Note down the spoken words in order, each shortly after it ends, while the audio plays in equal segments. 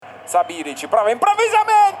Sabiri ci prova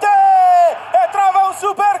improvvisamente e trova un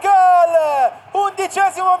super gol.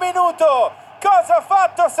 11° minuto. Cosa ha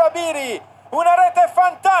fatto Sabiri? Una rete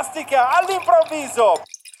fantastica all'improvviso.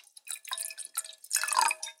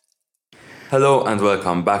 Hello and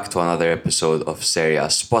welcome back to another episode of Serie A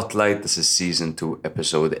Spotlight. This is Season 2,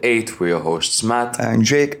 Episode 8. We're your hosts Matt and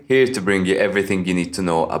Jake, here to bring you everything you need to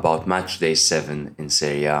know about Matchday 7 in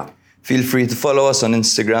Serie A. Feel free to follow us on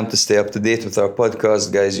Instagram to stay up to date with our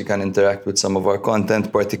podcast. Guys, you can interact with some of our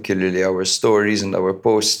content, particularly our stories and our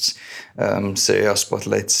posts, Serie A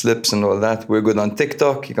Spotlight slips and all that. We're good on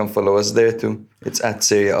TikTok. You can follow us there too. It's at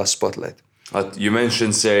Serie A Spotlight. You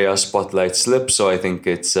mentioned Serie A Spotlight slips, so I think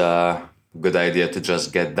it's good idea to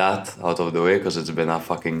just get that out of the way because it's been a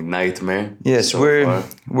fucking nightmare. Yes, so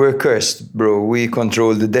we're cursed, bro. We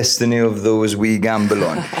control the destiny of those we gamble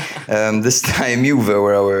on. This time Juve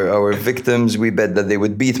were our victims. We bet that they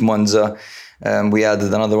would beat Monza. We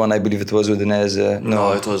added another one, I believe it was Udinese.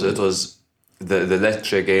 No, it was the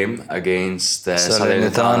Lecce game against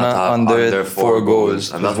Salernitana under 4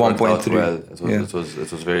 goals. And that worked out well. It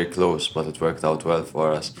was very close, but it worked out well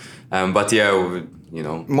for us. But yeah, you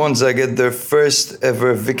know, Monza get their first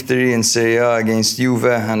ever victory in Serie A against Juve,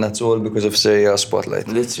 and that's all because of Serie A Spotlight.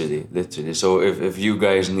 Literally. So if you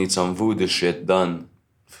guys need some voodoo shit done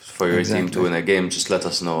for your team to win a game, just let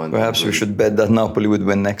us know. And perhaps we should bet that Napoli would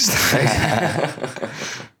win next time.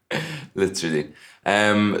 Literally.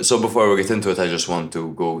 So before we get into it, I just want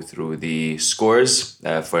to go through the scores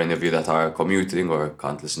for any of you that are commuting or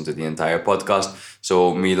can't listen to the entire podcast.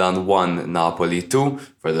 So Milan 1, Napoli 2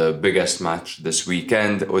 for the biggest match this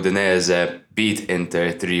weekend. Udinese beat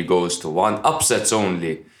Inter 3-1. Upsets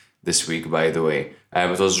only this week, by the way.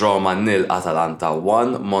 It was Roma 0, Atalanta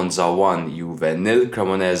 1, Monza 1, Juve 0,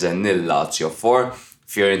 Cremonese 0, Lazio 4,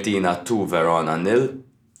 Fiorentina 2, Verona 0,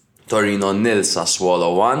 Torino 0,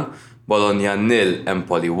 Sassuolo 1, Bologna 0,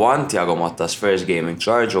 Empoli 1, Thiago Motta's first game in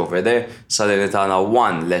charge over there, Salernitana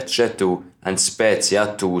 1, Lecce 2, and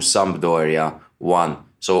Spezia 2, Sampdoria 1.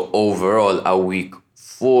 So overall, a week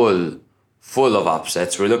full of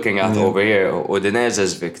upsets. We're looking at over here,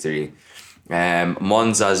 Udinese's victory,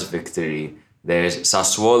 Monza's victory, there's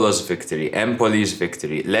Sassuolo's victory, Empoli's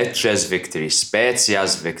victory, Lecce's victory,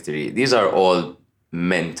 Spezia's victory. These are all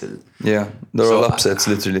mental. Yeah, they're all upsets,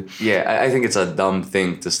 literally. Yeah, I think it's a dumb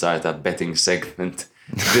thing to start a betting segment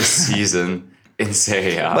this season in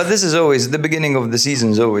Serie A. But this is always, the beginning of the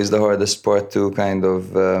season is always the hardest part to kind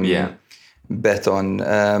of bet on.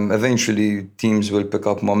 Eventually, teams will pick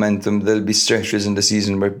up momentum. There'll be stretches in the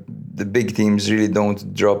season where the big teams really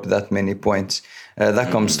don't drop that many points.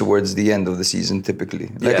 That comes towards the end of the season,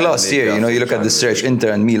 typically. Like last year, you look at the stretch,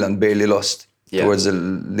 Inter and Milan barely lost towards the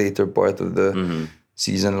later part of the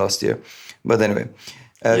season last year. But anyway,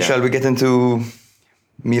 shall we get into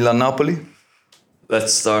Milan-Napoli?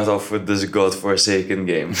 Let's start off with this godforsaken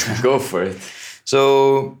game. Go for it.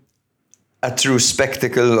 So, a true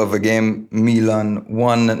spectacle of a game. Milan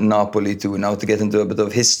 1, Napoli 2. Now to get into a bit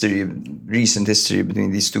of history, recent history between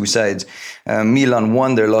these two sides. Milan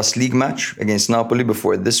won their last league match against Napoli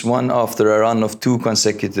before this one after a run of 2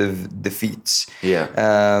 consecutive defeats.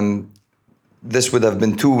 This would have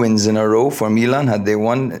been 2 wins in a row for Milan had they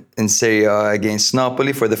won in Serie A against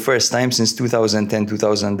Napoli for the first time since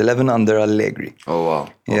 2010-2011 under Allegri. Oh, wow.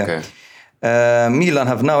 Yeah. Okay. Milan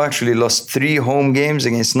have now actually lost 3 home games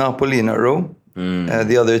against Napoli in a row.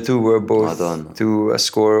 The other 2 were both to a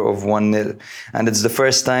score of 1-0. And it's the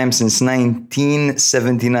first time since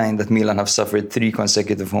 1979 that Milan have suffered 3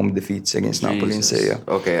 consecutive home defeats against Napoli in Serie A.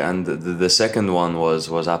 Okay, and the second one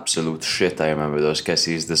was absolute shit. I remember those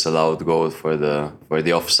Kessi's disallowed goal for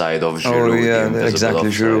the offside of Giroud. Oh yeah, exactly.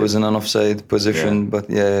 Giroud was in an offside position, but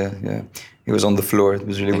yeah. He was on the floor. It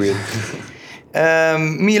was really weird.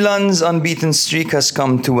 Milan's unbeaten streak has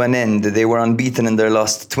come to an end. They were unbeaten in their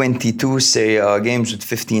last 22 Serie A games with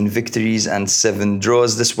 15 victories and 7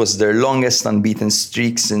 draws. This was their longest unbeaten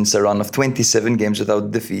streak since a run of 27 games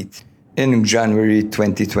without defeat in January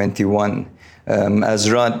 2021. As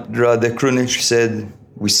Rade Krunic said,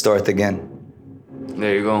 we start again.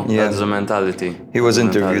 There you go. Yeah. That's the mentality. He was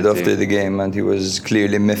interviewed after the game and he was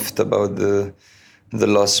clearly miffed about the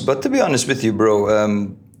loss. But to be honest with you,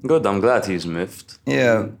 bro... Good, I'm glad he's miffed.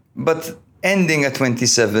 Yeah, but ending a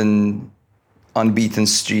 27 unbeaten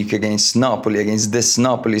streak against Napoli, against this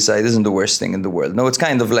Napoli side, isn't the worst thing in the world. No, it's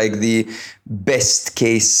kind of like the best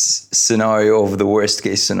case scenario of the worst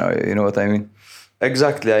case scenario, you know what I mean?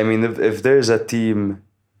 Exactly, I mean, if there's a team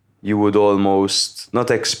you would almost not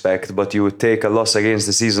expect, but you would take a loss against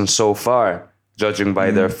the season so far, judging by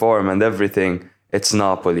their form and everything, it's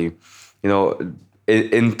Napoli. You know,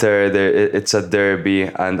 Inter, it's a derby,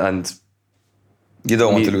 and You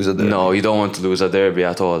don't want to lose a derby. No, you don't want to lose a derby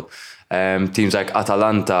at all. Teams like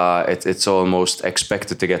Atalanta, it's almost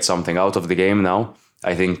expected to get something out of the game now.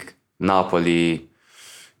 I think Napoli,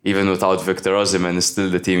 even without Victor Osimhen, is still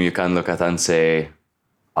the team you can look at and say,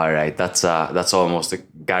 all right, that's almost a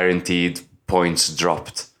guaranteed points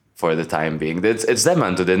dropped for the time being. It's them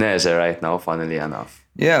and Udinese right now, funnily enough.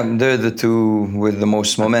 Yeah, they're the two with the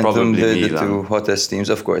most momentum. Probably They're Milan. the two hottest teams,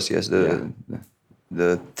 of course. Yes,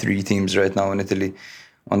 the three teams right now in Italy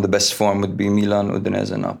on the best form would be Milan,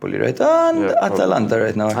 Udinese, and Napoli, right? And Atalanta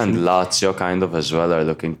right now, actually. And Lazio kind of as well are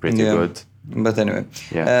looking pretty good. But anyway,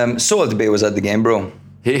 Yeah. Salt Bay was at the game, bro.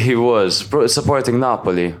 He was supporting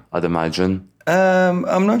Napoli, I'd imagine.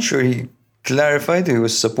 I'm not sure he clarified who he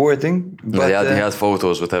was supporting. But, he had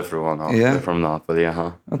photos with everyone from Napoli.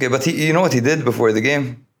 Okay, but you know what he did before the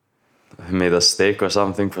game? He made a steak or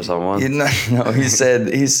something for someone. He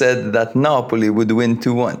said that Napoli would win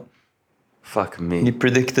 2-1. Fuck me. He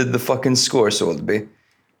predicted the fucking score, Salt Bay.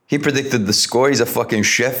 He predicted the score. He's a fucking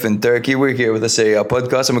chef in Turkey. We're here with a Serie A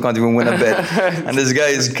podcast and we can't even win a bet. And this guy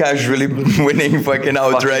is casually winning fucking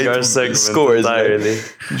outright scores. Entirely.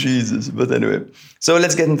 Jesus. But anyway. So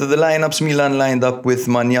let's get into the lineups. Milan lined up with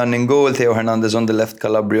Magnan in goal, Theo Hernandez on the left,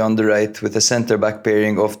 Calabria on the right, with a centre-back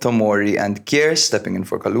pairing of Tomori and Kier stepping in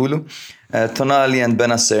for Kalulu. Tonali and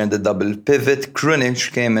Benasser in the double pivot.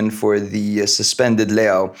 Krunic came in for the suspended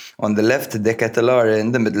Leao on the left, De Ketelaere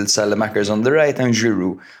in the middle, Salamakers on the right, and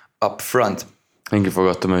Giroud up front. I think you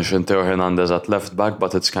forgot to mention Theo Hernandez at left back,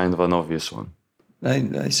 but it's kind of an obvious one.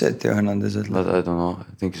 I said Theo Hernandez at left. But I don't know.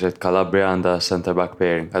 I think you said Calabria and a centre-back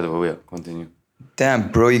pairing. I don't know. Continue. Damn,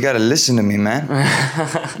 bro, you gotta listen to me, man.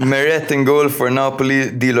 Meret in goal for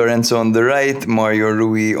Napoli, Di Lorenzo on the right, Mario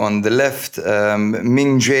Rui on the left,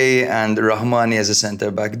 Ming Jae and Rahmani as a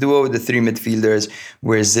centre-back duo. The three midfielders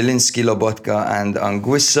were Zielinski, Lobotka and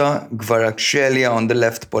Anguissa, Kvaratskhelia on the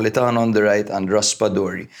left, Politano on the right, and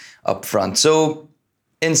Raspadori up front. So,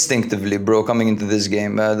 instinctively, bro, coming into this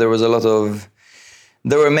game,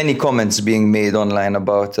 there were many comments being made online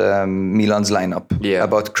about Milan's lineup. Yeah.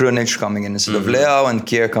 About Krunic coming in instead of Leao and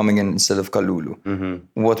Kier coming in instead of Kalulu.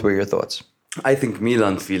 What were your thoughts? I think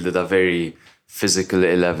Milan fielded a very physical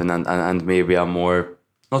 11 and maybe a more,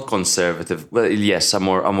 not conservative, well, yes, a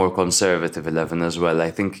more conservative 11 as well.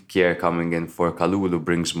 I think Kier coming in for Kalulu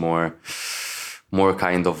brings more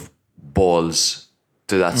kind of balls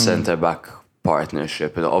to that centre-back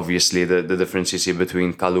partnership. And obviously the difference you see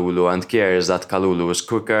between Kalulu and Kier is that Kalulu is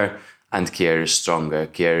quicker and Kier is stronger.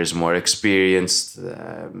 Kier is more experienced,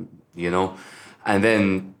 And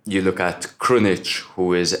then you look at Krunic,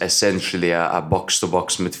 who is essentially a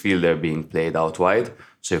box-to-box midfielder being played out wide.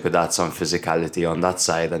 So you could add some physicality on that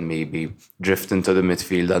side and maybe drift into the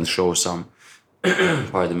midfield and show some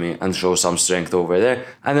show some strength over there.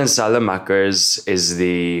 And then Salamakers is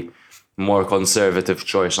the more conservative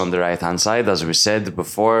choice on the right-hand side, as we said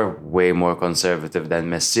before, way more conservative than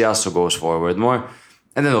Messias, who goes forward more.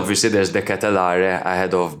 And then obviously there's De Ketelaere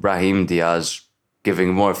ahead of Brahim Diaz,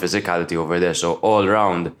 giving more physicality over there. So all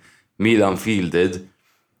round, Milan fielded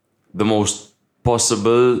the most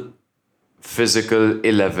possible physical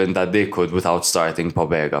 11 that they could without starting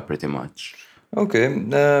Pobega, pretty much. Okay,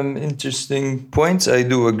 interesting points. I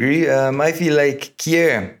do agree. I feel like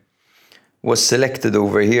Kier was selected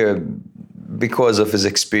over here because of his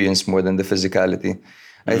experience more than the physicality.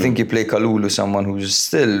 I think you play Kalulu, someone who's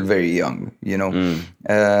still very young,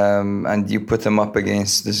 and you put him up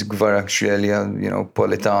against this Kvaratskhelia,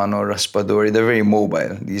 Politano, Raspadori. They're very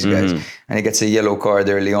mobile, these guys. And he gets a yellow card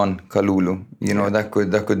early on, Kalulu.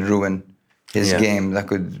 That could ruin his game. That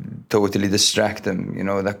could totally distract him.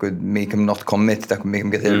 That could make him not commit. That could make him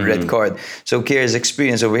get a red card. So Kier's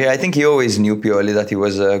experience over here, I think he always knew Pioli that he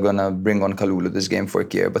was gonna bring on Kalulu this game for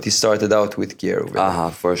Kier, but he started out with Kier over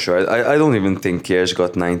there. For sure. I don't even think Kier's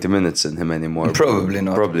got 90 minutes in him anymore. Probably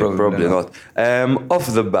not. Probably not.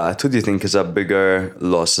 Off the bat, who do you think is a bigger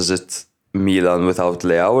loss? Is it Milan without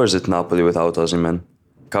Leao or is it Napoli without Osimhen?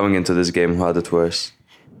 Coming into this game, who had it worse?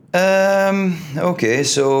 Okay,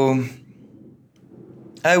 so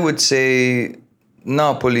I would say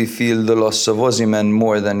Napoli feel the loss of Osimhen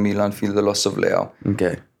more than Milan feel the loss of Leao.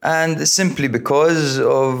 Okay. And simply because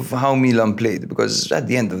of how Milan played. Because at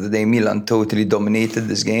the end of the day, Milan totally dominated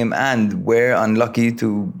this game and were unlucky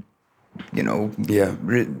to,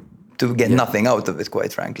 to get nothing out of it,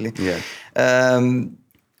 quite frankly. Yeah.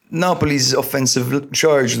 Napoli's offensive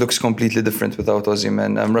charge looks completely different without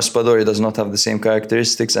Osimhen. Raspadori does not have the same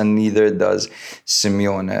characteristics and neither does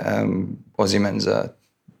Simeone. Osimhen's a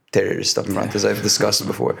terrorist up front, as I've discussed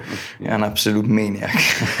before. An absolute maniac.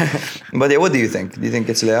 But yeah, what do you think? Do you think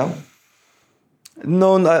it's Leao?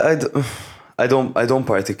 No, I don't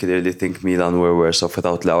particularly think Milan were worse off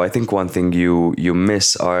without Leao. I think one thing you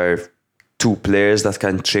miss are two players that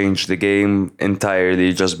can change the game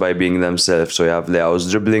entirely just by being themselves. So you have Leao's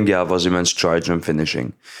dribbling, you have Osimhen's charge and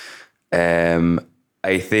finishing.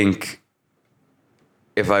 I think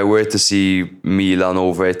if I were to see Milan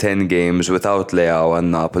over 10 games without Leao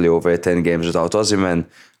and Napoli over 10 games without Osimhen,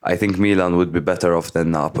 I think Milan would be better off than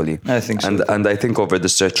Napoli. I think so. And I think over the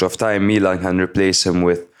stretch of time, Milan can replace him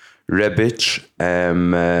with Rebic.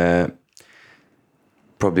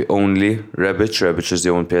 Probably only Rebic. Rebic is the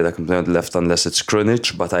only player that can play on the left unless it's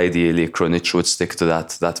Krunic, but ideally Krunic would stick to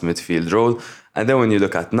that midfield role. And then when you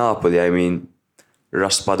look at Napoli, I mean,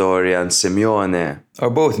 Raspadori and Simeone are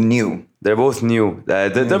both new. They're both new.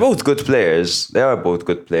 They're both good players. They are both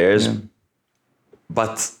good players. Yeah.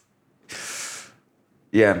 But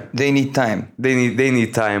yeah, they need time. They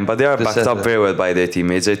need time, but they are backed up very well by their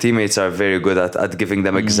teammates. Their teammates are very good at giving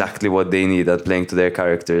them exactly what they need and playing to their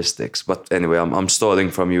characteristics. But anyway, I'm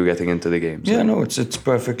stalling from you getting into the game. So. Yeah, no, it's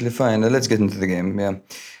perfectly fine. Let's get into the game.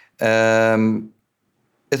 Yeah,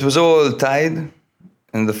 it was all tied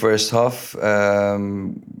in the first half.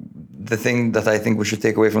 The thing that I think we should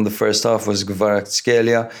take away from the first half was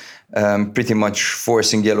Kvaratskhelia pretty much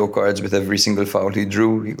forcing yellow cards with every single foul he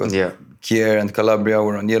drew. He got Kier and Calabria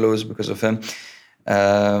were on yellows because of him.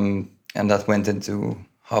 And that went into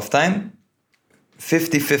half-time.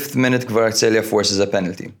 55th minute, Kvaratskhelia forces a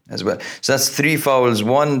penalty as well. So that's 3 fouls,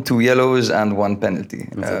 1, 2 yellows, and 1 penalty.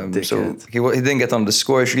 So he didn't get on the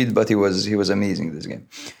score sheet, but he was amazing this game.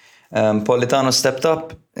 Politano stepped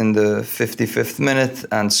up in the 55th minute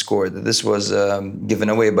and scored. This was given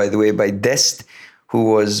away, by the way, by Dest, who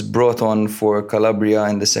was brought on for Calabria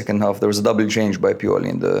in the second half. There was a double change by Pioli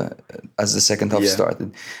as the second half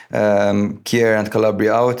started. Kier and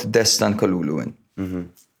Calabria out, Dest and Kalulu in. Mm-hmm.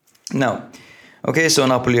 Now, okay, so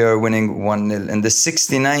Napoli are winning 1-0. In the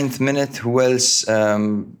 69th minute, who else?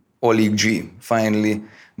 Oleg G finally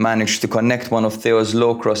managed to connect one of Theo's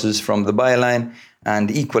low crosses from the byline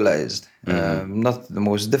and equalized. Mm-hmm. Not the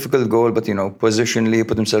most difficult goal, but positionally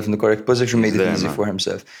put himself in the correct position, made it easy for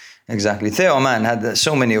himself. Exactly. Theo, man, had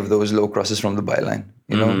so many of those low crosses from the byline.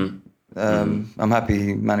 I'm happy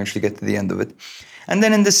he managed to get to the end of it. And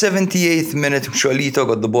then in the 78th minute, Cholito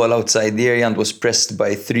got the ball outside the area and was pressed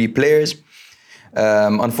by 3 players.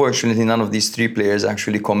 Unfortunately, none of these 3 players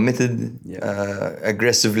actually committed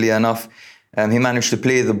aggressively enough. He managed to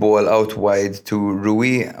play the ball out wide to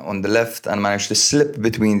Rui on the left and managed to slip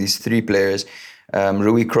between these 3 players.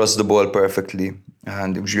 Rui crossed the ball perfectly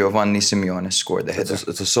and Giovanni Simeone scored the header. It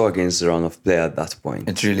was so against the run of play at that point.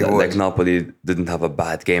 It really was. Like Napoli didn't have a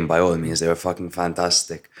bad game by all means. They were fucking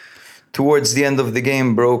fantastic. Towards the end of the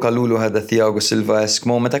game, bro, Kalulu had a Thiago Silva-esque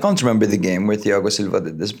moment. I can't remember the game where Thiago Silva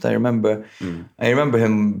did this, but I remember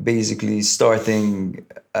him basically starting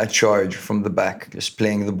a charge from the back, just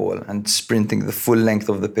playing the ball and sprinting the full length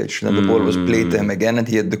of the pitch. Then the ball was played to him again and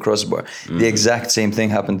he hit the crossbar. The exact same thing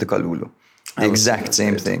happened to Kalulu. The exact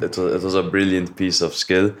same thing. It was a brilliant piece of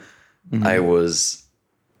skill. Mm-hmm. I was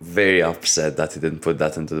very upset that he didn't put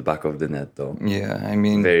that into the back of the net, though. Yeah, I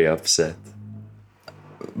mean... Very upset.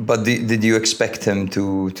 But did you expect him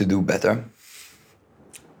to do better?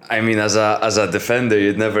 I mean, as a defender,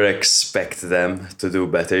 you'd never expect them to do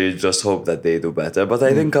better. You just hope that they do better. But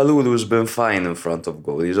I think Kalulu's been fine in front of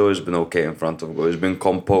goal. He's always been okay in front of goal. He's been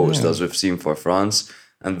composed, as we've seen for France.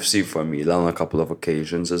 And we've seen for Milan on a couple of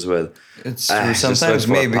occasions as well. It's true. Sometimes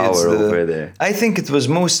maybe it's over there. I think it was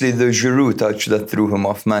mostly the Giroud touch that threw him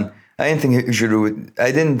off, man. I don't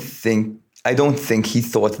think he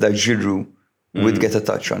thought that Giroud would get a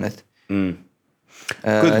touch on it. Could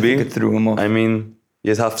be. Think it threw him off. I mean,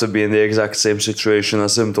 you'd have to be in the exact same situation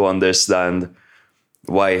as him to understand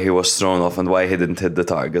why he was thrown off and why he didn't hit the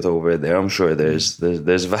target over there. I'm sure there's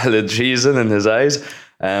valid reason in his eyes.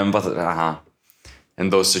 In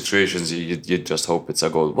those situations, you just hope it's a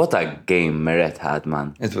goal. What a game Meret had,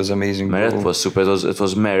 man. It was amazing. Meret was super. It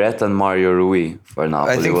was Meret and Mario Rui for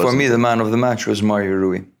Napoli. I think for me, the man of the match was Mario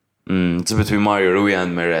Rui. It's between Mario Rui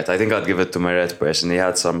and Meret. I think I'd give it to Meret personally. He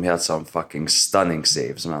had some fucking stunning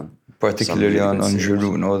saves, man. Particularly on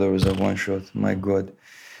Giroud. No, there was a one shot. My God.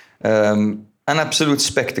 An absolute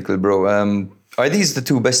spectacle, bro. Are these the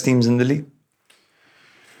 2 best teams in the league?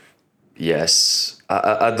 Yes.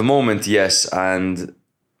 At the moment, yes. And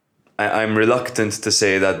I'm reluctant to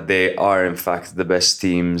say that they are, in fact, the best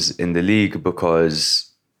teams in the league because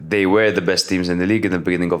they were the best teams in the league in the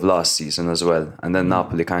beginning of last season as well. And then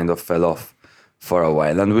Napoli kind of fell off. for a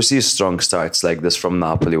while. And we see strong starts like this from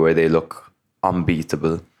Napoli where they look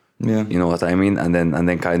unbeatable. Yeah. You know what I mean? And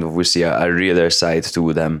then kind of we see a realer side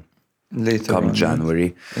to them Later come on,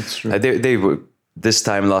 January. It's true. They were, this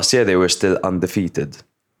time last year, they were still undefeated.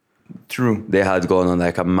 True. They had gone on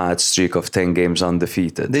like a mad streak of 10 games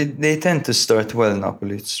undefeated. They tend to start well,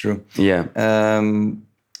 Napoli, it's true. Yeah.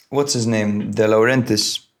 What's his name? De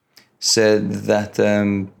Laurentiis said that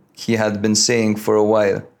he had been saying for a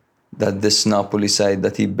while that this Napoli side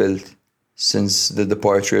that he built since the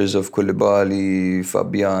departures of Koulibaly,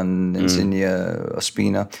 Fabian, Insigne,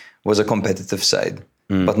 Ospina was a competitive side.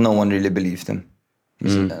 But no one really believed him.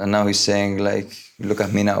 And now he's saying, like, look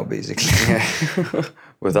at me now, basically.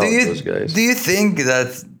 Without those guys. Do you think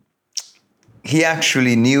that he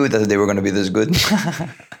actually knew that they were going to be this good?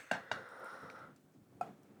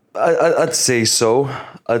 I'd say so.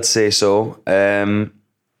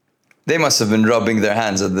 They must have been rubbing their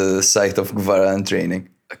hands at the sight of Guevara in training.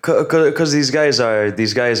 Because these guys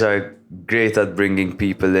are great at bringing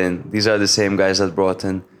people in. These are the same guys that brought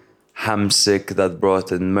in Hamsik, that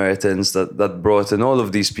brought in Mertens, that brought in all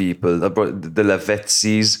of these people, that brought the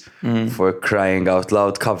Lavezzis, for crying out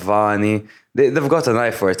loud, Cavani. They've got an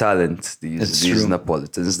eye for talent, these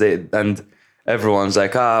Neapolitans. And everyone's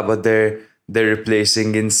like, but they're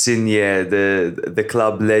replacing Insigne, the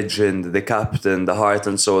club legend, the captain, the heart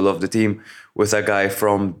and soul of the team, with a guy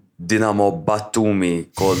from Dinamo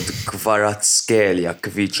Batumi called Kvaratskhelia.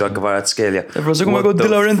 Everyone's like, oh my God, De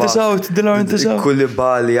Laurentiis out.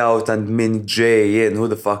 Koulibaly out and Min Jae in. Who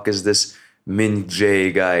the fuck is this Min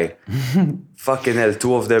Jae guy? Fucking hell,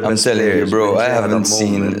 two of their best players. I'm telling you, bro, I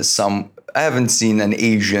haven't seen an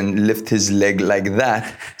Asian lift his leg like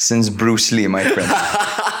that since Bruce Lee, my friend.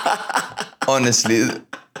 Honestly,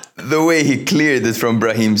 the way he cleared it from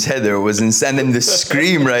Brahim's header was insane, and the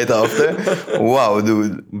scream right after. Wow,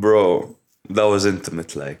 dude. Bro, that was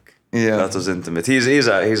intimate, like. Yeah. That was intimate. He's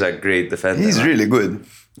a great defender. He's really good.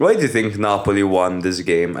 Why do you think Napoli won this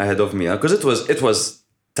game ahead of Milan? Because it was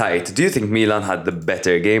tight. Do you think Milan had the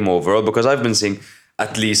better game overall? Because I've been seeing,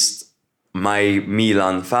 at least my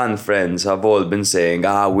Milan fan friends have all been saying,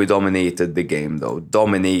 we dominated the game though.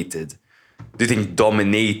 Dominated. Do you think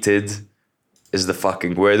dominated is the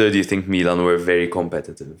fucking word, or do you think Milan were very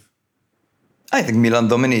competitive? I think Milan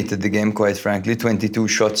dominated the game, quite frankly. 22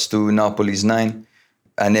 shots to Napoli's 9.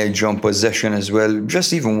 An edge on possession as well.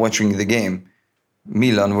 Just even watching the game,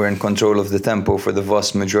 Milan were in control of the tempo for the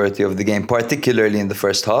vast majority of the game, particularly in the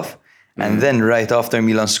first half. And then right after,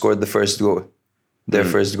 Milan scored the first goal. Their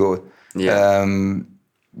first goal. Yeah.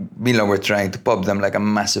 Milan were trying to pop them like a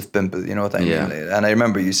massive pimple, you know what I mean? Yeah. And I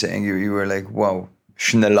remember you saying, you were like, wow,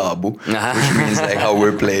 Schnelabu, which means like how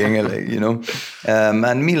we're playing, like, you know.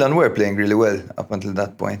 And Milan were playing really well up until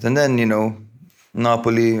that point. And then, you know,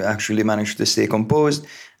 Napoli actually managed to stay composed,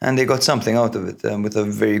 and they got something out of it with a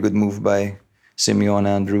very good move by Simeone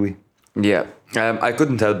and Rui. Yeah, I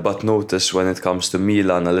couldn't help but notice when it comes to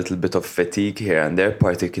Milan a little bit of fatigue here and there,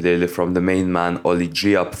 particularly from the main man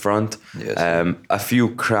Oligi up front. Yes. A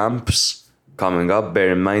few cramps coming up.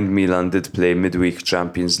 Bear in mind, Milan did play midweek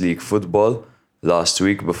Champions League football last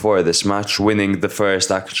week before this match, winning the first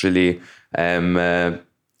actually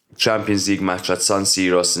Champions League match at San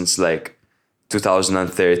Siro since like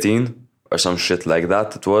 2013 or some shit like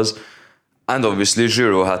that it was. And obviously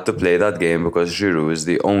Giroud had to play that game because Giroud is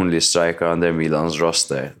the only striker on their Milan's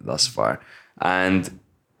roster thus far. And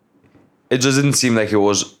it just didn't seem like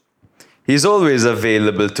he's always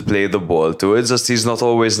available to play the ball too. It's just he's not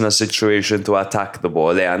always in a situation to attack the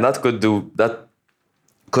ball. Yeah, and that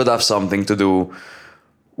could have something to do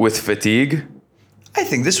with fatigue. I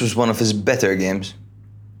think this was one of his better games.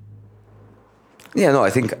 Yeah, no, I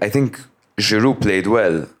think Giroud played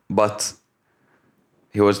well, but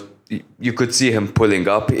you could see him pulling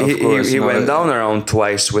up. He went down around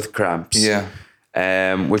twice with cramps. Yeah.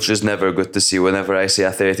 Which is never good to see. Whenever I see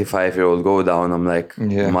a 35-year-old go down, I'm like,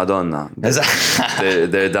 Madonna.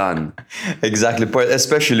 They're done. Exactly.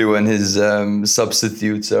 Especially when his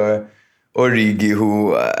substitutes are Origi,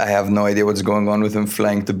 who I have no idea what's going on with him,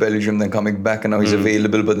 flying to Belgium, then coming back, and now he's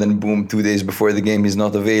available, but then boom, 2 days before the game, he's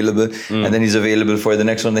not available. And then he's available for the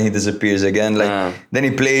next one, then he disappears again. Then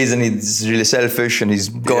he plays and he's really selfish and he's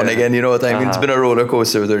gone again, you know what I mean? It's been a roller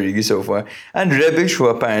coaster with Origi so far. And Rebic, who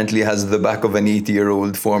apparently has the back of an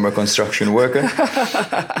 80-year-old former construction worker.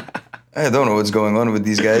 I don't know what's going on with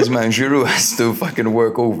these guys, man. Giroud has to fucking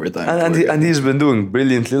work overtime. And he's been doing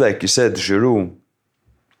brilliantly, like you said, Giroud.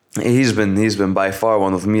 He's been by far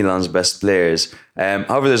one of Milan's best players.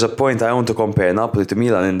 However, there's a point I want to compare Napoli to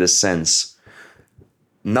Milan in this sense.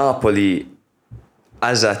 Napoli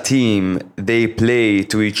as a team, they play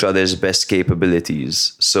to each other's best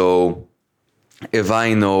capabilities. So if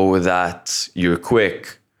I know that you're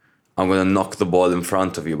quick, I'm going to knock the ball in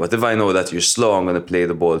front of you. But if I know that you're slow, I'm going to play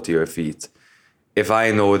the ball to your feet. If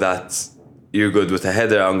I know that you're good with a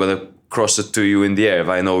header, I'm going to cross it to you in the air. If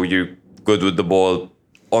I know you're good with the ball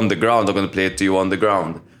on the ground, I'm going to play it to you on the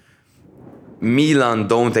ground. Milan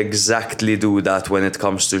don't exactly do that when it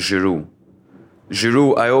comes to Giroud.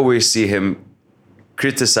 Giroud, I always see him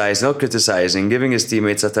not criticizing, giving his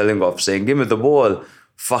teammates a telling off, saying, give me the ball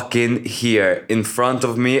fucking here, in front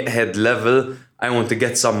of me, head level. I want to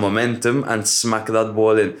get some momentum and smack that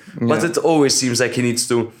ball in. Yeah. But it always seems like he needs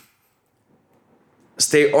to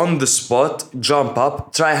stay on the spot, jump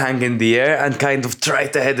up, try hang in the air, and kind of try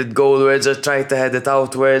to head it goalwards or try to head it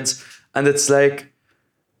outwards. And it's like,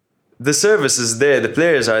 the service is there, the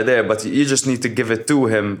players are there, but you just need to give it to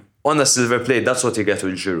him on a silver plate. That's what you get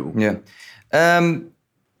with Giroud. Yeah.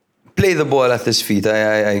 Play the ball at his feet.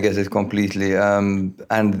 I get it completely.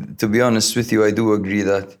 And to be honest with you, I do agree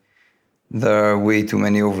that there are way too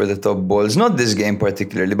many over-the-top balls. Not this game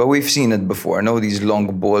particularly, but we've seen it before. No, these long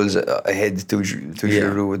balls ahead to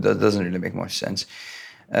Giroud. That doesn't really make much sense.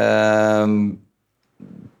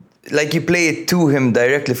 Like you play it to him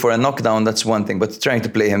directly for a knockdown, that's one thing. But trying to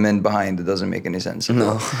play him in behind, it doesn't make any sense.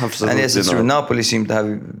 No, absolutely. And yes, it's true. Napoli seem to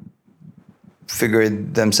have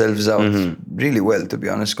figured themselves out really well, to be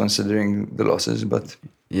honest, considering the losses. But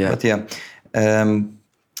yeah.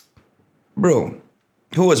 Bro,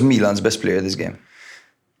 who was Milan's best player this game?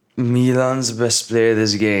 Milan's best player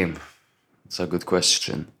this game? That's a good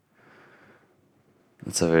question.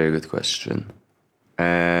 That's a very good question.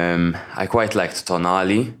 I quite liked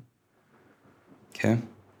Tonali. Okay.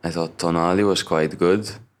 I thought Tonali was quite good.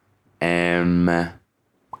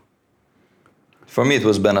 For me, it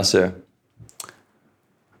was Benacer.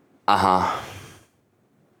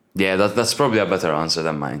 Yeah, that's probably a better answer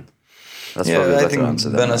than mine. I think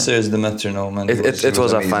Benacer is the metronome. And it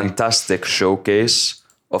was a fantastic showcase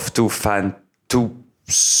of two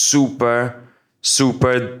super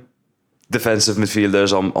defensive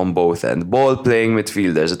midfielders on both ends. Ball-playing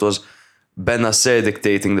midfielders. It was Benacer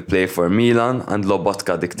dictating the play for Milan and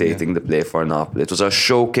Lobotka dictating the play for Napoli. It was a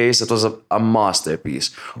showcase. It was a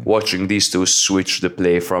masterpiece. Watching these two switch the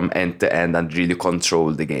play from end to end and really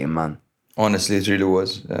control the game, man. Honestly, it really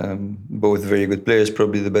was. Both very good players.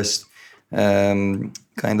 Probably the best kind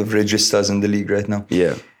of registas in the league right now.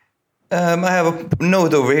 Yeah. I have a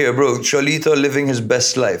note over here, bro. Cholito living his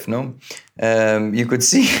best life, no? You could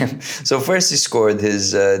see him. So first he scored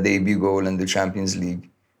his debut goal in the Champions League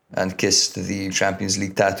and kissed the Champions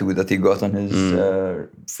League tattoo that he got on his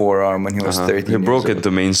forearm when he was 13 He broke years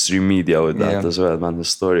into mainstream media with that as well, man. His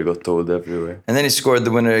story got told everywhere. And then he scored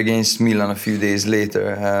the winner against Milan a few days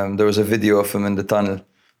later. There was a video of him in the tunnel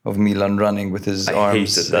of Milan running with his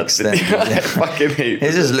arms extended. I fucking hate it.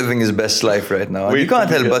 He's just living his best life right now. And you can't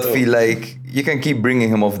help but feel like you can keep bringing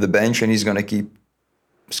him off the bench and he's going to keep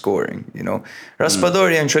scoring, you know.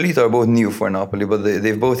 Raspadori and Cholito are both new for Napoli, but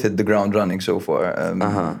they've both hit the ground running so far.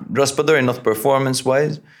 Raspadori not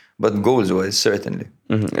performance-wise, but goals-wise, certainly.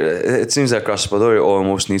 It seems like Raspadori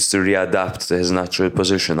almost needs to readapt to his natural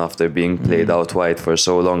position after being played out wide for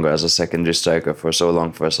so long, as a secondary striker for so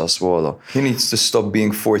long for Sassuolo. He needs to stop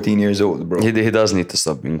being 14 years old, bro. He does need to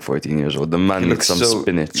stop being 14 years old. The man needs some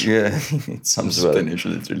spinach. Yeah, he needs some spinach,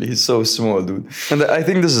 literally. He's so small, dude. And I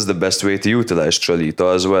think this is the best way to utilize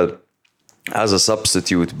Cholito as well. As a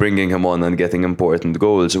substitute, bringing him on and getting important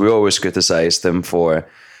goals. We always criticized him for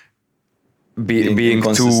being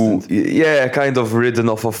too kind of ridden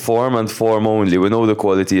off of form and form only. We know the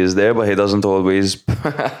quality is there, but he doesn't always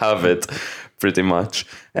have it, pretty much.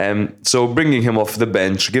 So bringing him off the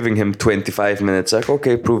bench, giving him 25 minutes, like,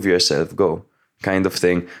 okay, prove yourself, go, kind of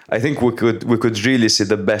thing. I think we could really see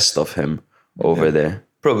the best of him over there.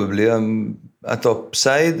 Probably a top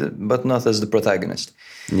side, but not as the protagonist.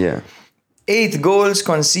 Yeah. 8 goals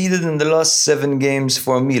conceded in the last 7 games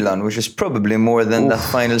for Milan, which is probably more than that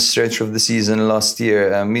final stretch of the season last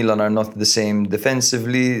year. Milan are not the same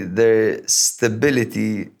defensively. Their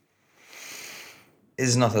stability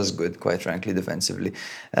is not as good, quite frankly, defensively.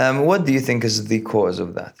 What do you think is the cause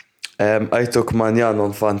of that? I took Magnan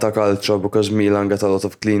on Fanta Calcio because Milan got a lot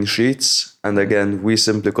of clean sheets. And again, we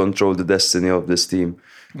simply control the destiny of this team.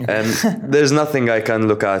 There's nothing I can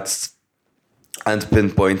look at and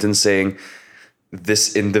pinpoint in saying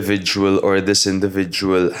this individual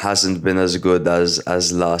hasn't been as good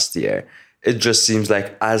as last year. It just seems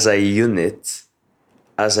like as a unit,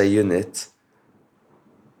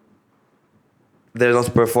 they're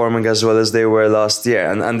not performing as well as they were last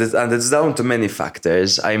year, and it's down to many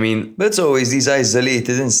factors. I mean, but it's always these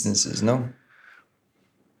isolated instances, no?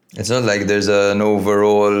 It's not like there's an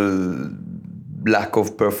overall lack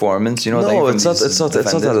of performance, you know. no, like it's not. It's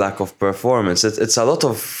not a lack of performance. It's a lot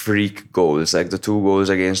of freak goals, like the 2 goals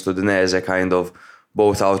against Udinese, kind of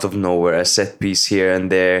both out of nowhere, a set piece here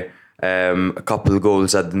and there, a couple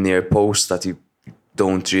goals at the near post that you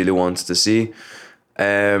don't really want to see.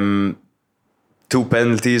 2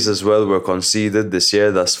 penalties as well were conceded this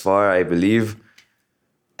year thus far, I believe.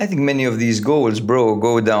 I think many of these goals, bro,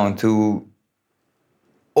 go down to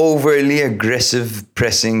overly aggressive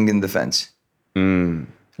pressing in defense.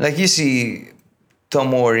 Like you see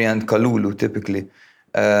Tomori and Kalulu typically,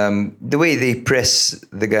 the way they press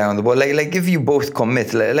the guy on the ball, like if you both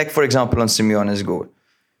commit, like for example on Simeone's goal,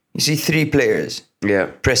 you see 3 players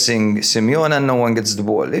pressing Simeone and no one gets the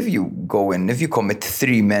ball. If you go in, if you commit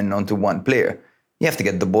 3 men onto 1 player, you have to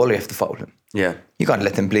get the ball or you have to foul him. Yeah. You can't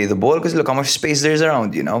let him play the ball because look how much space there is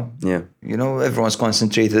around, you know? Yeah. You know, everyone's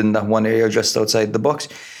concentrated in that one area just outside the box.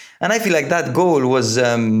 And I feel like that goal was,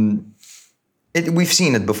 we've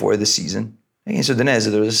seen it before this season. Against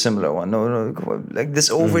Udinese, there was a similar one. No, like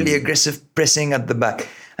this overly aggressive pressing at the back.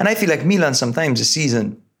 And I feel like Milan sometimes this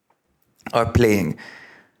season are playing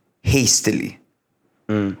hastily.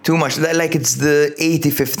 Too much. Like it's the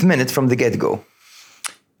 85th minute from the get-go.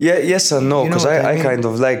 Yeah, yes and no, because I mean? kind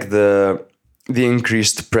of like the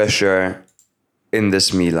increased pressure in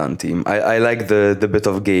this Milan team. I like the bit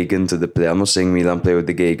of Gegen to the play. I'm not saying Milan play with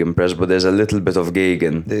the Gegen press, but there's a little bit of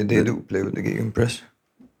Gegen. They do play with the Gegen press.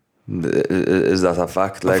 Is that a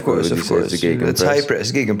fact? Like, of course. The Gegen it's press? high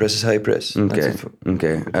press. Gegen press is high press. Okay.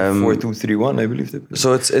 4-2-3-1, I believe.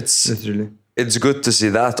 So it's literally. It's good to see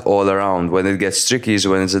that all around. When it gets tricky is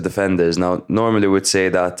when it's the defenders. Now, normally we'd say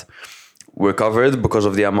that we're covered because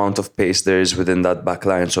of the amount of pace there is within that back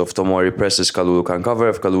line. So if Tomori presses, Kalulu can cover.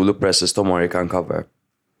 If Kalulu presses, Tomori can cover.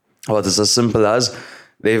 But it's as simple as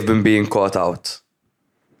they've been being caught out.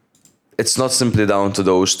 It's not simply down to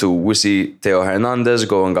those 2. We see Theo Hernandez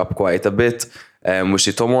going up quite a bit. We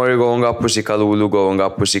see Tomori going up. We see Kalulu going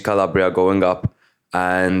up. We see Calabria going up.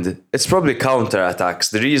 And it's probably counter-attacks.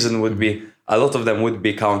 The reason would be, a lot of them would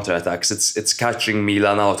be counter-attacks. It's catching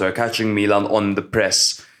Milan out or catching Milan on the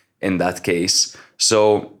press in that case.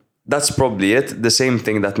 So that's probably it. The same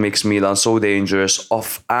thing that makes Milan so dangerous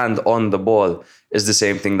off and on the ball is the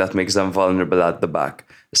same thing that makes them vulnerable at the back.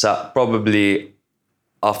 So probably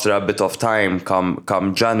after a bit of time,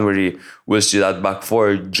 come January, we'll see that back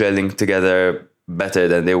 4 gelling together better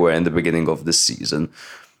than they were in the beginning of the season.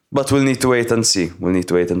 But we'll need to wait and see.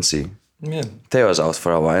 Yeah. Theo's out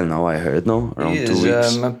for a while now, I heard, no? Around 2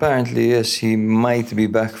 weeks. Apparently, yes, he might be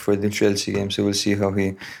back for the Chelsea game, so we'll see how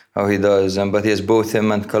he does. But yes, both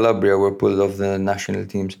him and Calabria were pulled off the national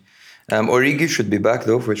teams. Origi should be back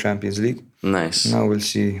though for Champions League. Nice. Now we'll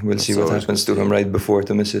see what happens to him right before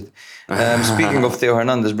to miss it. Speaking of Theo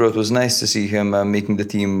Hernandez, bro, it was nice to see him making the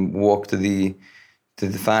team walk to the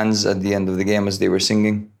fans at the end of the game as they were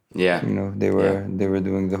singing. Yeah. You know, they were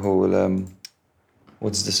doing the whole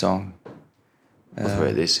what's the song? What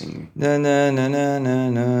were they singing? Na na na na na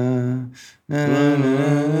na na na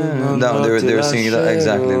na. No, they were singing that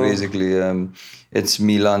exactly. Basically, it's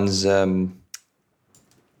Milan's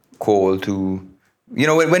call to, you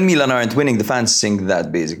know, when Milan aren't winning, the fans sing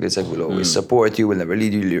that basically. It's like, we'll always support you, we'll never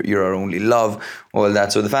leave you, you're our only love, all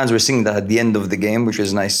that. So the fans were singing that at the end of the game, which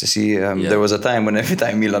was nice to see. There was a time when every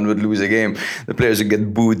time Milan would lose a game, the players would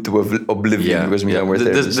get booed to oblivion because Milan were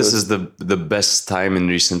there. This is the best time in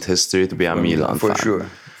recent history to be a Milan for fan.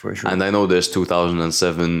 For sure. And I know there's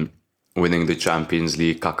 2007 winning the Champions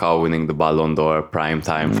League, Kaká winning the Ballon d'Or, prime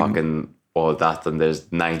time, fucking all that, and there's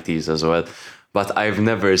 90s as well. But I've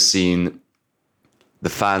never seen the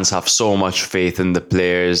fans have so much faith in the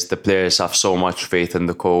players have so much faith in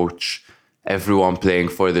the coach, everyone playing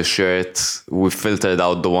for the shirt. We filtered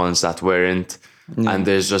out the ones that weren't. And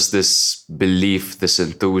there's just this belief, this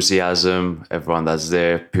enthusiasm, everyone that's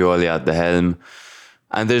there, purely at the helm.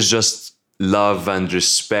 And there's just love and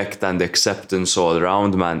respect and acceptance all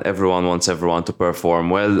around, man. Everyone wants everyone to perform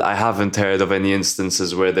well. I haven't heard of any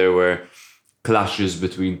instances where there were clashes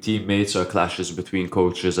between teammates or clashes between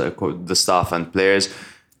coaches, the staff and players.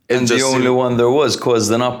 And the only one there was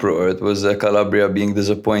caused an uproar. It was Calabria being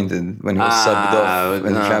disappointed when he was subbed off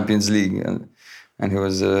in the Champions League. And he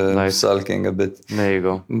was sulking a bit. There you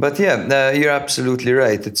go. But yeah, you're absolutely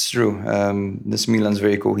right. It's true. This Milan's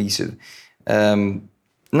very cohesive.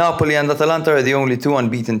 Napoli and Atalanta are the only 2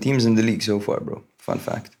 unbeaten teams in the league so far, bro. Fun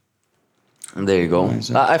fact. There you go.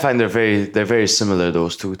 I find they're very similar,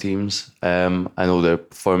 those two teams. I know their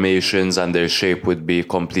formations and their shape would be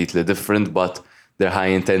completely different, but their high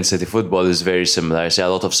intensity football is very similar. I see a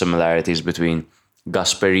lot of similarities between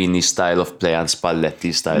Gasperini's style of play and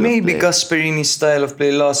Spalletti's style of play. Maybe Gasperini's style of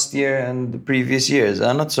play last year and the previous years,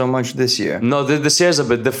 not so much this year. No, this year's a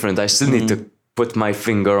bit different. I still need to put my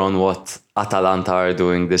finger on what Atalanta are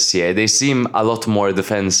doing this year. They seem a lot more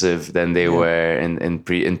defensive than they were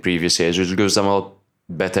in previous years, which gives them a lot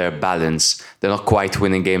better balance. They're not quite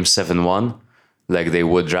winning games 7-1 like they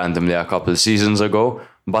would randomly a couple of seasons ago,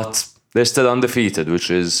 but they're still undefeated,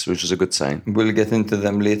 which is a good sign. We'll get into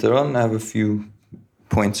them later on. I have a few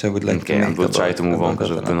points I would like to make. And we'll try to move on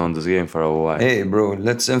because we've been on this game for a while. Hey, bro,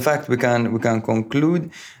 in fact, we can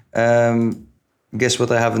conclude. Guess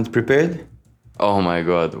what I haven't prepared? Oh my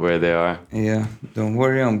God, where they are. Yeah, don't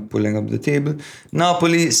worry, I'm pulling up the table.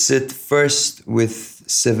 Napoli sit first with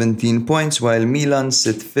 17 points, while Milan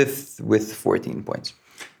sit fifth with 14 points.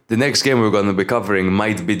 The next game we're going to be covering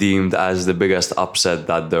might be deemed as the biggest upset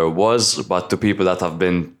that there was, but to people that have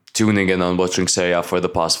been tuning in on watching Serie A for the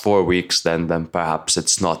past 4 weeks, then perhaps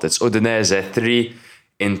it's not. It's Udinese 3,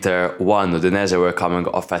 Inter 1. Udinese were coming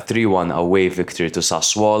off a 3-1 away victory to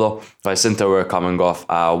Sassuolo, whilst Inter were coming off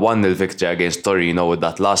a 1-0 victory against Torino with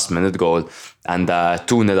that last-minute goal, and a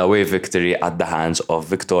 2-0 away victory at the hands of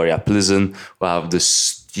Victoria Plzen, who have the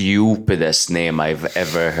stupidest name I've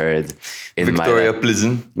ever heard in Victoria my life.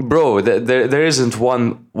 Plzen. Bro, there isn't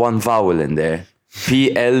one vowel in there.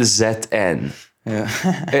 PLZN. Yeah.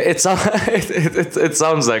 It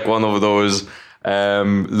sounds like one of those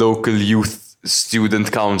local youth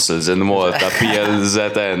student councils in Malta,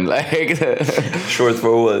 PLZN, like Short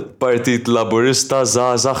for what? Partit Laburista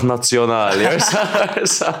Zazax Nazzjonali or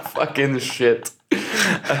some fucking shit.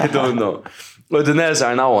 I don't know. Udinese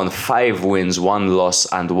are now on 5 wins, 1 loss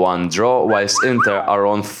and 1 draw, whilst Inter are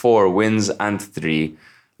on 4 wins and 3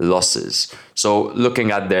 losses. So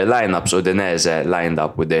looking at their lineups, Udinese lined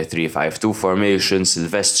up with their 3-5-2 formation,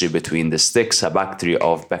 Silvestri between the sticks, a back three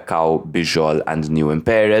of Becao, Bijol and Newen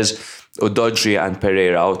Perez, Udoggi and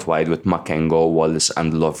Pereira out wide with Makengo, Wallace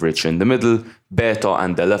and Lovrich in the middle, Beto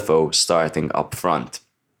and Delefo starting up front.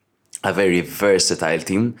 A very versatile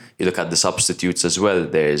team. You look at the substitutes as well.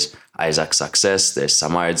 There's Isaac Success, there's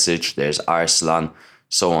Samardzic, there's Arslan,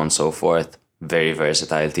 so on and so forth. Very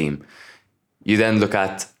versatile team. You then look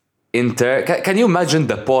at Inter. Can you imagine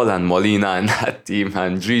De Paul and Molina in that team,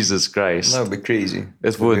 man? Jesus Christ. That would be crazy.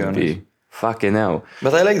 It would be. Fucking hell.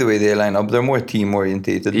 But I like the way they line up. They're more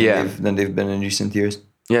team-orientated than they've been in recent years.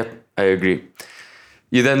 Yeah, I agree.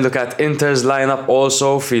 You then look at Inter's lineup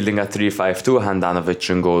also, fielding a 3-5-2, Handanovic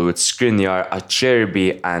in goal with Skriniar,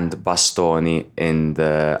 Acerbi and Bastoni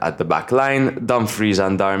at the back line, Dumfries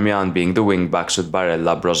and Darmian being the wing-backs with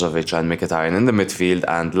Barella, Brozovic and Mkhitaryan in the midfield,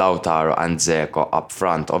 and Lautaro and Dzeko up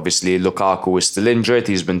front. Obviously, Lukaku is still injured.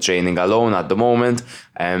 He's been training alone at the moment.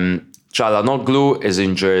 Çalhanoğlu is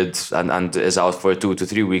injured and is out for 2 to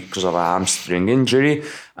 3 weeks because of a hamstring injury.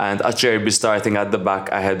 And Acerbi starting at the back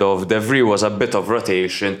ahead of De Vrij was a bit of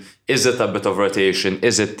rotation. Is it a bit of rotation?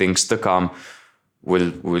 Is it things to come?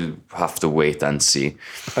 We'll have to wait and see.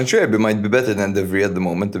 Acerbi might be better than De Vrij at the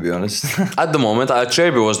moment, to be honest. At the moment,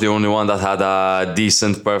 Acerbi was the only one that had a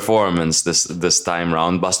decent performance this time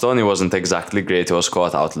round. Bastoni wasn't exactly great. He was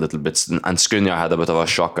caught out a little bit. And Skriniar had a bit of a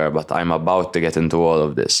shocker, but I'm about to get into all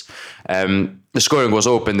of this. The scoring was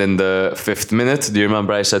opened in the 5th minute. Do you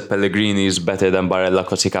remember I said Pellegrini is better than Barella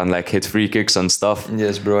because he can hit free kicks and stuff?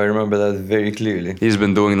 Yes, bro, I remember that very clearly. He's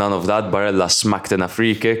been doing none of that. Barella smacked in a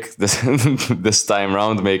free kick this time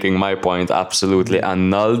round, making my point absolutely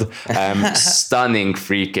annulled. Stunning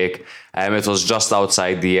free kick. It was just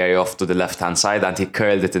outside the area off to the left-hand side, and he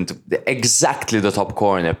curled it into exactly the top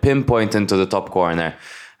corner, pinpoint into the top corner.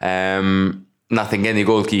 Nothing any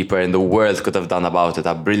goalkeeper in the world could have done about it.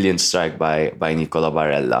 A brilliant strike by Nicola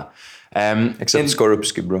Barella. Except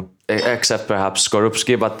Skorupski, bro. Except perhaps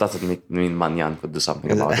Skorupski, but that would mean Manjan could do something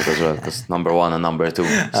about it as well, because number 1 and number 2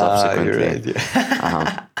 subsequently. You're right,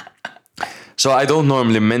 yeah. So I don't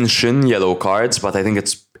normally mention yellow cards, but I think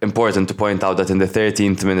it's important to point out that in the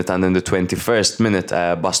 13th minute and in the 21st minute,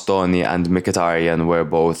 Bastoni and Mkhitaryan were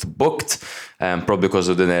both booked, probably because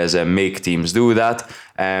Udinese make teams do that.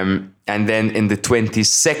 And then in the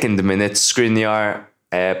 22nd minute, Skriniar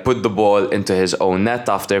put the ball into his own net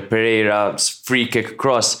after Pereira's free kick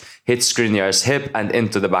cross hit Skriniar's hip and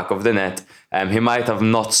into the back of the net. He might have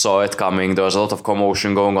not saw it coming. There was a lot of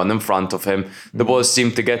commotion going on in front of him. The ball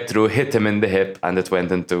seemed to get through, hit him in the hip, and it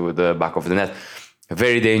went into the back of the net. A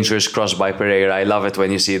very dangerous cross by Pereira. I love it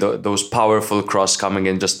when you see those powerful cross coming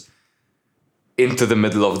in just into the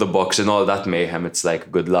middle of the box and all that mayhem. It's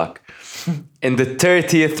like, good luck. In the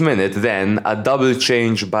 30th minute, then, a double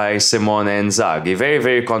change by Simone Inzaghi. Very,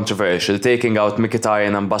 very controversial, taking out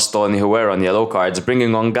Mkhitaryan and Bastoni, who were on yellow cards,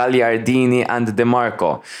 bringing on Gagliardini and De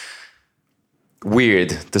Marco. Weird,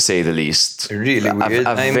 to say the least. Really weird.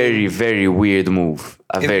 A very, very weird move.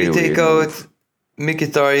 If you take out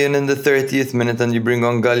Mkhitaryan in the 30th minute and you bring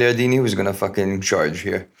on Gagliardini, who's going to fucking charge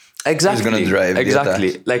here? Exactly. Who's going to drive the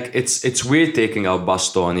attack? Like, it's weird taking out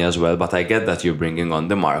Bastoni as well, but I get that you're bringing on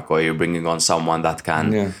De Marco, you're bringing on someone that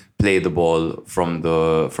can play the ball from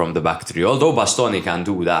the back three. Although Bastoni can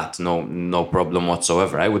do that, no problem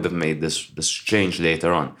whatsoever. I would have made this change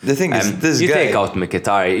later on. The thing is, this you guy... take out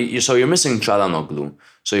Mkhitaryan, so you're missing Çalhanoğlu,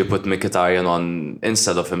 so you put Mkhitaryan on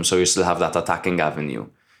instead of him, so you still have that attacking avenue.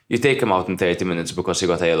 You take him out in 30 minutes because he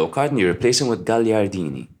got a yellow card, and you replace him with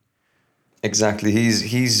Gagliardini. Exactly.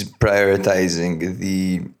 He's prioritizing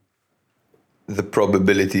the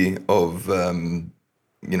probability of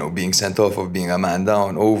being sent off, of being a man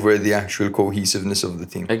down, over the actual cohesiveness of the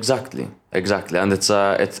team. Exactly, and it's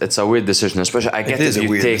a weird decision. Especially, I get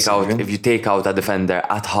if you take out a defender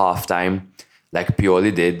at halftime, like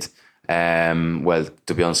Pioli did. Well,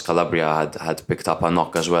 to be honest, Calabria had picked up a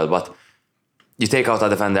knock as well, but you take out a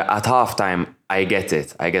defender at halftime. I get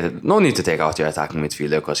it. No need to take out your attacking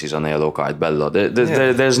midfielder because he's on a yellow card. Bello.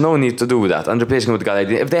 There's no need to do that. And replacing him with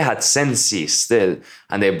Gagliardini. If they had Sensi still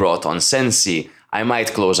and they brought on Sensi, I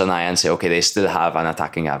might close an eye and say, okay, they still have an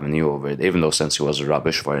attacking avenue over it, even though Sensi was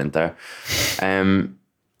rubbish for Inter.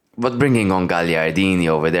 But bringing on Gagliardini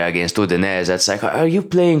over there against Udinese, it's like, are you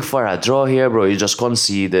playing for a draw here, bro? You just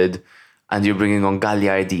conceded and you're bringing on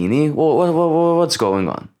Gagliardini? What's going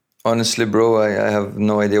on? Honestly, bro, I have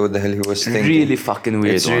no idea what the hell he was thinking. Really fucking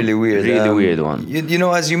weird. It's really weird. Really weird one. You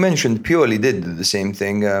know, as you mentioned, Pioli did the same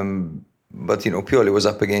thing. But, Pioli was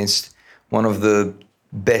up against one of the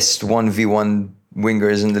best 1v1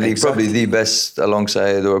 wingers in the league. Exactly. Probably the best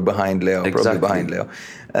alongside or behind Leo. Exactly. Probably behind Leo.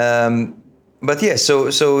 But yeah,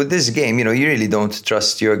 so this game, you really don't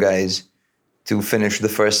trust your guys to finish the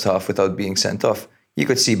first half without being sent off. You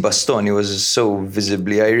could see Bastoni was so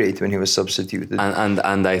visibly irate when he was substituted.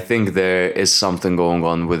 And I think there is something going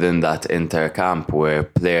on within that Inter camp where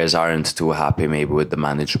players aren't too happy maybe with the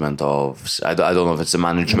management of... I don't know if it's the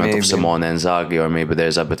management of Simone Inzaghi, or maybe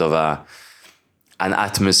there's a bit of an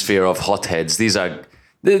atmosphere of hotheads.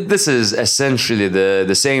 This is essentially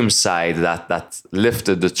the same side that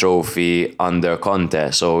lifted the trophy under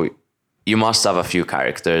Conte. So you must have a few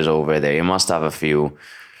characters over there. You must have a few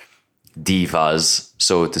divas,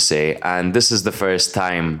 so to say. And this is the first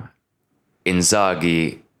time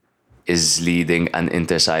Inzaghi is leading an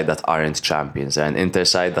Inter side that aren't champions. An Inter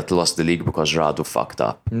side that lost the league because Radu fucked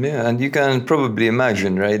up. Yeah, and you can probably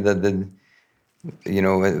imagine, right, that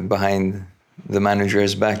behind the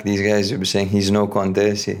manager's back, these guys will be saying he's no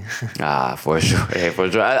Conte. For sure. Yeah,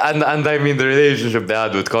 for sure. And I mean, the relationship they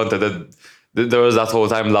had with Conte, there was that whole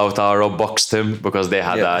time Lautaro boxed him because they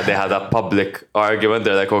had a public argument.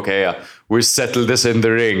 They're like, okay, we settled this in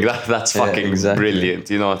the ring. That's fucking brilliant.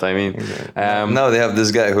 You know what I mean? Exactly. Now they have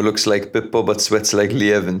this guy who looks like Pippo but sweats like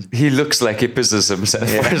Lee Evans. He looks like he pisses himself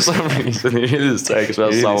for some reason. He really strikes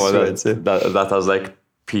well someone that has like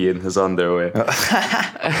pee in his underwear.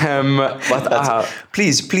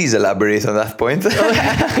 Please elaborate on that point.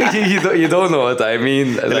 you don't know what I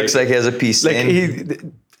mean. It looks like he has a pee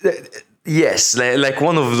stain. Yes, like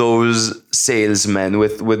one of those salesmen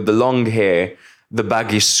with the long hair, the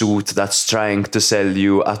baggy suit that's trying to sell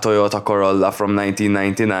you a Toyota Corolla from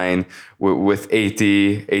 1999 with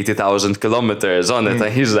 80,000 kilometers on it,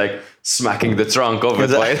 and he's like smacking the trunk of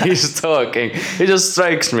it while he's talking. He just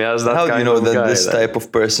strikes me as that kind of guy. How do you know that this type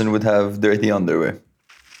of person would have dirty underwear?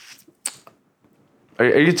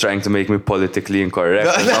 Are you trying to make me politically incorrect?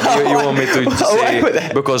 You want me to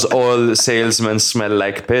say because all salesmen smell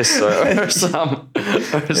like piss or some?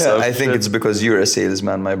 I think it's because you're a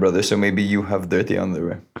salesman, my brother. So maybe you have dirty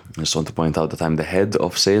underwear. I just want to point out that I'm the head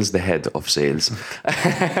of sales.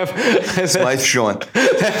 Smythe Sean.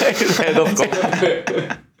 Head of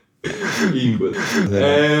equal.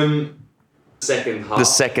 Second half. The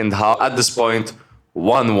second half. At this point,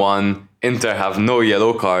 1-1. Inter have no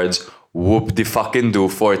yellow cards. Whoop the fucking do,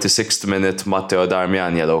 46th minute, Matteo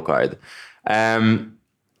Darmian yellow card.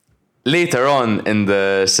 Later on in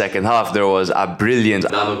the second half, there was a brilliant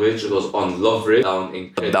Danovic. It was on Lovren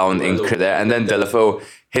down in there, and then Delafeu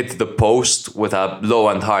hit the post with a low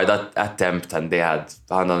and hard attempt, and they had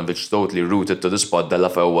Danovic totally rooted to the spot.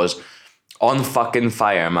 Delafeu was on fucking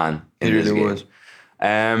fire, man. It was.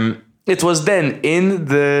 It was then in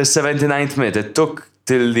the 79th minute. It took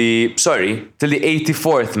till the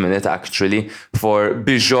 84th minute actually for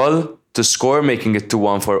Bijol to score, making it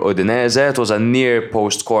 2-1 for Udinese. It was a near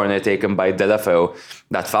post corner taken by Delafeu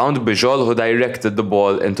that found Bijol, who directed the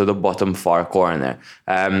ball into the bottom far corner.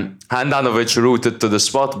 Handanovic rooted to the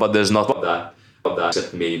spot, but there's not that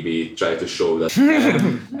maybe try to show that.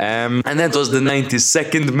 And then it was the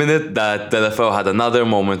 92nd minute that Delafeu had another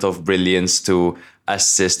moment of brilliance to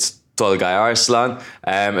assist Tolgay Arslan.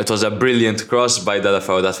 It was a brilliant cross by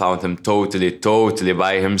Delafeu that found him totally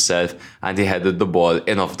by himself, and he headed the ball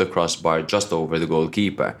in off the crossbar just over the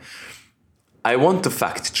goalkeeper. I want to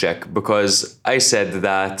fact check because I said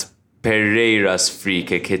that Pereira's free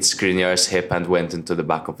kick hit Skriniar's hip and went into the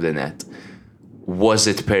back of the net. Was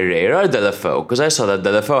it Pereira or Delafeu? Because I saw that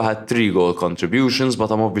Delafeu had 3 goal contributions, but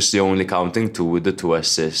I'm obviously only counting 2 with the 2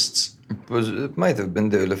 assists. It might have been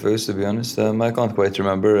Delafeu, to be honest. I can't quite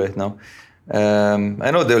remember right now. I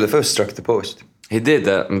know Delafeu struck the post. He did.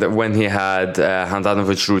 When he had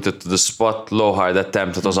Handanovic rooted to the spot, low hard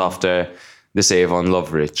attempt. It was after the save on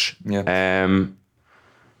Lovric. Yeah.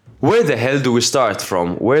 Where the hell do we start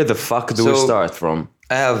from? Where the fuck do we start from?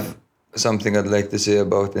 I have something I'd like to say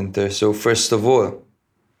about Inter. So first of all,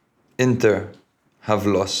 Inter have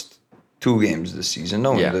lost 2 games this season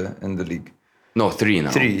now in the league. No, 3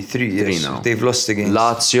 now. 3, yes. 3 now. They've lost against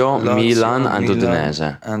Lazio, Milan and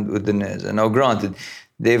Udinese. Now granted,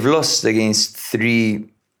 they've lost against 3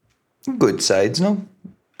 good sides, no?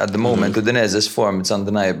 At the moment, Udinese's form, it's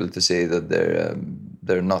undeniable to say that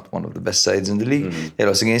they're not one of the best sides in the league. They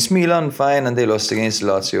lost against Milan, fine, and they lost against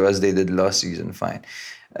Lazio as they did last season, fine.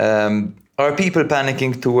 Are people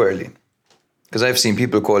panicking too early? Because I've seen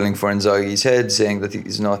people calling for Inzaghi's head, saying that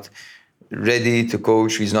he's not ready to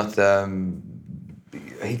coach, he's not...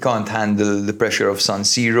 he can't handle the pressure of San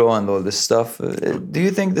Siro and all this stuff. Do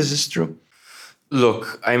you think this is true? Look,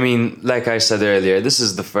 I mean, like I said earlier, this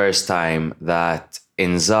is the first time that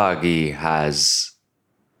Inzaghi has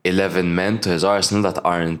 11 men to his arsenal that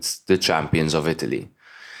aren't the champions of Italy.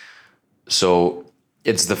 So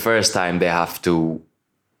it's the first time they have to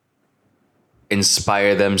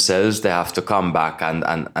inspire themselves. They have to come back and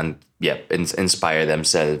inspire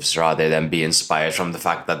themselves rather than be inspired from the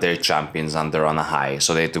fact that they're champions and they're on a high.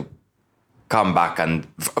 So they have to come back and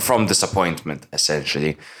from disappointment,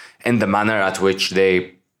 essentially, in the manner at which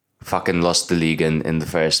they fucking lost the league in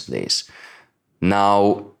the first place.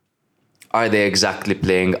 Now, are they exactly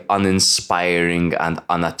playing uninspiring and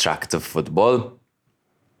unattractive football?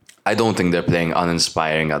 I don't think they're playing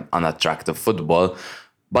uninspiring and unattractive football,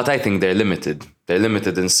 but I think they're limited. They're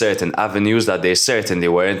limited in certain avenues that they certainly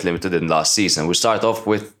weren't limited in last season. We start off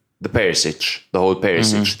with the whole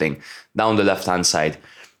Perisic thing. Down the left-hand side,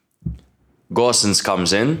 Gosens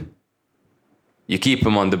comes in, you keep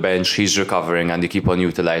him on the bench, he's recovering, and you keep on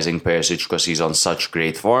utilising Perisic because he's on such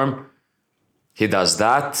great form. He does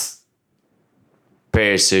that,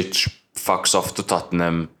 Perisic fucks off to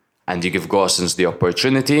Tottenham, and you give Gosens the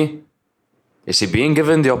opportunity. Is he being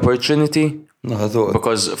given the opportunity? No, I thought...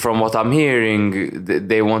 Because from what I'm hearing,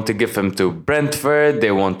 they want to give him to Brentford,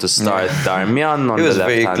 they want to start Darmian on the left-hand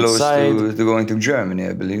side. He was very close to going to Germany,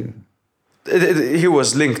 I believe. He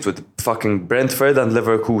was linked with fucking Brentford and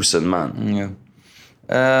Leverkusen, man. Yeah.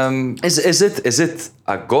 Is it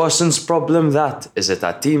a Gosens problem that? Is it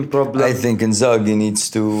a team problem? I think Inzaghi needs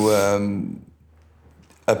to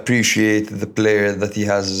appreciate the player that he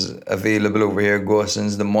has available over here,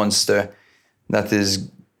 Gosens, the monster that is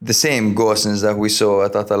the same Gosens that we saw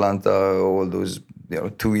at Atalanta all those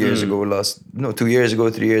 2 years ago,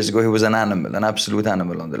 3 years ago, he was an animal, an absolute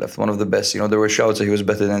animal on the left, one of the best. There were shouts that he was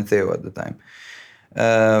better than Theo at the time.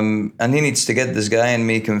 And he needs to get this guy and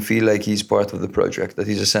make him feel like he's part of the project, that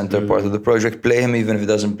he's a center part of the project. Play him even if he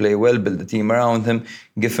doesn't play well, build the team around him,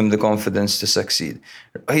 give him the confidence to succeed.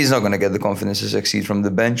 He's not going to get the confidence to succeed from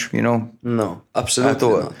the bench, No, absolutely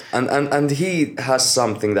not. And he has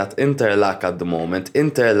something that Inter lack at the moment.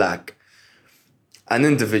 Inter lack an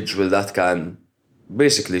individual that can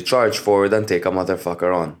basically charge forward and take a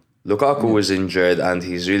motherfucker on. Lukaku is injured and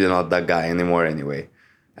he's really not that guy anymore anyway.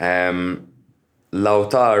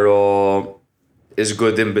 Lautaro is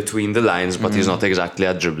good in between the lines, but he's not exactly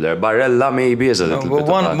a dribbler. Barella maybe is a little bit.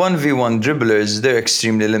 1v1 dribblers, they're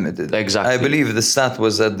extremely limited. Exactly. I believe the stat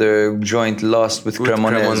was that their joint lost with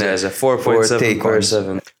Cremonese 4.7 per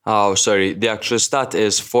 7. Oh, sorry. The actual stat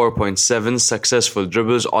is 4.7 successful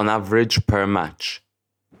dribbles on average per match.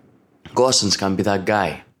 Gosens can be that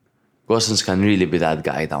guy. Gosens can really be that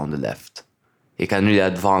guy down the left. He can really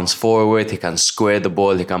advance forward, he can square the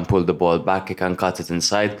ball, he can pull the ball back, he can cut it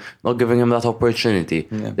inside. Not giving him that opportunity.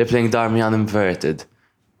 Yeah. They're playing Darmian inverted.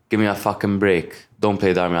 Give me a fucking break. Don't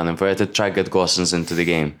play Darmian inverted. Try get Gosens into the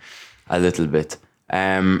game a little bit.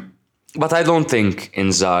 But I don't think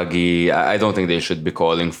Inzaghi, I don't think they should be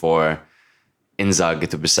calling for Inzaghi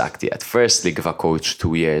to be sacked yet. Firstly, give a coach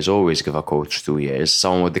 2 years. Always give a coach 2 years.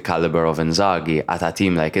 Someone with the caliber of Inzaghi at a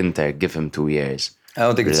team like Inter, give him 2 years. I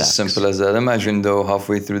don't think it's as simple as that. Imagine though,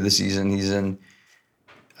 halfway through the season, he's in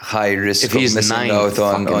high risk If of he's missing ninth, out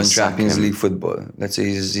on fucking sack Champions him. League football. Let's say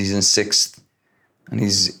he's in 6th and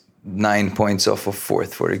he's 9 points off of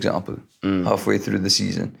 4th, for example, halfway through the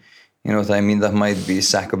season. You know what I mean? That might be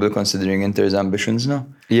sackable considering Inter's ambitions now.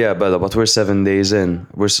 Yeah, Bella, but we're 7 days in.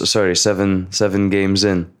 Seven games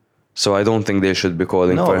in. So I don't think they should be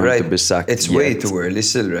calling for him to be sacked. It's yet. way too early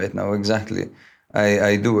still right now, exactly.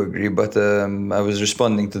 I do agree, but I was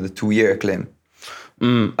responding to the 2-year claim.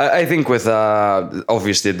 I think with,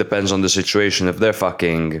 obviously it depends on the situation. If they're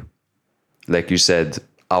fucking, like you said,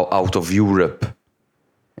 out of Europe,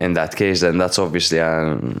 in that case, then that's obviously,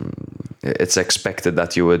 it's expected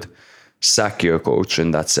that you would sack your coach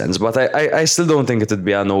in that sense. But I still don't think it would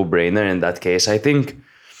be a no-brainer in that case. I think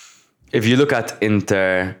if you look at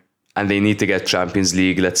Inter and they need to get Champions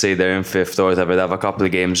League, let's say they're in 5th or whatever, they have a couple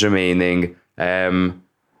of games remaining,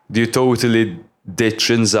 do you totally ditch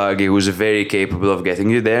Inzaghi, who's very capable of getting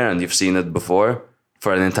you there, and you've seen it before,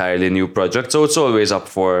 for an entirely new project? So it's always up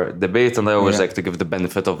for debate, and I always like to give the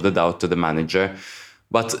benefit of the doubt to the manager.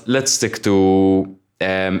 But let's stick to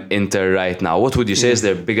Inter right now. What would you say is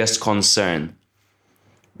their biggest concern?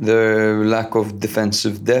 Their lack of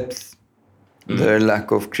defensive depth, their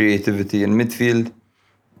lack of creativity in midfield,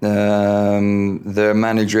 their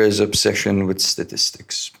manager's obsession with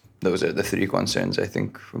statistics. Those are the 3 concerns, I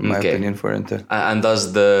think, in my opinion, for Inter. And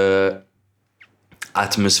does the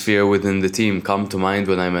atmosphere within the team come to mind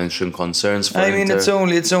when I mention concerns for Inter?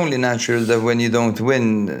 It's only natural that when you don't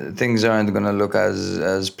win, things aren't going to look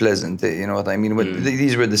as pleasant. You know what I mean?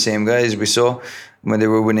 These were the same guys we saw when they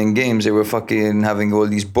were winning games. They were fucking having all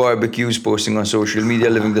these barbecues, posting on social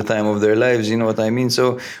media, living the time of their lives. You know what I mean?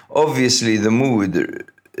 So obviously the mood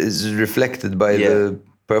is reflected by the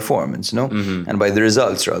performance, no? And by the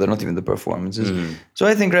results, rather, not even the performances. So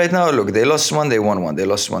I think right now, look, they lost one, they won one. They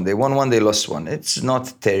lost one, they won one, they lost one. It's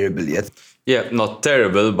not terrible yet. Yeah, not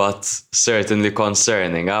terrible, but certainly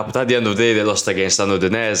concerning. But at the end of the day, they lost against an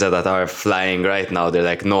Udinese that are flying right now. They're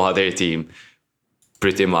like no other team,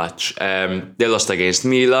 pretty much. They lost against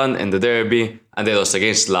Milan in the derby, and they lost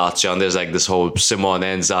against Lazio. And there's like this whole Simone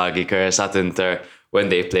Inzaghi curse at Inter when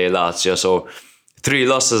they play Lazio. So 3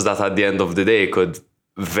 losses that at the end of the day could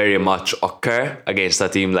very much occur against a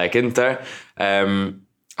team like Inter.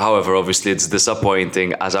 However, obviously it's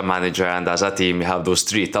disappointing as a manager and as a team. You have those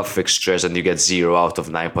 3 tough fixtures and you get 0 out of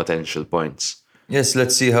 9 potential points. Yes,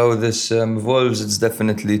 let's see how this evolves. It's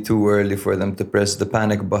definitely too early for them to press the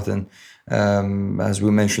panic button. As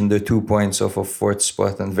we mentioned, they're 2 points off of 4th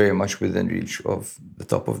spot and very much within reach of the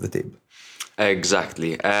top of the table.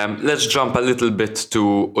 Exactly. Let's jump a little bit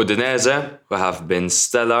to Udinese, who have been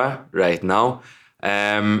stellar right now.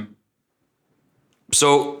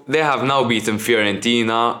 So they have now beaten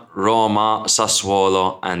Fiorentina, Roma,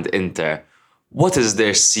 Sassuolo and Inter. What is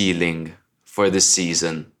their ceiling for this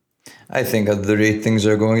season? I think at the rate things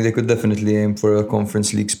are going, they could definitely aim for a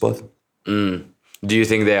Conference League spot. Do you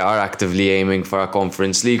think they are actively aiming for a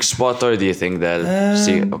Conference League spot, or do you think they'll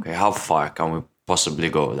see, okay, how far can we possibly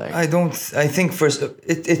go? I think first,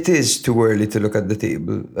 it is too early to look at the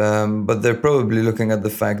table, but they're probably looking at the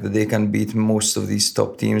fact that they can beat most of these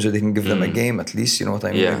top teams, or they can give them a game at least, you know what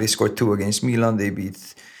I mean? Yeah. Like they scored 2 against Milan, they beat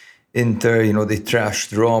Inter, they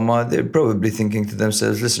trashed Roma. They're probably thinking to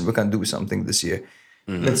themselves, listen, we can do something this year.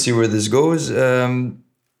 Let's see where this goes.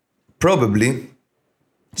 Probably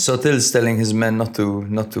Sottil's telling his men not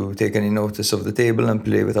to take any notice of the table and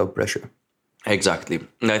play without pressure. Exactly.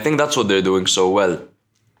 And I think that's what they're doing so well.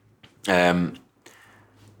 And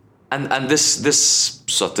this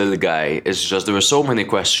Sottil guy is just, there were so many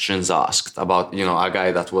questions asked about, a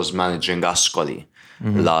guy that was managing Ascoli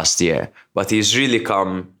last year. But he's really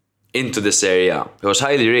come into the Serie A. He was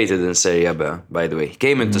highly rated in Serie A, by the way. He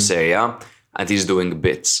came into Serie A and he's doing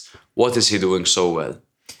bits. What is he doing so well?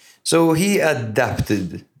 So he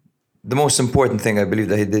adapted. The most important thing I believe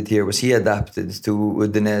that he did here was he adapted to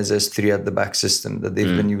Udinese's 3 at the back system that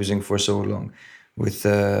they've been using for so long.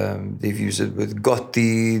 They've used it with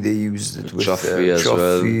Gotti, they used it with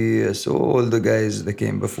Cioffi, so all the guys that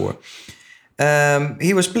came before.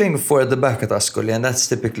 He was playing 4 at the back at Ascoli, and that's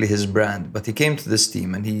typically his brand. But he came to this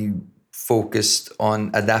team and he focused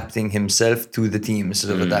on adapting himself to the team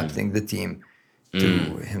instead of adapting the team to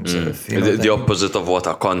himself. You know The what I mean? opposite of what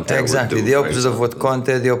a Conte Exactly, would do, the for opposite of what example.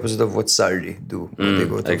 Conte, the opposite of what Sarri do when they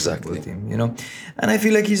go to exactly. a football team, you know. And I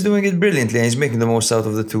feel like he's doing it brilliantly, and he's making the most out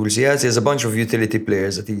of the tools he has. He has a bunch of utility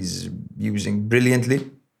players that he's using brilliantly.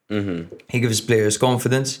 He gives players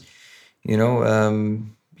confidence, you know.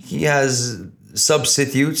 He has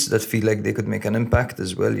substitutes that feel like they could make an impact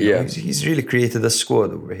as well. You know? He's really created a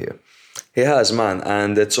squad over here. He has, man,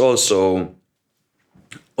 and it's also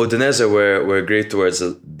Udinese were great towards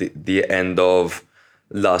the end of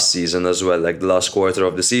last season as well. Like the last quarter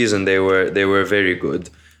of the season, they were very good.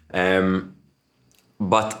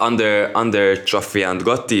 But under Cioffi and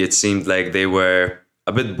Gotti, it seemed like they were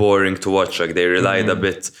a bit boring to watch. Like they relied a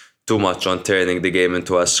bit too much on turning the game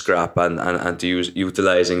into a scrap and to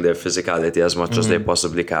utilizing their physicality as much as they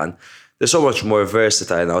possibly can. They're so much more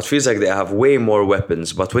versatile now. It feels like they have way more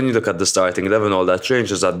weapons. But when you look at the starting 11, all that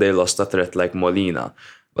changes that they lost a threat like Molina.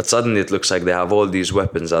 But suddenly it looks like they have all these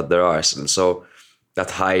weapons at their arsenal. So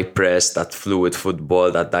that high press, that fluid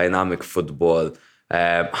football, that dynamic football,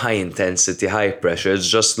 high intensity, high pressure. It's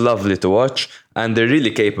just lovely to watch. And they're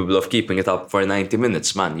really capable of keeping it up for 90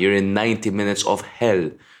 minutes, man. You're in 90 minutes of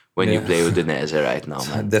hell when you play Udinese right now,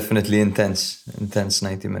 man. Definitely intense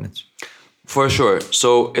 90 minutes. For sure.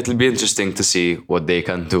 So it'll be interesting to see what they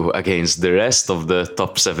can do against the rest of the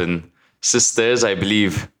top 7 sisters. I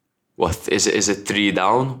believe, what is it 3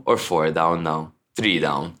 down or 4 down now? 3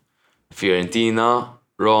 down. Fiorentina,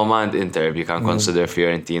 Roma and Inter. You can consider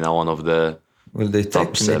Fiorentina one of the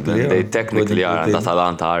top 7. They technically are, and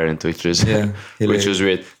Atalanta aren't, which is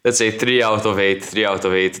weird. Let's say 3 out of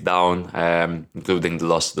 8 down, including the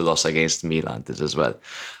loss against Milan as well.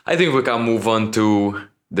 I think we can move on to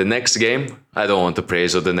the next game. I don't want to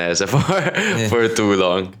praise Udinese for too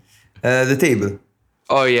long. The table.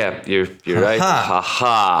 Oh yeah, you're right.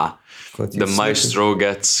 Ha. The maestro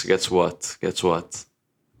gets what?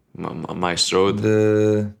 Maestro.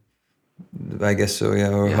 I guess so,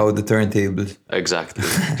 yeah. Or how the turntables. Exactly.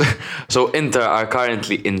 So Inter are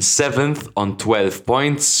currently in 7th on 12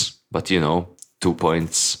 points, but 2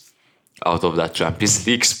 points out of that Champions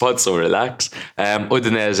League spot, so relax.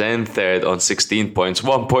 Udinese in 3rd on 16 points,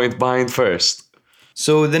 1 point behind first.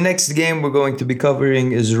 So the next game we're going to be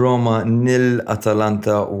covering is Roma 0,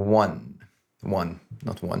 Atalanta 1.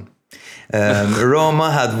 Not 1.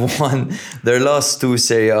 Roma had won their last 2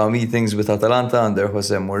 Serie A meetings with Atalanta under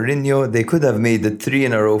Jose Mourinho. They could have made it 3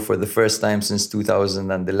 in a row for the first time since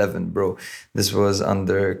 2011, bro. This was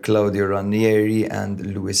under Claudio Ranieri and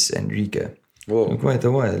Luis Enrique. Whoa. Quite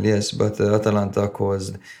a while, yes, but Atalanta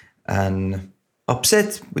caused an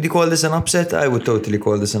upset. Would you call this an upset? I would totally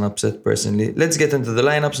call this an upset, personally. Let's get into the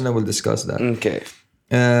lineups and then we'll discuss that. Okay.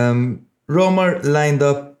 Roma lined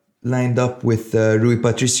up with Rui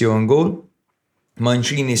Patricio on goal,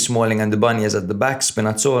 Mancini, Smalling and Ibanez at the back,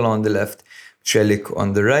 Spinazzola on the left, Celik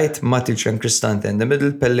on the right, Matic and Cristante in the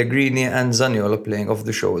middle, Pellegrini and Zaniolo playing off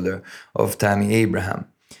the shoulder of Tammy Abraham.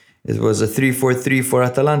 It was a 3-4-3 for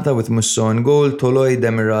Atalanta with Musso on goal, Toloi,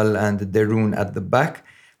 Demiral and Derun at the back,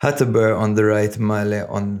 Hatteber on the right, Male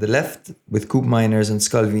on the left, with Koop Miners and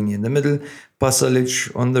Scalvini in the middle,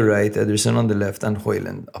 Pasalic on the right, Ederson on the left and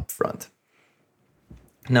Højlund up front.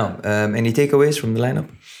 Now, any takeaways from the lineup?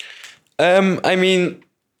 I mean,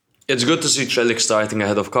 it's good to see Celik starting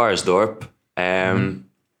ahead of Karsdorp.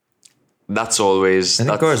 That's always... I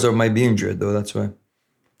think Karsdorp might be injured though, that's why.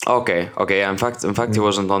 Okay. In fact, he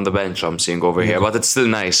wasn't on the bench. I'm seeing over here, but it's still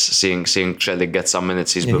nice seeing Celik get some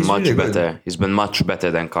minutes. He's been much better. Good. He's been much better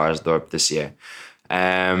than Karsdorp this year.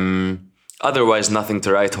 Otherwise, nothing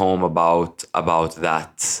to write home about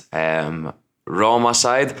that. Roma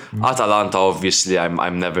side, Atalanta. Obviously,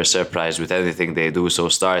 I'm never surprised with anything they do. So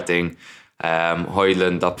starting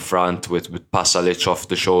Højlund up front with Pasalic off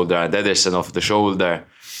the shoulder and Ederson off the shoulder,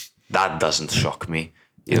 that doesn't shock me.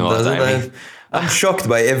 You know what I mean? I'm shocked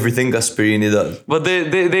by everything Gasperini does. But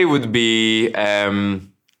they would be... they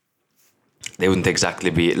wouldn't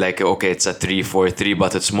exactly be like, okay, it's a 3-4-3,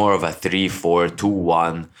 but it's more of a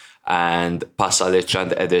 3-4-2-1. And Pasalic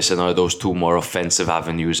and Ederson are those 2 more offensive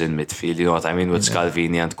avenues in midfield. You know what I mean? With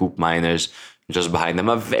Scalvini and Koop Miners just behind them.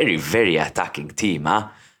 A very, very attacking team, huh?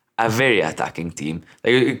 A very attacking team.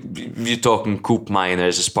 Like, you're talking Koop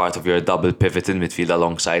Miners as part of your double pivot in midfield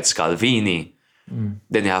alongside Scalvini.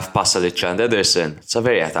 Then you have Pasalic and Ederson. It's a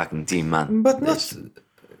very attacking team, man. But not...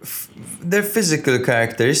 Their physical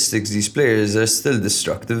characteristics, these players, are still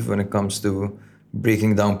destructive when it comes to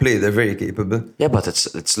breaking down play. They're very capable. Yeah, but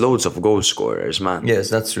it's loads of goal scorers, man. Yes,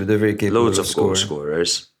 that's true. They're very capable. Loads of goal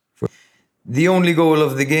scorers. The only goal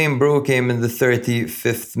of the game, bro, came in the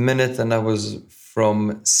 35th minute, and that was from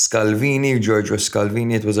Scalvini, Giorgio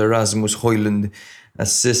Scalvini. It was a Rasmus Højlund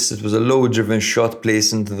assist. It was a low-driven shot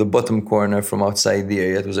placed into the bottom corner from outside the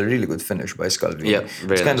area. It was a really good finish by Scalvini. Yeah,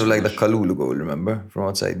 it's kind of like the Kalulu goal, remember? From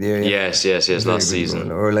outside the area. Yes, last season.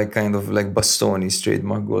 Goal. Or like kind of like Bastoni's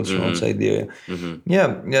trademark goals from outside the area. Yeah,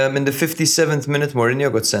 in the 57th minute, Mourinho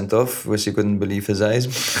got sent off, which he couldn't believe his eyes.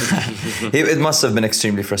 It must have been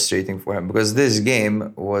extremely frustrating for him because this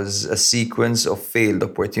game was a sequence of failed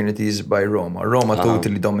opportunities by Roma. Roma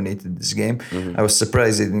totally dominated this game. I was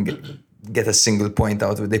surprised they didn't get a single point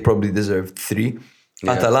out of it. They probably deserved 3.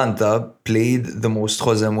 Yeah. Atalanta played the most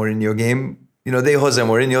Jose Mourinho game. They Jose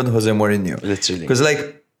Mourinho. Literally. Because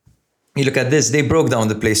you look at this, they broke down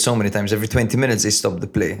the play so many times. Every 20 minutes they stopped the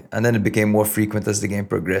play. And then it became more frequent as the game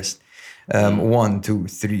progressed. 1, 2,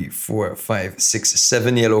 3, 4, 5, 6,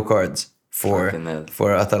 7 yellow cards for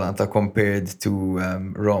Atalanta compared to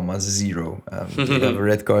Roma's 0. They have a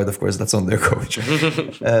red card, of course, that's on their coach.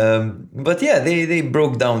 But yeah, they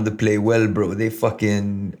broke down the play well, bro. They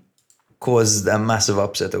fucking caused a massive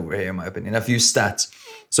upset over here, in my opinion. A few stats.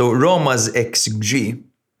 So Roma's XG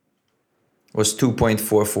was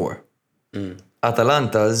 2.44.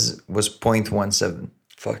 Atalanta's was 0.17.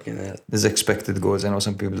 Fucking hell. This expected goals. I know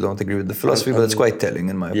some people don't agree with the philosophy, but it's quite telling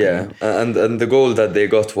in my opinion. Yeah, and the goal that they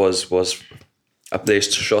got was a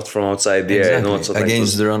placed shot from outside the area.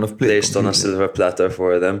 Against the run of play. Placed on a silver platter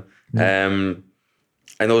for them.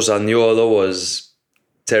 I know Zaniolo was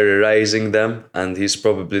terrorizing them, and he's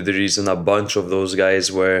probably the reason a bunch of those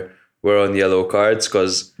guys were on yellow cards,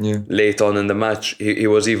 because late on in the match, he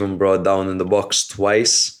was even brought down in the box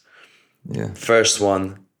twice. Yeah. First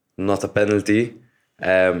one, not a penalty.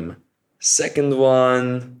 Second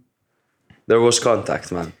one, there was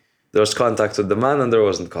contact, man. There was contact with the man and there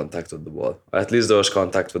wasn't contact with the ball. Or at least there was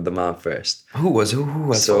contact with the man first. Who was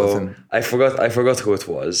so I forgot who it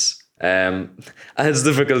was. And it's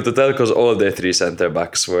difficult to tell because all their 3 centre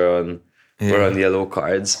backs were on yellow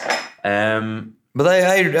cards. But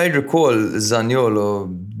I recall Zaniolo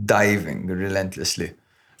diving relentlessly.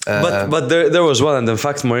 But there was one, and in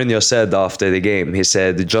fact Mourinho said after the game, he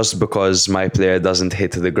said, just because my player doesn't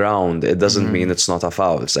hit the ground, it doesn't mean it's not a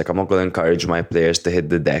foul. It's like, I'm not going to encourage my players to hit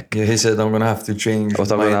the deck. Yeah, he said, I'm going to have to change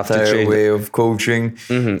my entire way of coaching.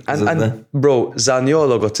 And bro,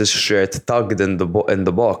 Zaniolo got his shirt tugged in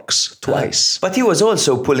the box twice. But he was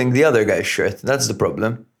also pulling the other guy's shirt. That's the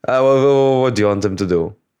problem. What do you want him to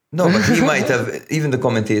do? No, but he might have, even the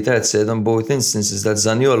commentator had said on both instances that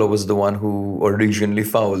Zaniolo was the one who originally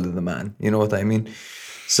fouled the man. You know what I mean?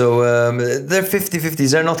 So they're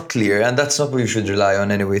 50-50s. They're not clear, and that's not what you should rely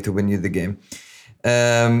on anyway to win you the game.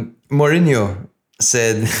 Mourinho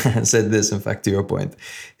said this, in fact, to your point.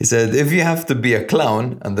 He said, if you have to be a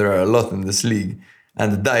clown, and there are a lot in this league,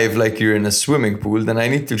 and dive like you're in a swimming pool, then I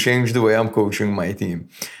need to change the way I'm coaching my team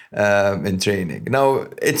in training. Now,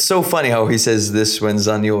 it's so funny how he says this when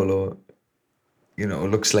Zaniolo,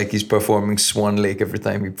 looks like he's performing Swan Lake every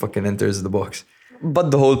time he fucking enters the box.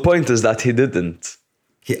 But the whole point is that he didn't.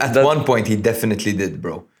 At one point, he definitely did,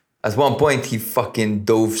 bro. At one point, he fucking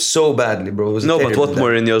dove so badly, bro. No, but what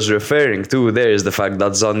Mourinho's referring to there is the fact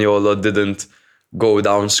that Zaniolo didn't go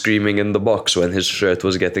down screaming in the box when his shirt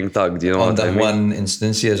was getting tugged, you know what I mean? On that one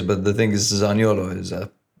instance, yes, but the thing is, Zaniolo is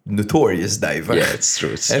a notorious diver. Yeah, it's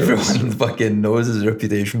true. Everyone fucking knows his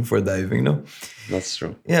reputation for diving, no? That's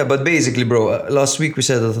true. Yeah, but basically, bro, last week we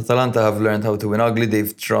said that Atalanta have learned how to win ugly.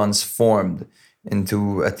 They've transformed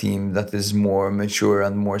into a team that is more mature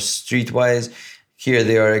and more streetwise. Here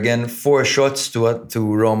they are again, 4 shots to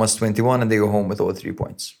Roma's 21, and they go home with all 3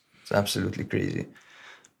 points. It's absolutely crazy.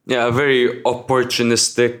 Yeah, a very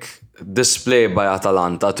opportunistic display by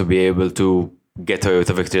Atalanta to be able to get away with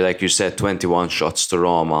a victory. Like you said, 21 shots to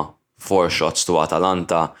Roma, 4 shots to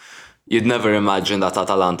Atalanta. You'd never imagine that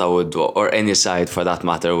Atalanta would, or any side for that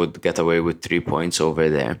matter, would get away with 3 points over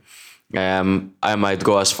there. I might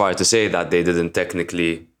go as far to say that they didn't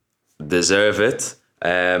technically deserve it.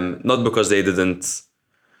 Not because they didn't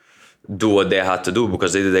do what they had to do,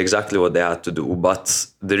 because they did exactly what they had to do. But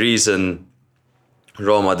the reason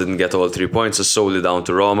Roma didn't get all 3 points is solely down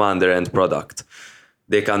to Roma and their end product.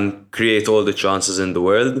 They can create all the chances in the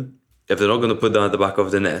world. If they're not going to put them at the back of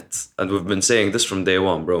the net, and we've been saying this from day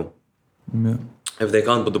one, bro. Yeah. If they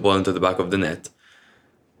can't put the ball into the back of the net,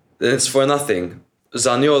 then it's for nothing.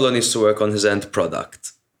 Zaniolo needs to work on his end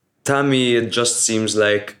product. Tammy, it just seems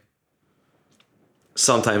like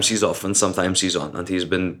sometimes he's off and sometimes he's on, and he's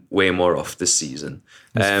been way more off this season.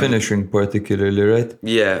 His finishing particularly, right?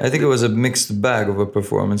 Yeah. I think it was a mixed bag of a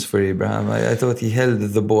performance for Abraham. I thought he held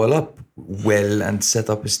the ball up well and set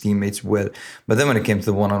up his teammates well. But then when it came to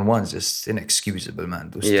the one-on-ones, just inexcusable,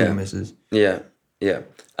 man. Those 2 misses. Yeah. Yeah,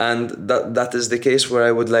 and that is the case where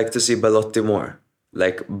I would like to see Belotti more.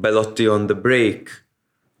 Like, Belotti on the break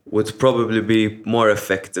would probably be more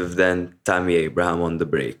effective than Tammy Abraham on the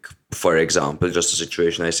break, for example, just a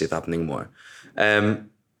situation I see it happening more.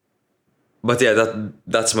 But yeah,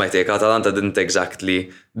 that's my take. Atalanta didn't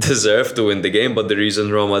exactly deserve to win the game, but the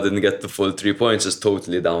reason Roma didn't get the full 3 points is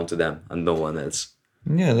totally down to them and no one else.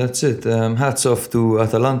 Yeah, that's it. Hats off to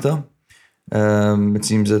Atalanta. It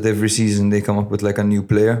seems that every season they come up with like a new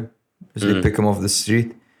player. As they pick them off the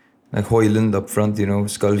street. Like Højlund up front,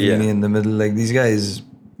 Scalvini in the middle. Like these guys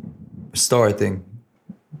starting.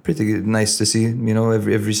 Pretty good, nice to see,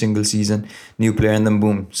 every single season. New player and then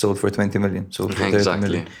boom, sold for 20 million. Sold for 30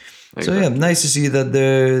 million. So yeah, nice to see that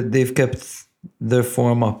they've kept their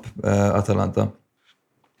form up, Atalanta.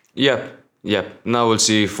 Yep. Now we'll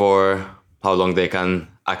see for how long they can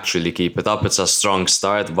actually keep it up. It's a strong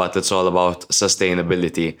start, but it's all about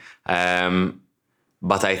sustainability.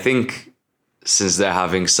 But I think since they're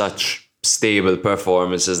having such stable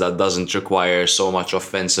performances that doesn't require so much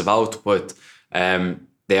offensive output,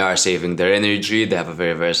 they are saving their energy. They have a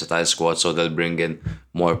very versatile squad, so they'll bring in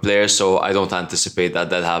more players. So I don't anticipate that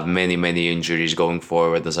they'll have many, many injuries going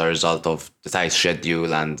forward as a result of the tight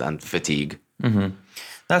schedule and fatigue. Mm-hmm.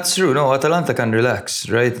 That's true. No, Atalanta can relax,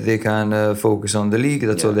 right? They can focus on the league.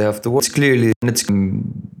 That's all they have to work. It's clearly it's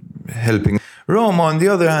helping. Roma, on the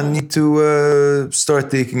other hand, need to start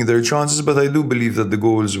taking their chances, but I do believe that the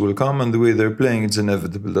goals will come, and the way they're playing, it's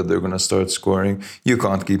inevitable that they're going to start scoring. You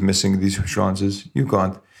can't keep missing these chances. You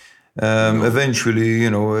can't. Eventually,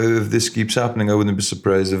 if this keeps happening, I wouldn't be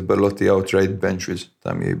surprised if Belotti outright benches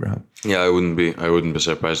Tammy Abraham. Yeah, I wouldn't be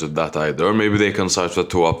surprised with that either. Or maybe they can start with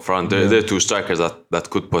 2 up front. They're 2 strikers that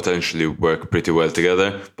could potentially work pretty well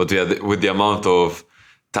together. But with the amount of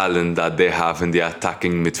talent that they have in the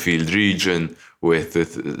attacking midfield region with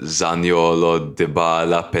Zaniolo,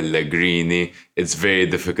 Dybala, Pellegrini, it's very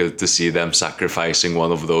difficult to see them sacrificing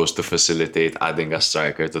one of those to facilitate adding a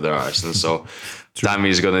striker to their arsenal. So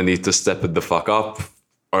Tammy's going to need to step it the fuck up,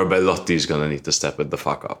 or Belotti's going to need to step it the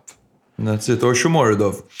fuck up. That's it. Or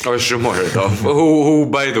Shomorodov. who,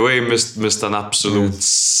 by the way, missed an absolute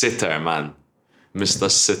sitter, man. Missed a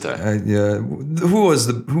sitter. Yeah.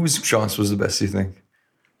 Whose chance was the best, you think?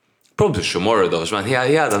 Probably Shomorodov, man. He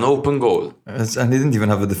had an open goal. And he didn't even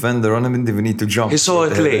have a defender on him. He didn't even need to jump. He saw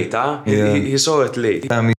it late, huh? Yeah. He saw it late.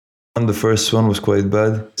 Tammy on the first one was quite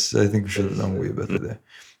bad. I think we should have done way better there.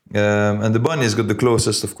 And the Bunny's got the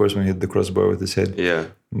closest, of course, when he hit the crossbar with his head. Yeah.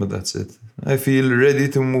 But that's it. I feel ready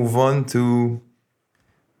to move on to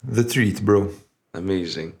the treat, bro.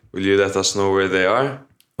 Amazing. Will you let us know where they are?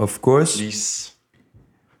 Of course. Please.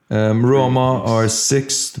 Roma are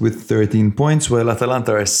 6th with 13 points, while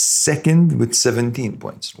Atalanta are 2nd with 17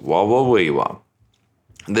 points. Wow.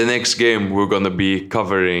 The next game we're going to be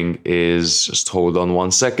covering is, just hold on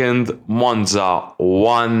 1 second, Monza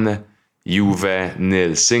 1, Juve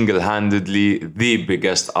 0. Single-handedly, the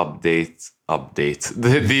biggest the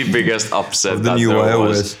biggest upset of the that new there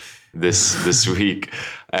iOS was this week.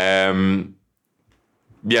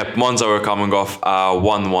 Monza were coming off a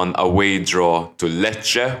 1-1 away draw to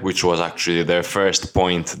Lecce, which was actually their first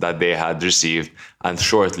point that they had received, and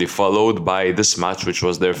shortly followed by this match, which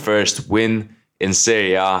was their first win in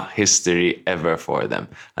Serie A history ever for them.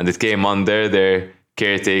 And it came under their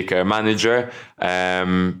caretaker manager.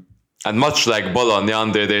 And much like Bologna,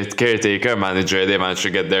 under their caretaker manager, they managed to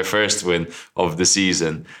get their first win of the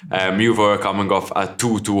season. Juve were coming off a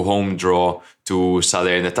 2-2 home draw to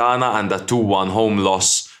Salernitana and a 2-1 home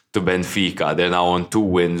loss to Benfica. They're now on 2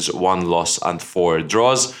 wins, 1 loss and 4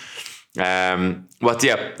 draws.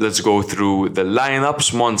 Let's go through the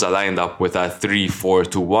lineups. Monza lined up with a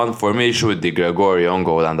 3-4-2-1 formation with Di Gregorio on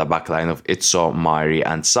goal and a backline of Izzo, Mari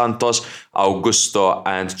and Santos. Augusto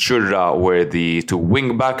and Churra were the 2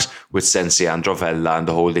 wing-backs, with Sensi and Rovella and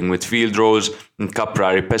the holding midfield roles, and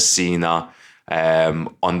Caprari Pessina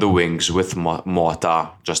on the wings with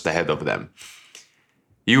Mota just ahead of them.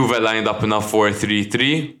 Juve lined up in a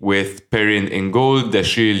 4-3-3 with Perin in goal, De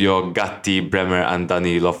Sciglio, Gatti, Bremer and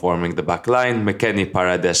Danilo forming the back line, McKennie,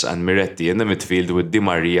 Paredes and Miretti in the midfield with Di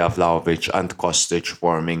Maria, Vlahovic and Kostic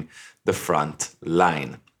forming the front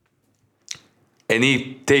line.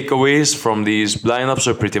 Any takeaways from these lineups,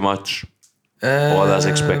 or pretty much all as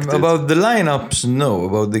expected? About the lineups, no.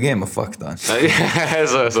 About the game, I fucked on. So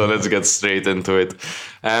let's get straight into it.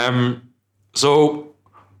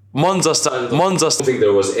 Monza, I don't think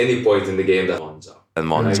there was any point in the game that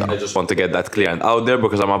Monza. I just want to get that clear and out there,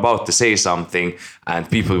 because I'm about to say something and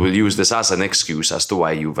people will use this as an excuse as to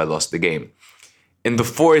why Juve lost the game. In the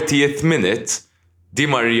 40th minute, Di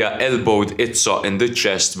Maria elbowed Itzo in the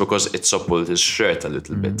chest because Itzo pulled his shirt a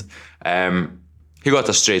little bit. He got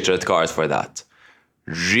a straight red card for that.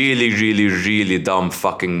 Really, really, really dumb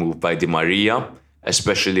fucking move by Di Maria,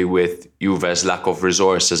 especially with Juve's lack of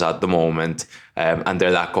resources at the moment and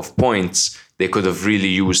their lack of points. They could have really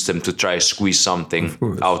used him to try squeeze something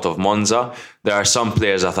out of Monza. There are some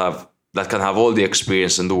players that can have all the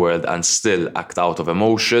experience in the world and still act out of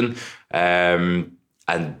emotion. And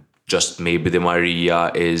just maybe Di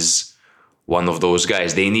Maria is one of those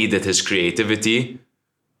guys. They needed his creativity,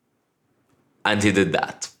 and he did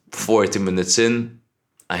that. 40 minutes in,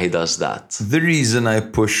 and he does that. The reason I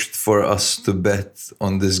pushed for us to bet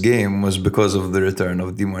on this game was because of the return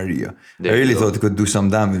of Di Maria. I really thought he could do some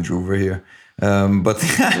damage over here. But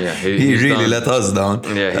he really let us down.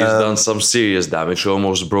 Yeah, he's done some serious damage. He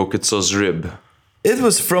almost broke Itzo's rib. It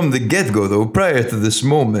was from the get-go, though. Prior to this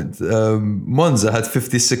moment, Monza had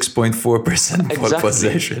 56.4% ball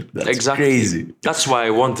possession. That's crazy. That's why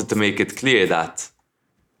I wanted to make it clear that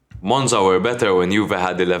Monza were better when Juve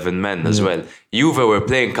had 11 men as well. Juve were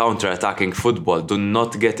playing counter-attacking football. Do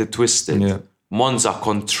not get it twisted. Yeah. Monza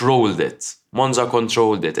controlled it.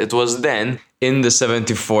 It was then in the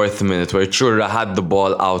 74th minute where Churra had the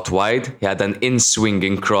ball out wide. He had an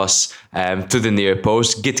in-swinging cross to the near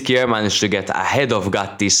post. Gitkier managed to get ahead of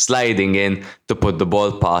Gatti, sliding in to put the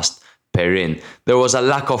ball past Perin. There was a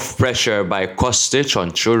lack of pressure by Kostic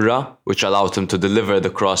on Churra, which allowed him to deliver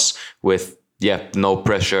the cross with no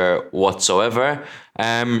pressure whatsoever.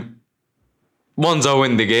 Monza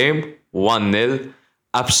win the game, 1-0.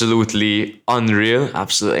 Absolutely unreal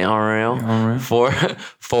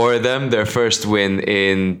for them. Their first win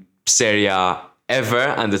in Serie A ever,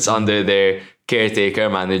 and it's under their caretaker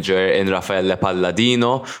manager in Raffaele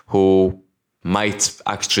Palladino, who might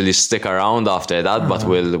actually stick around after that, but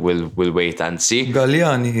we'll wait and see.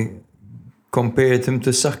 Galliani compared him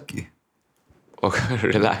to Sacchi. Okay,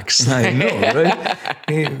 relax. I know, right?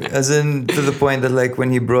 As in, to the point that like when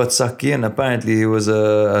he brought Sacchi in, apparently he was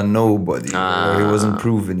a nobody. Or he wasn't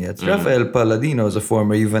proven yet. Rafael Palladino is a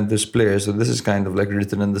former Juventus player, so this is kind of like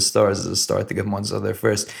written in the stars as a start to give Monza their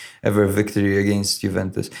first ever victory against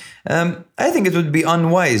Juventus. I think it would be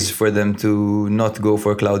unwise for them to not go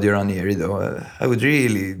for Claudio Ranieri, though. I would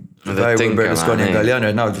really, if I were Berlusconi and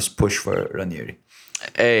Galliani now, just push for Ranieri.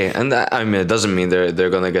 Hey, and I mean, it doesn't mean they're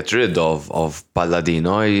gonna get rid of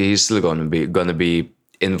Palladino. He's still gonna be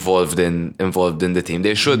involved in the team.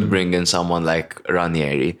 They should bring in someone like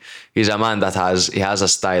Ranieri. He's a man that has a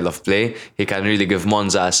style of play. He can really give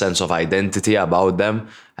Monza a sense of identity about them.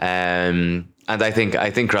 And I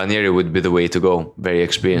think Ranieri would be the way to go. Very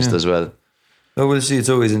experienced as well. Well, we'll see. It's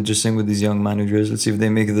always interesting with these young managers. Let's see if they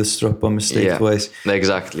make the Stroppa mistake twice.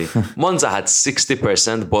 Exactly. Monza had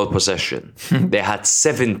 60% ball possession. They had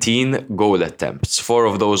 17 goal attempts, 4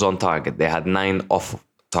 of those on target. They had 9 off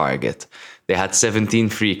target. They had 17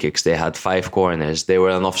 free kicks. They had 5 corners. They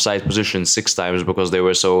were in offside position 6 times because they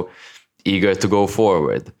were so eager to go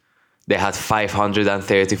forward. They had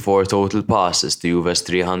 534 total passes to Juve's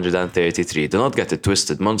 333. Do not get it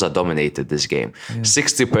twisted. Monza dominated this game.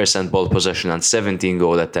 60% ball possession and 17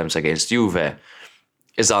 goal attempts against Juve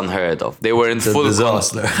is unheard of. They were in full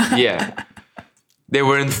disaster. They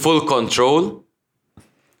were in full control,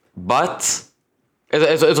 but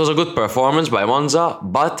it was a good performance by Monza,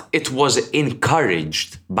 but it was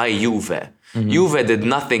encouraged by Juve. Juve did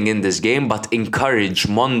nothing in this game but encourage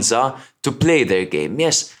Monza to play their game.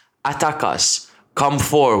 Yes, attack us, come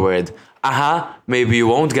forward. Maybe you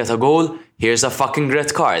won't get a goal. Here's a fucking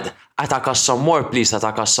red card. Attack us some more, please.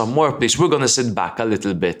 We're gonna sit back a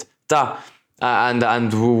little bit.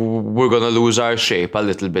 And we're gonna lose our shape a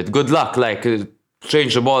little bit. Good luck,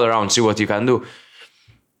 change the ball around, see what you can do.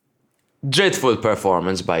 Dreadful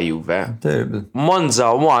performance by Juve. Terrible.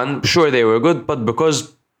 Monza won. Sure, they were good, but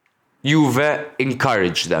because Juve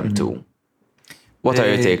encouraged them to. What are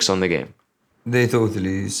your takes on the game? They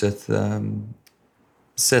totally set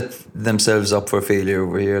themselves up for failure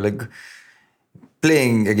over here. Like,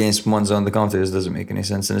 playing against Monza on the counters doesn't make any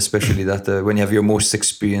sense, and especially that when you have your most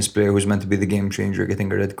experienced player who's meant to be the game changer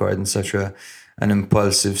getting a red card in such an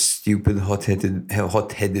impulsive, stupid,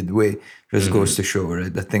 hot-headed way, just goes to show,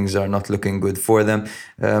 right, that things are not looking good for them.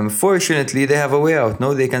 Fortunately, they have a way out.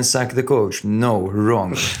 No, they can sack the coach. No,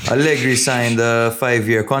 wrong. Allegri signed a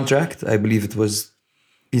 5-year contract. I believe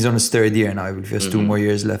he's on his 3rd year now. I believe he has 2 more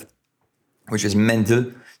years left, which is mental.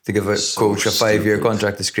 To give a coach a 5-year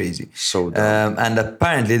contract is crazy. So dumb. And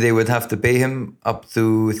apparently they would have to pay him up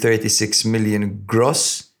to 36 million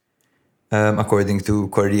gross, according to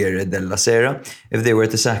Corriere della Sera, if they were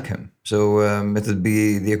to sack him. So it would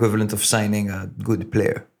be the equivalent of signing a good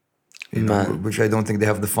player. which I don't think they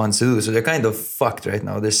have the funds to do. So they're kind of fucked right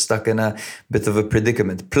now. They're stuck in a bit of a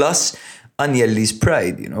predicament. Plus, Agnelli's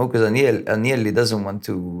pride, because Agnelli doesn't want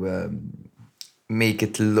to make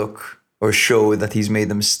it look or show that he's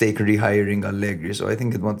made a mistake rehiring Allegri. So I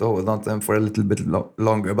think it want to hold on to them for a little bit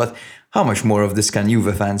longer. But how much more of this can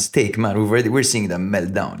Juve fans take, man? We're seeing them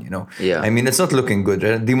melt down, Yeah. I mean, it's not looking good.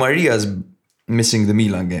 Right? Di Maria's missing the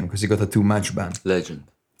Milan game because he got a 2-match ban. Legend.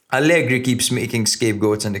 Allegri keeps making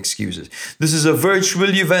scapegoats and excuses. This is a virtual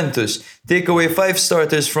Juventus. Take away 5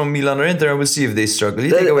 starters from Milan or Inter and we'll see if they struggle.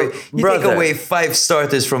 You take away 5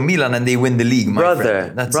 starters from Milan and they win the league, my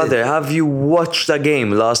friend. That's brother, it. have you watched a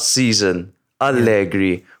game last season?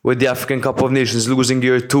 Allegri, with the African Cup of Nations, losing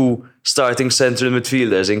your 2 starting central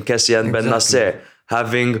midfielders in Kessie and Ben Nasser,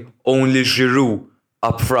 having only Giroud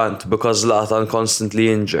up front because Zlatan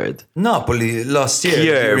constantly injured. Napoli last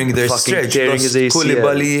year during their stretch lost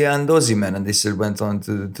Koulibaly and Osimhen and they still went on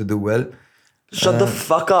to do well. Shut the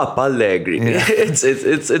fuck up, Allegri. Yeah.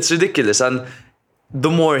 It's ridiculous. And the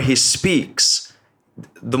more he speaks,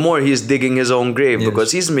 the more he's digging his own grave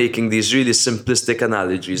because he's making these really simplistic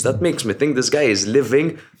analogies. That makes me think this guy is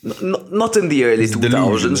living not in the early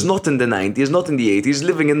 2000s, not in the 90s, not in the 80s,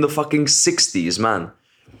 living in the fucking 60s, man.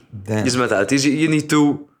 Damn. His mentality is you need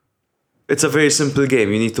to. It's a very simple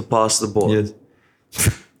game. You need to pass the ball. Yes.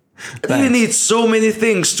 You need so many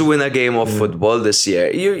things to win a game of football this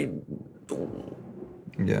year.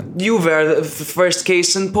 Juve are the first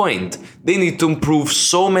case in point. They need to improve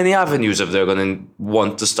so many avenues if they're going to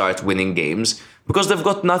want to start winning games because they've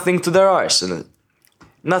got nothing to their arsenal.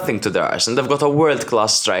 Nothing to their arsenal. They've got a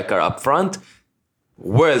world-class striker up front,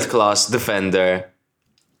 world-class defender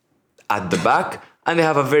at the back, and they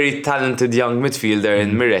have a very talented young midfielder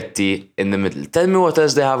in Miretti in the middle. Tell me what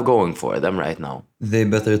else they have going for them right now. They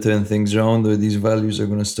better turn things around or these values are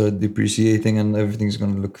going to start depreciating and everything's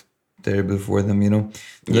going to look terrible for them,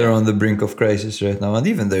 They're on the brink of crisis right now. And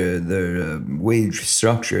even their wage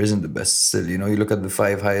structure isn't the best still, You look at the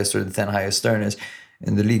 5 highest or the 10 highest earners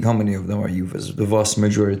in the league, how many of them are Juve's? The vast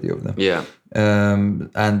majority of them. Yeah.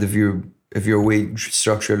 And if your wage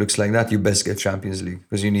structure looks like that, you best get Champions League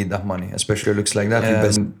because you need that money. Especially looks like that, you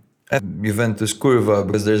best. Juventus Curva,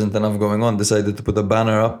 because there isn't enough going on, decided to put a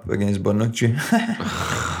banner up against Bonucci.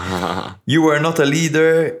 You are not a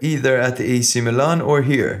leader either at AC Milan or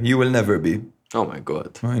here. You will never be. Oh my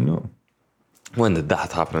God. I know. When did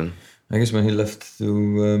that happen? I guess when he left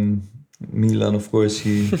to Milan, of course,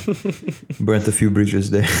 he burnt a few bridges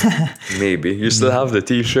there. Maybe. You still have the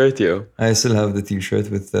t-shirt, yo? I still have the t-shirt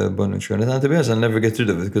with Bonucci on it. And to be honest, I'll never get rid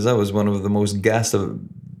of it because that was one of the most gassed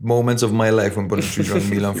moments of my life when Bonucci joined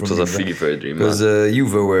Milan from It was a fever dream. Because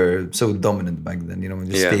Juve were so dominant back then,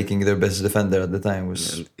 just taking their best defender at the time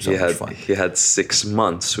was so much fun. He had 6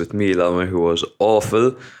 months with Milan where he was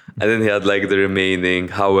awful. And then he had like the remaining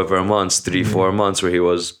however months, 3-4 months where he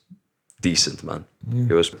was decent, man.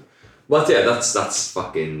 He was... But yeah, that's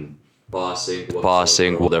fucking passing.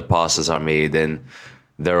 Their passes are made in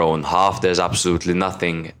their own half. There's absolutely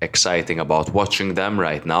nothing exciting about watching them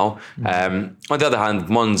right now. On the other hand,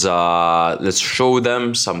 Monza, let's show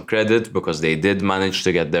them some credit because they did manage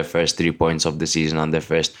to get their first 3 points of the season and their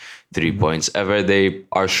first 3 points ever. They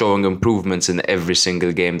are showing improvements in every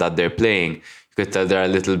single game that they're playing. You could tell they're a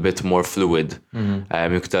little bit more fluid. You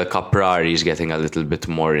could tell Caprari is getting a little bit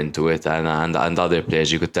more into it and other players.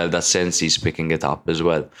 You could tell that Sensi's picking it up as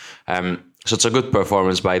well. So it's a good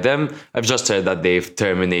performance by them. I've just heard that they've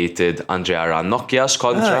terminated Andrea Ranocchia's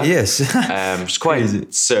contract. Yes. It's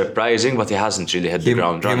quite surprising, but he hasn't really hit the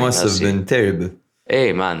ground running. He must have been terrible.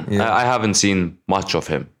 Hey man, I haven't seen much of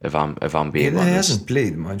him, if I'm being honest. He hasn't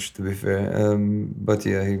played much, to be fair. But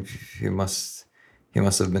yeah, he must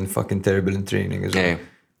have been fucking terrible in training as well.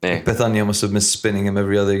 Petagna must have been spinning him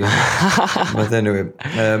every other game. But anyway,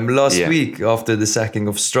 last week, after the sacking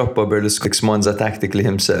of Stroppa, Berlusconi Monza tactically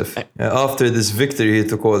himself. After this victory, he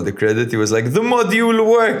took all the credit. He was like, the module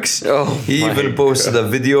works! He even posted a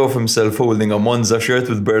video of himself holding a Monza shirt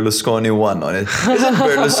with Berlusconi 1 on it. Isn't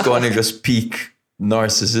Berlusconi just peak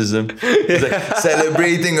narcissism? He's like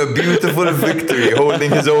celebrating a beautiful victory, holding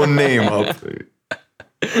his own name up.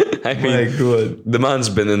 I mean, the man's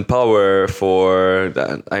been in power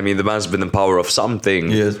of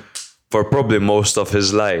something for probably most of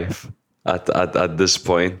his life at this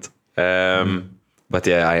point. But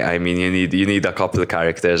yeah, I mean, you need a couple of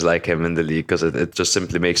characters like him in the league because it just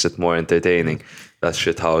simply makes it more entertaining. That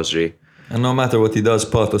shithousery. And no matter what he does,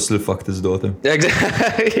 Pato still fucked his daughter.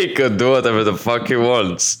 Exactly. He could do whatever the fuck he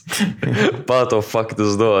wants. Pato fucked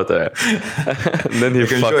his daughter. And then he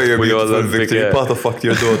fucked Puyol and victory. Pato fucked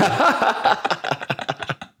your daughter.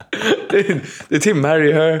 Did he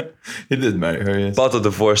marry her? He did marry her, yes. Part of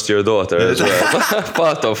divorced your daughter as well.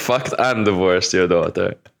 Part of fucked and divorced your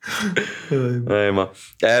daughter.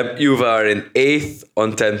 Juve are in 8th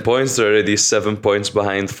on 10 points. They're already 7 points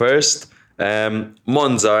behind first.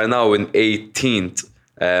 Monza are now in 18th.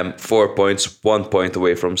 4 points, 1 point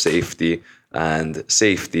away from safety. And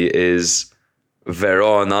safety is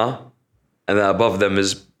Verona. And above them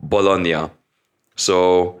is Bologna.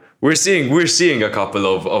 So we're seeing a couple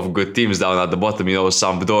of good teams down at the bottom. You know,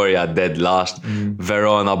 Sampdoria dead last,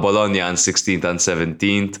 Verona, Bologna, and 16th and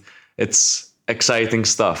 17th. It's exciting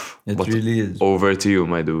stuff. It really is. Over to you,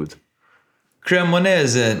 my dude.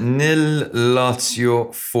 Cremonese 0,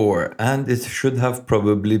 Lazio 4, and it should have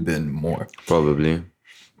probably been more. Probably.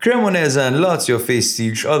 Cremonese and Lazio faced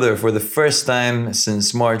each other for the first time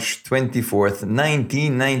since March 24th,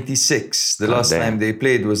 1996. The last time they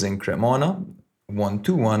played was in Cremona,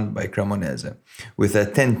 1-1 by Cremonese, with a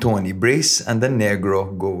Tentoni brace and a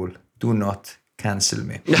Negro goal. Do not cancel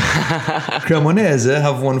me. Cremonese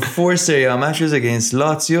have won 4 Serie A matches against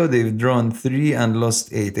Lazio. They've drawn 3 and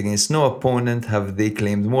lost 8. Against no opponent have they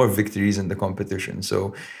claimed more victories in the competition.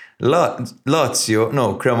 So Cremonese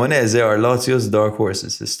are Lazio's dark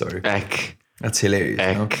horses historically. That's hilarious.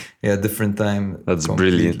 No? Yeah, different time. That's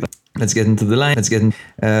brilliant. Let's get into the line.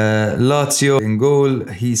 Lazio in goal,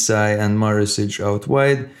 Hisai and Marisic out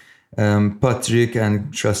wide. Patrick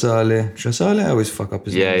and Chasale, I always fuck up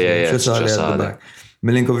his name. Chasale at the back.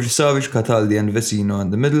 Milinkovic-Savic, Cataldi and Vecino in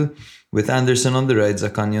the middle, with Anderson on the right,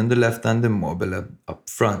 Zaccagni on the left, and Immobile up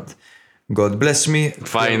front. God bless me.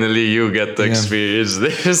 Finally, you get to experience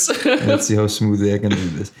this. Let's see how smoothly I can do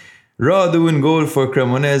this. Radu in goal for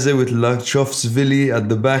Cremonese with Lachofsvili at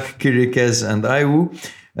the back, Kirikes and Aiwu.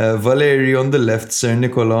 Valeri on the left, Ser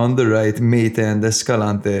Nicola on the right, Meite and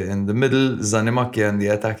Escalante in the middle, Zanimacchia in the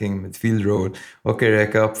attacking midfield role,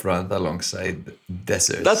 Okereke up front alongside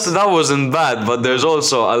Dessers. That wasn't bad, but there's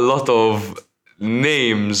also a lot of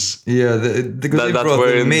names. Yeah, because they brought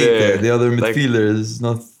in Meite, the other midfielder is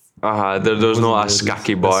not... there's no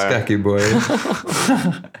Askaki boy.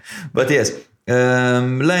 But yes,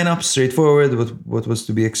 lineup straightforward, what was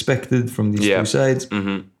to be expected from these two sides.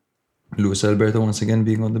 Mm-hmm. Luis Alberto once again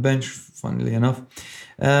being on the bench, funnily enough.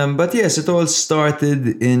 But yes, it all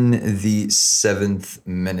started in the 7th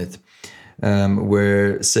minute,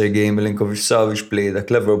 where Sergei Milinkovic-Savic played a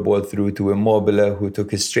clever ball through to Immobile, who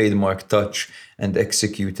took his trademark touch and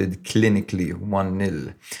executed clinically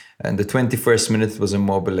 1-0. And the 21st minute was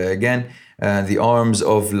Immobile again. The arms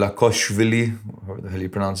of Lachofsvili, or the hell you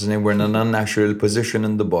pronounce his name, were in an unnatural position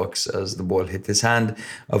in the box as the ball hit his hand.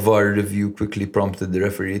 A VAR review quickly prompted the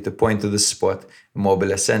referee to point to the spot.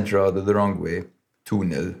 Immobile sent out of the wrong way.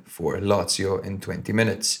 2-0 for Lazio in 20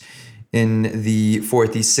 minutes. In the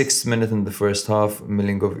 46th minute in the first half,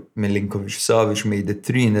 Milinkovic-Savic made it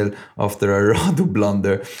 3-0 after a Radu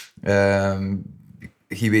blunder.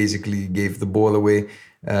 He basically gave the ball away.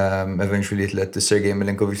 Eventually it led to Sergei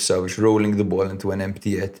Milinkovic-Savic rolling the ball into an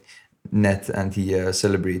empty net, and he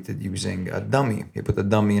celebrated using a dummy. He put a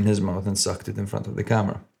dummy in his mouth and sucked it in front of the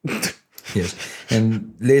camera. Yes.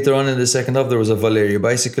 And later on in the second half, there was a Valerio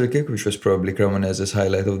bicycle kick, which was probably Cremonese's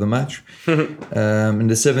highlight of the match. In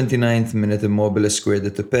the 79th minute, Immobile squared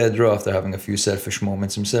it to Pedro after having a few selfish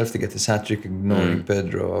moments himself to get his hat-trick, ignoring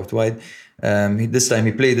Pedro out wide. This time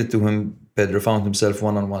he played it to him. Pedro found himself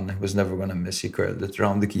one-on-one. He was never going to miss. He curled it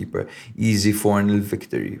around the keeper. Easy 4-0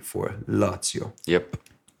 victory for Lazio. Yep.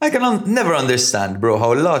 I can never understand, bro,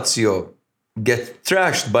 how Lazio get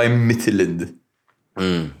trashed by Midtjylland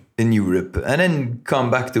in Europe and then come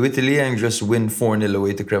back to Italy and just win 4-0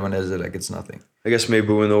 away to Cremonese like it's nothing. I guess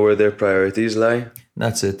maybe we know where their priorities lie.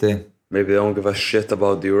 That's it, eh? Maybe they don't give a shit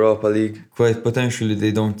about the Europa League. Quite potentially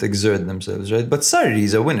they don't exert themselves, right? But Sarri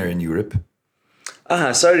is a winner in Europe.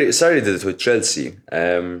 Sarri did it with Chelsea.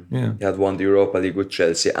 He had won the Europa League with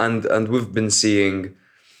Chelsea. And we've been seeing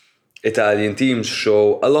Italian teams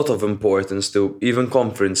show a lot of importance to even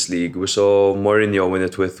Conference League. We saw Mourinho win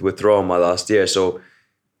it with Roma last year. So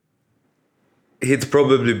he'd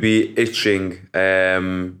probably be itching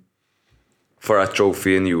for a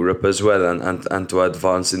trophy in Europe as well and to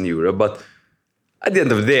advance in Europe. But at the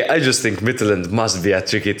end of the day, I just think Midtjylland must be a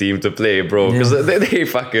tricky team to play, bro. Because they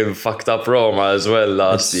fucking fucked up Roma as well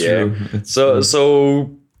last year. So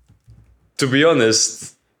to be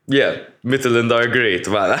honest, Midtjylland are great,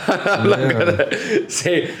 man. I'm not gonna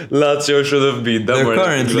say Lazio should have beat them. They're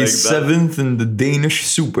currently 7th in the Danish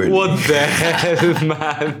Super League. What the hell,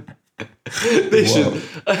 man? They should...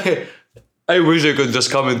 I wish I could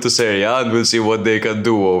just come into Serie A and we'll see what they can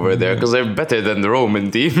do over there, because they're better than the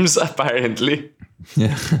Roman teams, apparently.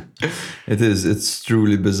 Yeah, it is. It's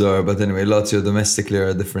truly bizarre. But anyway, Lazio domestically are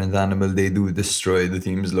a different animal. They do destroy the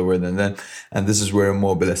teams lower than them. And this is where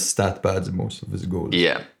Immobile has stat pads most of his goals.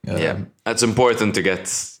 Yeah. It's important to get,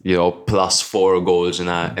 +4 goals in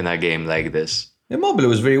a game like this. Immobile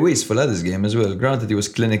was very wasteful at this game as well. Granted, he was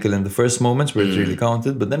clinical in the first moments where it really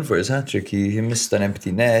counted, but then for his hat-trick, he missed an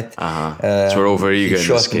empty net. So we're over-eager in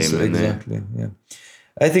this game. Exactly, yeah.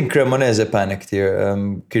 I think Cremonese panicked here.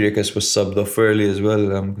 Kyrgios was subbed off early as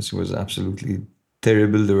well because he was absolutely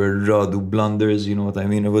terrible. There were Radu blunders, you know what I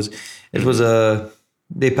mean?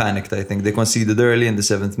 They panicked, I think. They conceded early in the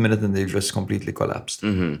 7th minute and they just completely collapsed.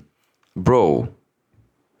 Mm-hmm. Bro,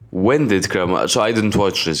 when did Cremonese... So I didn't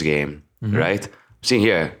watch this game, right? See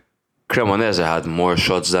here, Cremonese had more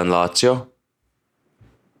shots than Lazio.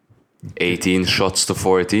 18 shots to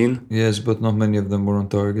 14. Yes, but not many of them were on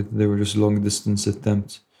target. They were just long distance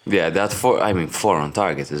attempts. Yeah, 4 on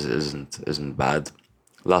target isn't bad.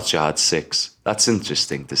 Lazio had 6. That's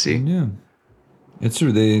interesting to see. Yeah, it's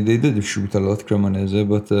true. They did shoot a lot, Cremonese,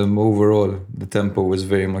 but overall the tempo was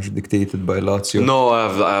very much dictated by Lazio. No,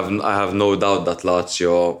 I have no doubt that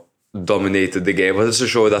Lazio dominated the game, but it's to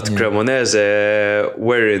show that Cremonese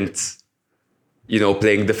weren't,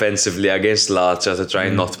 playing defensively against Lazio to try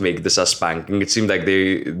and not make this a spanking. It seemed like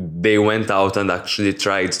they went out and actually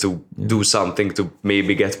tried to do something to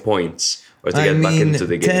maybe get points or to get back into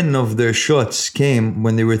the game. 10 of their shots came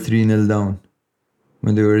when they were 3-0 down.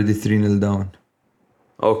 When they were already 3-0 down.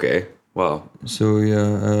 Okay, wow. So,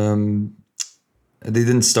 they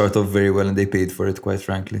didn't start off very well and they paid for it, quite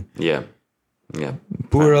frankly. Yeah.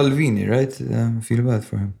 Poor Alvini, right? I feel bad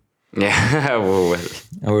for him. Yeah, well,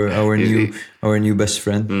 our new best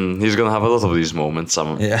friend. He's gonna have a lot of these moments.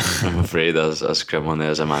 I'm afraid as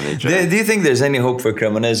Cremonese manager. Do you think there's any hope for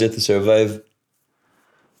Cremonese to survive?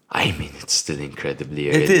 I mean, it's still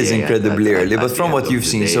incredibly early. It is incredibly early, but from what you've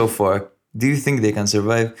seen so far, do you think they can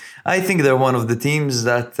survive? I think they're one of the teams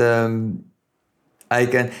that they're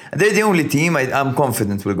the only team I'm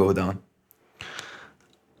confident will go down.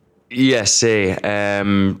 Yes, they're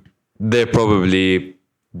probably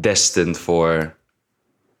destined for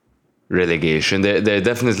relegation. They're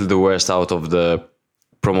definitely the worst out of the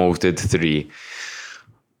promoted 3.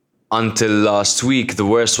 Until last week, the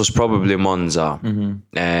worst was probably Monza.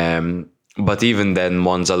 But even then,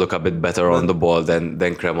 Monza look a bit better on the ball than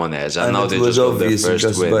Cremonese. And now they just got their first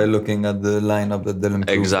just win. By looking at the lineup that they'll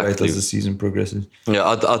improve right as the season progresses. Yeah,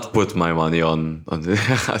 I'd put my money on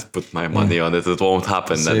I'd put my money on it. It won't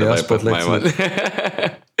happen So then if I put my money.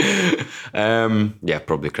 Yeah,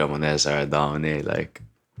 probably Cremonese are down,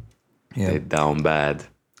 they're down bad.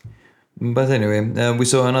 But anyway, we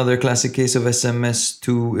saw another classic case of SMS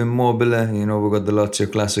to Immobile. We got the Lazio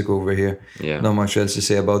classic over here. Yeah. Not much else to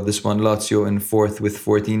say about this one. Lazio in 4th with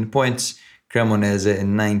 14 points. Cremonese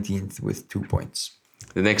in 19th with 2 points.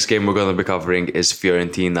 The next game we're going to be covering is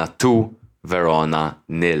Fiorentina 2, Verona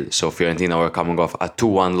 0. So Fiorentina were coming off a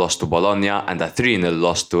 2-1 loss to Bologna and a 3-0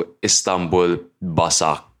 loss to Istanbul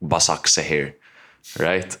Başakşehir.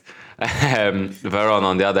 Right? Verona,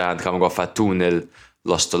 on the other hand, coming off a 2-0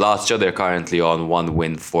 loss to Lazio. They're currently on 1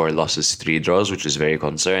 win, 4 losses, 3 draws, which is very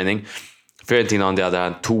concerning. Fiorentina, on the other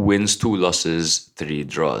hand, 2 wins, 2 losses, 3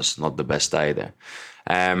 draws. Not the best either.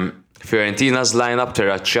 Fiorentina's lineup,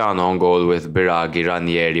 Terracciano on goal with Biraghi,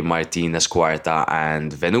 Ranieri, Martinez, Quarta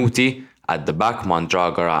and Venuti. At the back,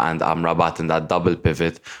 Mandragora and Amrabat in that double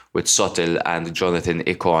pivot with Sottil and Jonathan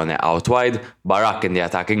Ikone out wide, Barak in the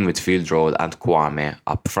attacking midfield role and Kwame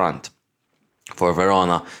up front. For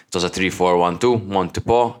Verona, it was a 3-4-1-2,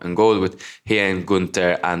 Montepò in goal with Hien,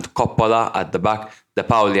 Gunter and Coppola at the back, De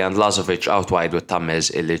Pauli and Lazovic out wide with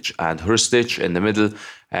Tamez, Ilic and Hrstic in the middle,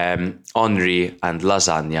 Henry and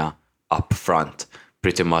Lasagna up front.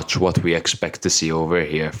 Pretty much what we expect to see over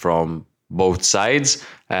here from both sides,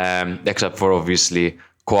 except for obviously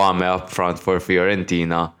Kwame up front for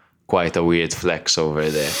Fiorentina. Quite a weird flex over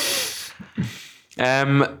there.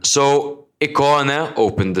 So Ikone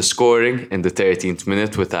opened the scoring in the 13th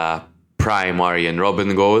minute with a prime Arjen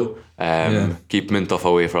Robben goal. Keep Mintoff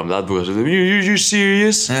away from that because you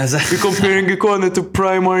serious? You're comparing Ikone to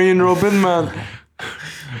prime Arjen Robben, man.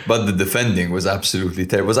 But the defending was absolutely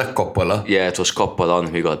terrible. Was that Coppola? Yeah, it was Coppola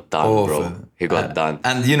and he got done, bro. He got done.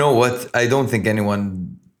 And you know what? I don't think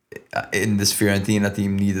anyone in this Fiorentina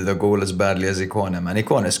team needed a goal as badly as Ikone, man.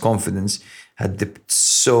 Ikone's confidence had dipped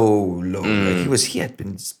so low. He had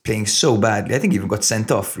been playing so badly. I think he even got sent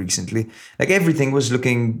off recently. Everything was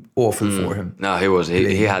looking awful for him. No,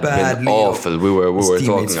 he had been awful. We were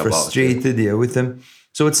talking about frustrated with him.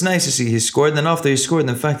 So it's nice to see he scored, and after he scored,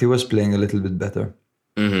 in fact, he was playing a little bit better.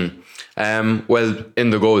 Well, in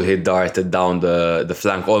the goal, he darted down the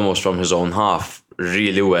flank almost from his own half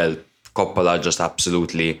really well. Coppola just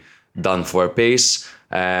absolutely done for pace.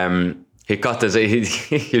 He cut he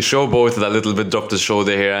showboated a little bit, dropped his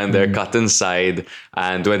shoulder here and there, cut inside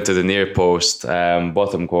and went to the near post,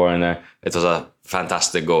 bottom corner. It was a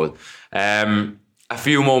fantastic goal. A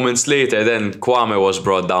few moments later, then Kwame was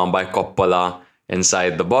brought down by Coppola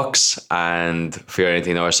inside the box, and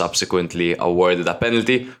Fiorentina were subsequently awarded a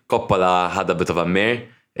penalty. Coppola had a bit of a mare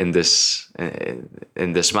in this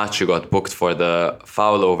match. He got booked for the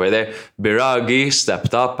foul over there. Biraghi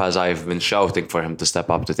stepped up, as I've been shouting for him to step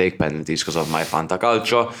up to take penalties because of my Fanta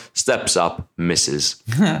Calcio. Steps up, misses.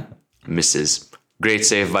 Misses. Great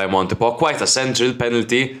save by Montepò. Quite a central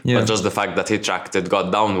penalty, but just the fact that he tracked it,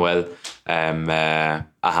 got down well.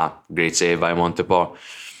 Great save by Montepò.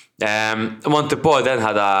 Montepò then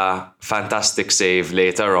had a fantastic save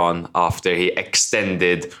later on after he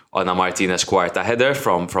extended on a Martinez Quarta header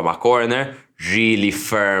from a corner. Really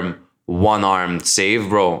firm, one-armed save,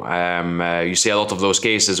 bro. You see a lot of those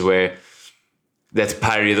cases where they'd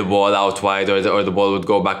parry the ball out wide or the ball would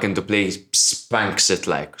go back into play. He spanks it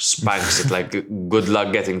like good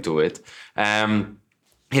luck getting to it.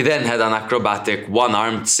 He then had an acrobatic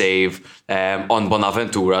one-armed save on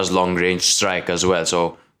Bonaventura's long-range strike as well.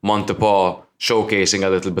 So Montepò showcasing a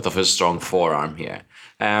little bit of his strong forearm here.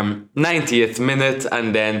 90th minute,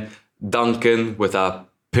 and then Duncan with a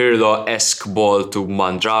Pirlo-esque ball to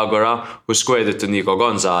Mandragora, who squared it to Nico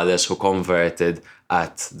Gonzalez, who converted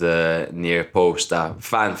at the near post. A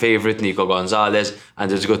fan favourite, Nico Gonzalez,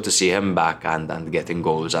 and it's good to see him back and getting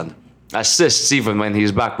goals and assists even when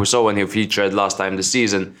he's back. We saw when he featured last time this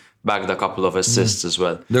season, bagged a couple of assists as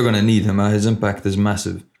well. They're going to need him. His impact is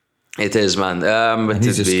massive. It is, man.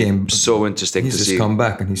 It'd be so interesting to see. He's just come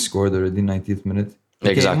back and he scored already 90th minute.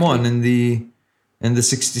 He came on in the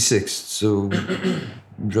 66th, so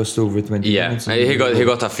just over 20 minutes. Yeah, he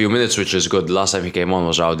got a few minutes, which is good. Last time he came on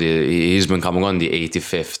was Rowdy. He's been coming on the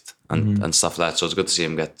 85th and stuff like that, so it's good to see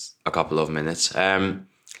him get a couple of minutes.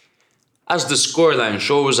 As the scoreline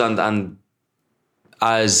shows and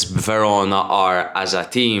as Verona are as a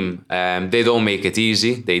team, they don't make it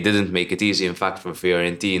easy. They didn't make it easy, in fact, for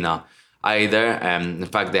Fiorentina either. In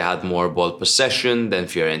fact, they had more ball possession than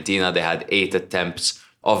Fiorentina. They had 8 attempts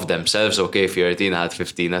of themselves. Okay, Fiorentina had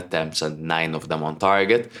 15 attempts and 9 of them on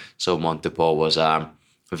target. So Montepò was a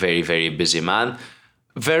very, very busy man.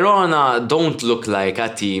 Verona don't look like a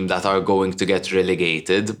team that are going to get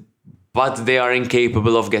relegated, but they are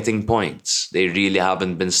incapable of getting points. They really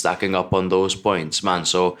haven't been stacking up on those points, man.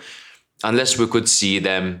 So unless we could see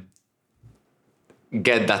them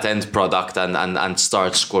get that end product and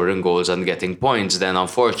start scoring goals and getting points, then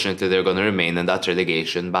unfortunately they're going to remain in that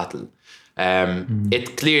relegation battle.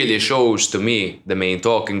 It clearly shows to me, the main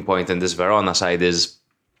talking point in this Verona side is,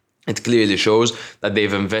 it clearly shows that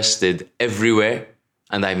they've invested everywhere,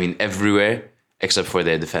 and I mean everywhere, except for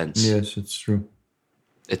their defense. Yes, it's true.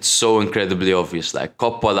 It's so incredibly obvious. Like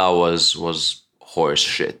Coppola was horse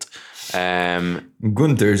shit.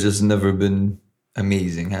 Gunter's has never been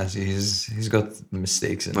amazing, has he? He's got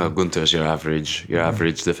mistakes in him. Gunter's your average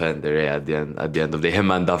defender. Yeah, at the end of the day,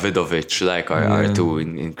 him and Davidovic are two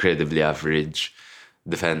incredibly average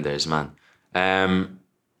defenders, man.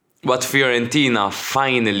 But Fiorentina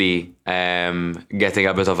finally getting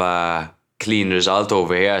a bit of a clean result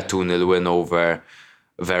over here, 2-0 win over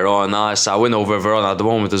Verona. So a win over Verona at the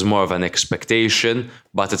moment is more of an expectation,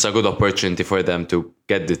 but it's a good opportunity for them to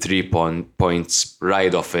get the 3 points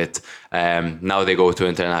right off it. Now they go to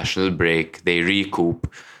international break, they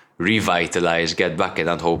recoup, revitalize, get back in,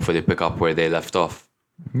 and hopefully pick up where they left off.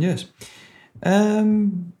 Yes.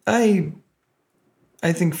 I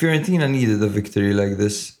think Fiorentina needed a victory like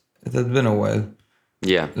this. It had been a while.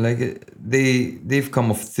 Yeah. Like they've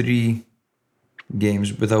come off 3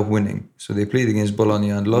 games without winning. So they played against Bologna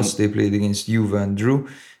and lost. They played against Juve and drew.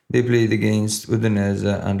 They played against Udinese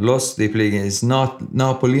and lost. They played against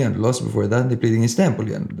Napoli and lost before that. They played against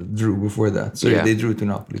Napoli and drew before that. So they drew to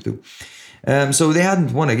Napoli too. So they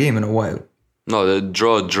hadn't won a game in a while. No, the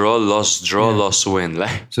draw, loss, win.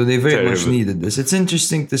 Like, so they very much needed this. It's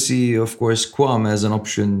interesting to see, of course, Kwame as an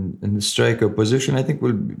option in the striker position. I think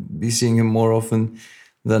we'll be seeing him more often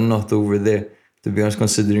than not over there, to be honest,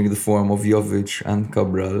 considering the form of Jovic and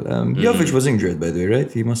Cabral. Jovic was injured, by the way,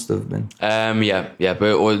 right? He must have been. Yeah,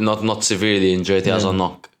 but not severely injured. He has a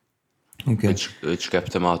knock, okay, which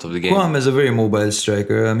kept him out of the game. Kwame is a very mobile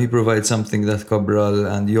striker. He provides something that Cabral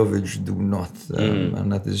and Jovic do not,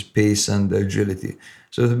 and that is pace and agility.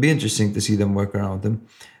 So it'll be interesting to see them work around him.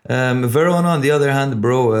 Verona, on the other hand,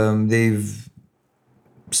 bro, they've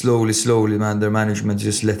slowly, man, their management is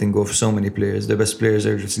just letting go of so many players. Their best players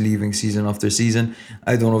are just leaving season after season.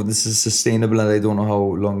 I don't know if this is sustainable, and I don't know how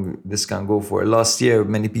long this can go for. Last year,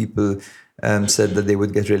 many people said that they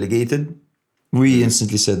would get relegated. We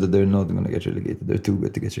instantly said that they're not going to get relegated. They're too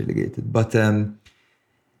good to get relegated. But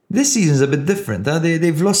this season's a bit different.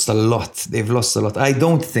 They've lost a lot. I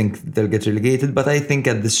don't think they'll get relegated, but I think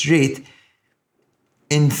at this rate,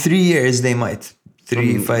 in 3 years, they might.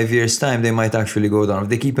 5 years' time, they might actually go down. If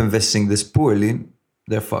they keep investing this poorly,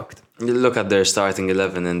 they're fucked. You look at their starting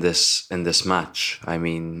 11 in this match. I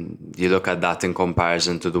mean, you look at that in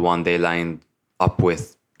comparison to the one they lined up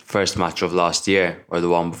with first match of last year or the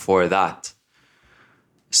one before that.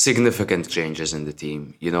 Significant changes in the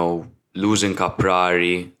team. You know, losing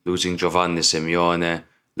Caprari, losing Giovanni Simeone,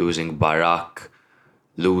 losing Barak,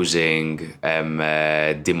 losing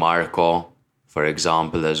Di Marco, for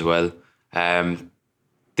example, as well.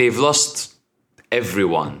 They've lost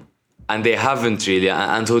everyone, and they haven't really.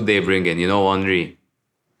 And who they bring in? You know, Henry.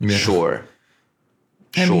 Yeah. Sure.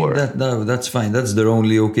 I mean, that's fine. That's their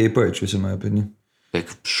only okay purchase, in my opinion. Like,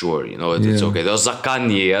 sure, you know, it's okay. There was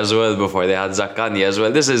Zaccagni as well before. They had Zaccagni as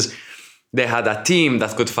well. They had a team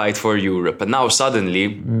that could fight for Europe, and now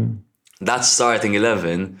suddenly, that starting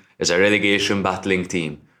 11 is a relegation battling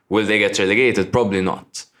team. Will they get relegated? Probably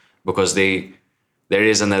not, because there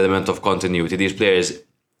is an element of continuity. These players,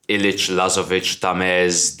 Ilic, Lazovic,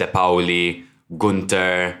 Tamez, De Pauli,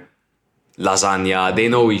 Gunter, Lasagna, they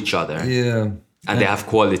know each other. Yeah. And they have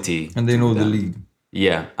quality. And they know the league.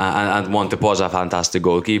 Yeah. And Montepo's a fantastic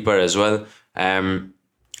goalkeeper as well.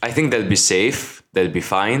 I think they'll be safe. They'll be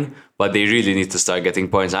fine. But they really need to start getting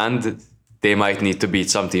points. And they might need to beat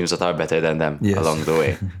some teams that are better than them along the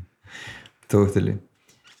way. Totally.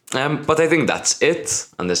 But I think that's it,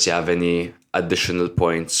 unless you have any additional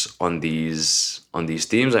points on these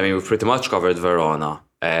teams. I mean, we've pretty much covered Verona.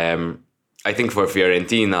 I think for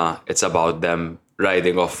Fiorentina, it's about them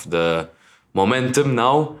riding off the momentum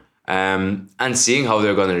now and seeing how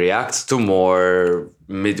they're going to react to more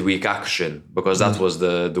midweek action, because that was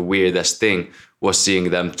the weirdest thing, was seeing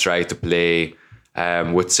them try to play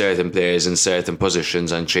with certain players in certain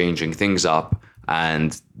positions and changing things up,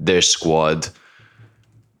 and their squad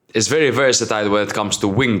is very versatile when it comes to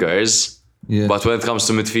wingers, but when it comes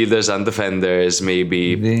to midfielders and defenders,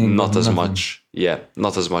 maybe not as much. Yeah,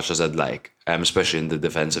 not as much as I'd like, especially in the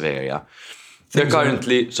defensive area. They're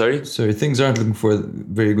currently... Sorry, things aren't looking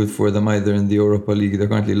very good for them either in the Europa League. They're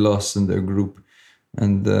currently lost in their group,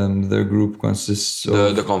 and their group consists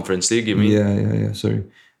of... The Conference League, you mean? Yeah, sorry.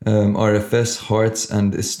 RFS, Hearts,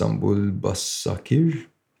 and Istanbul Basakir.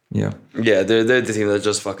 Yeah, they're the team that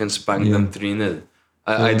just fucking spanked them 3-0.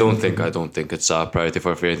 I don't think it's a priority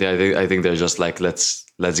for Fiorentina. I think they're just like, let's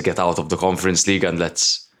get out of the Conference League and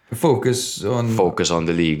let's focus on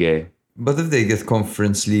the league. Eh? But if they get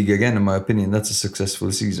Conference League again, in my opinion, that's a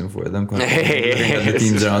successful season for them. The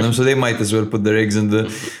teams around them, so they might as well put their eggs in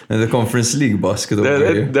the Conference League basket.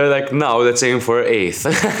 They're like, now let's aim for 8th.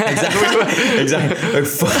 Exactly.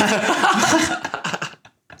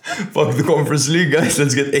 Fuck the Conference League, guys.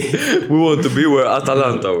 Let's get 8. We want to be where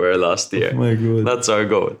Atalanta were last year. Oh my God. That's our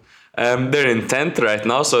goal. They're in 10th right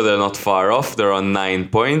now, so they're not far off. They're on 9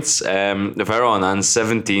 points. Verona on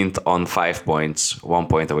 17th on 5 points, 1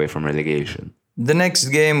 point away from relegation. The next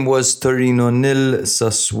game was Torino 0,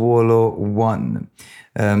 Sassuolo 1.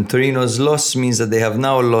 Torino's loss means that they have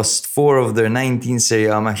now lost 4 of their 19 Serie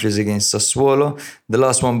A matches against Sassuolo. The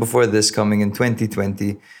last one before this coming in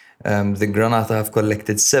 2020. The Granata have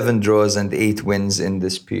collected 7 draws and 8 wins in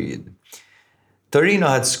this period. Torino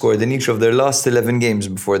had scored in each of their last 11 games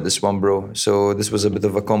before this one, bro. So this was a bit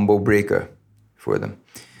of a combo breaker for them.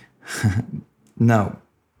 Now,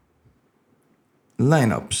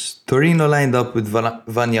 lineups. Torino lined up with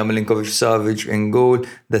Vanja Milinkovic-Savic in goal,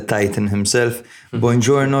 the Titan himself.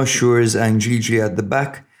 Buongiorno, Shures and Gigi at the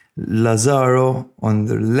back. Lazaro on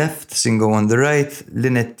the left, Singo on the right.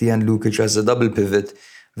 Linetti and Lukic as a double pivot.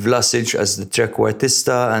 Vlasic as the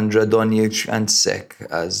trequartista, and Radonjic and Sek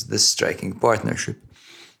as the striking partnership.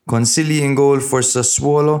 Consili in goal for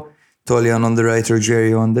Sassuolo, Tolian on the right,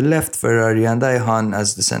 Rogerio on the left, Ferrari and Ayhan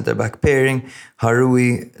as the centre-back pairing,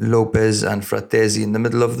 Harui, Lopez and Frattesi in the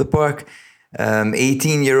middle of the park,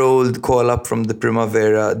 18-year-old call-up from the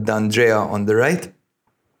Primavera, D'Andrea on the right,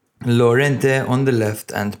 Lorente on the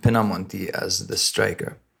left, and Pinamonti as the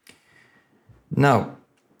striker. Now,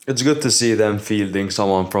 it's good to see them fielding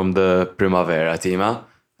someone from the Primavera team. Huh?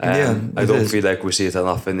 I don't feel like we see it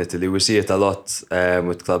enough in Italy. We see it a lot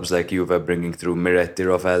with clubs like Juve bringing through Miretti,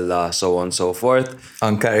 Rovella, so on and so forth.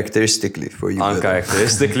 Uncharacteristically for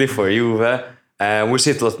Juve. We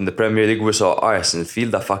see it a lot in the Premier League. We saw Arsenal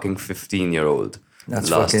field a fucking 15-year-old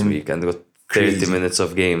last week and got 30 crazy. minutes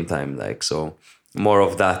of game time. Like, so more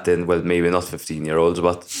of that in, well, maybe not 15-year-olds,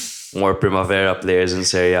 but more Primavera players in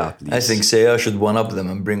Serie A, please. I think Serie A should one-up them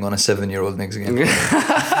and bring on a 7-year-old next game.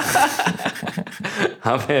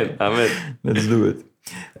 Amen. Let's do it.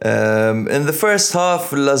 In the first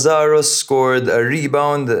half, Lazaro scored a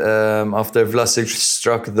rebound after Vlasic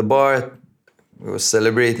struck the bar. He was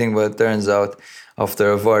celebrating, but it turns out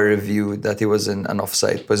after a VAR review that he was in an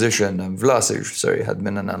offside position. Vlasic, had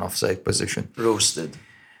been in an offside position. Roasted.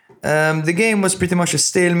 The game was pretty much a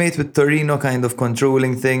stalemate with Torino kind of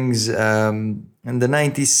controlling things. In the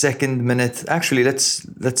 92nd minute, actually,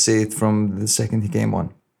 let's say it from the second he came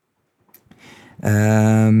on.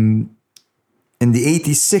 In the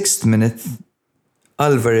 86th minute,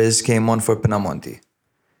 Alvarez came on for Pinamonti.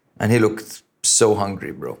 And he looked so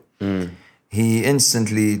hungry, bro. He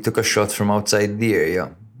instantly took a shot from outside the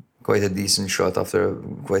area. Quite a decent shot after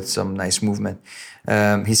quite some nice movement.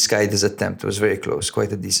 He skied his attempt. It was very close.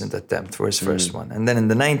 Quite a decent attempt for his first one. And then in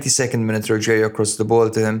the 92nd minute, Rogerio crossed the ball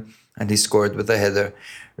to him and he scored with a header.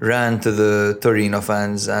 Ran to the Torino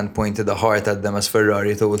fans and pointed a heart at them as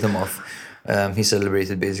Ferrari told him off. He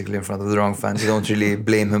celebrated basically in front of the wrong fans. You don't really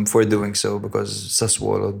blame him for doing so because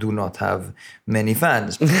Sassuolo do not have many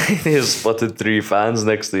fans. He spotted 3 fans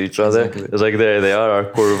next to each other. Exactly. It's like, there they are, our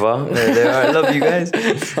curva. There they are. I love you guys.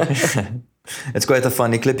 It's quite a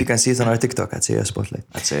funny clip. You can see it on our TikTok at Serie A Spotlight.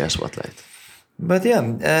 I'd say a spotlight. But yeah,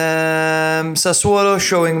 Sassuolo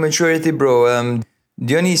showing maturity, bro.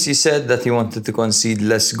 Dionisi said that he wanted to concede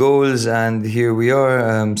less goals, and here we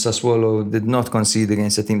are. Sassuolo did not concede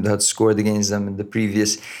against a team that had scored against them in the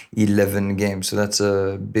previous 11 games, so that's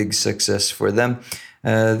a big success for them.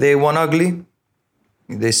 They won ugly,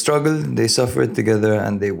 they struggled, they suffered together,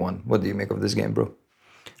 and they won. What do you make of this game, bro?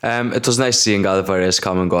 It was nice seeing Alvarez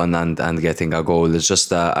coming on and getting a goal. It's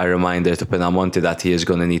just a reminder to Pinamonti that he is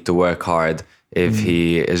going to need to work hard if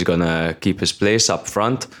he is going to keep his place up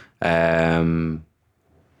front.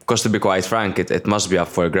 Because to be quite frank, it must be up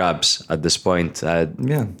for grabs at this point.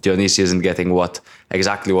 Dionisi isn't getting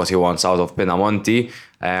exactly what he wants out of Pinamonti.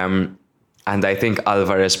 And I think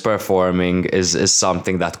Alvarez performing is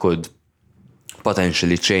something that could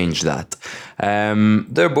potentially change that.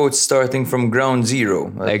 They're both starting from ground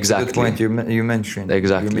zero. Exactly. Good point you mentioned.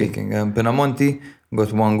 Exactly. You're making. Pinamonti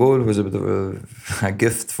got 1 goal. It was a bit of a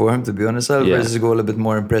gift for him, to be honest. Alvarez's goal a bit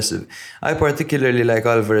more impressive. I particularly like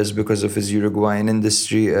Alvarez because of his Uruguayan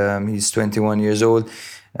industry. He's 21 years old.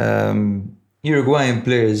 Uruguayan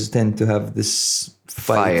players tend to have this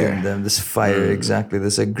fight in them, this fire, exactly,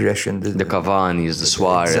 this aggression. The Cavanis, the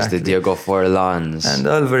Suarez, Exactly. the Diego Forlans. And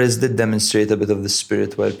Alvarez did demonstrate a bit of the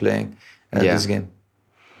spirit while playing this game.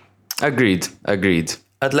 Agreed.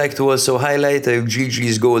 I'd like to also highlight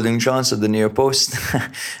Gigi's golden chance at the near post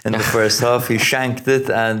in the first half. He shanked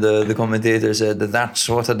it, and the commentator said that that's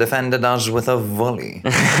what a defender does with a volley.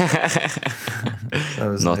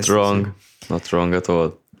 Not wrong at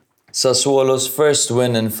all. Sassuolo's first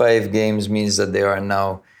win in 5 games means that they are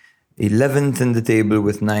now 11th in the table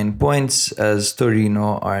with 9 points, as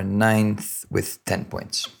Torino are 9th with 10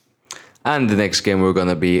 points. And the next game we're going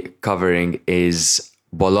to be covering is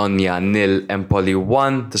Bologna 0, Empoli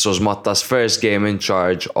 1. This was Motta's first game in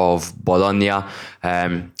charge of Bologna,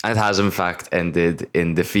 and it has in fact ended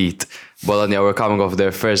in defeat. Bologna were coming off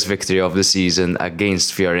their first victory of the season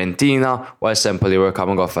against Fiorentina, whilst Empoli were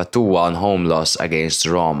coming off a 2-1 home loss against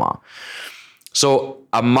Roma. So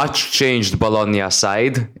a much changed Bologna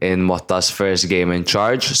side in Motta's first game in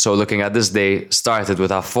charge. So looking at this, they started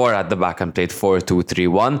with a 4 at the back and played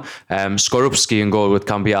 4-2-3-1. Skorupski in goal with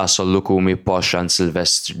Cambiaso, Lukumi, Posch and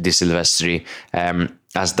Di Silvestri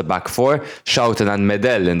as the back 4. Schouten and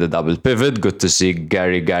Medel in the double pivot. Good to see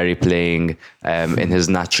Gary playing in his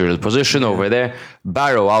natural position over there.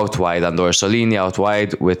 Barrow out wide and Orsolini out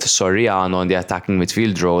wide with Soriano on the attacking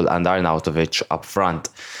midfield role and Arnautovic up front.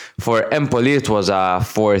 For Empoli, it was a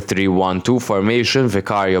 4-3-1-2 formation.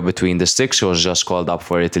 Vicario between the sticks, who was just called up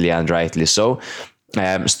for Italy, and rightly so.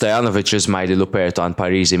 Stojanovic, Ismaili, Luperto and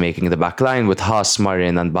Parisi making the back line, with Haas,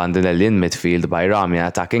 Marin and Bandinelli in midfield, Bayrami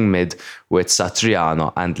attacking mid with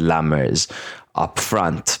Satriano and Lammers up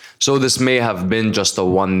front. So this may have been just a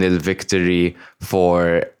 1-0 victory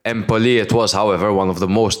for Empoli. It was, however, one of the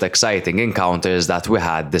most exciting encounters that we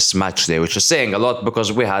had this match day, which is saying a lot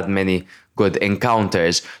because we had many good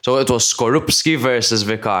encounters. So it was Skorupski versus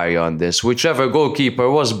Vicario on this. Whichever goalkeeper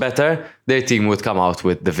was better, their team would come out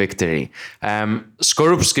with the victory.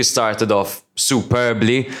 Skorupski started off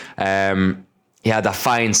superbly. He had a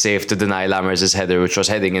fine save to deny Lammers' header, which was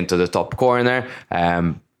heading into the top corner.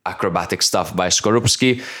 acrobatic stuff by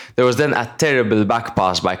Skorupski. There was then a terrible back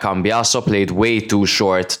pass by Cambiaso, played way too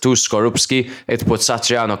short to Skorupski. It put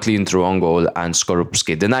Satriano clean through on goal and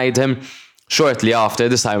Skorupski denied him. Shortly after,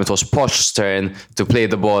 this time it was Posh's turn to play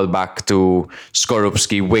the ball back to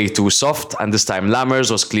Skorupski way too soft, and this time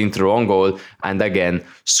Lammers was clean through on goal, and again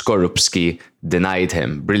Skorupski denied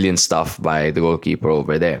him. Brilliant stuff by the goalkeeper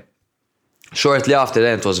over there. Shortly after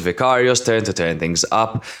that, it was Vicario's turn to turn things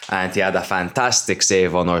up, and he had a fantastic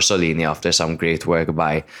save on Orsolini after some great work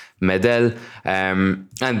by Medel. And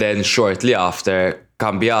then shortly after,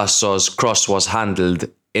 Cambiaso's cross was handled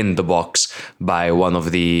in the box by one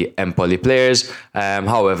of the Empoli players.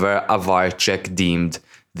 However, a VAR check deemed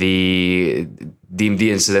the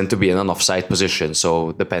incident to be in an offside position,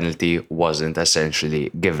 so the penalty wasn't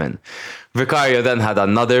essentially given. Vicario then had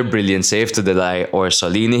another brilliant save to deny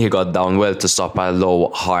Orsolini. He got down well to stop a low,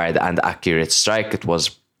 hard and accurate strike. It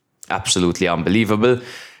was absolutely unbelievable.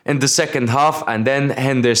 In the second half, and then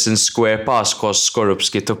Henderson's square pass caused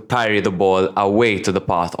Skorupski to parry the ball away to the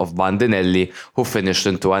path of Bandinelli, who finished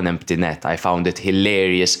into an empty net. I found it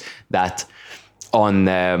hilarious that on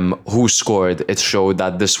who scored, it showed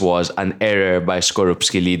that this was an error by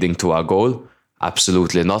Skorupski leading to a goal.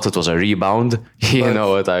 Absolutely not. It was a rebound. You know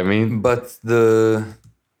what I mean? But the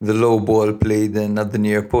low ball played in at the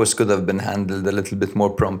near post could have been handled a little bit more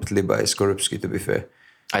promptly by Skorupski, to be fair.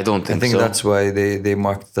 I don't think so. I think that's why they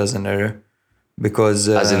marked it as an error. Because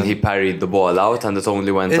as in he parried the ball out and it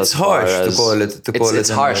only went as far as... It's harsh to call it. It's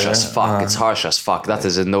harsh as fuck. It's harsh as fuck. That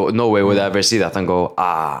is no way would I ever see that and go,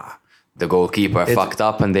 the goalkeeper fucked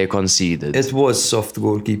up and they conceded. It was soft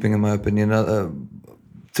goalkeeping in my opinion.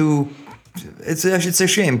 It's a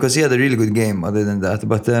shame because he had a really good game other than that.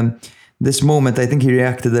 But this moment, I think he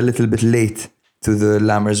reacted a little bit late to the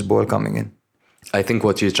Lammers ball coming in. I think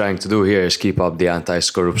what you're trying to do here is keep up the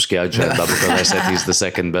anti-Skorupski agenda because I said he's the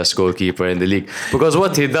second best goalkeeper in the league. Because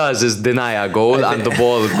what he does is deny a goal and the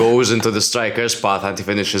ball goes into the striker's path and he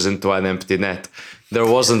finishes into an empty net. There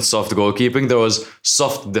wasn't soft goalkeeping, there was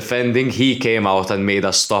soft defending. He came out and made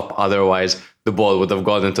a stop, otherwise the ball would have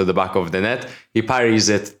gone into the back of the net. He parries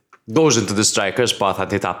it, goes into the striker's path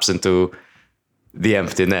and he taps into the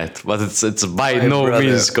empty net. But it's by no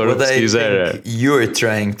means Skorupski's error. What you're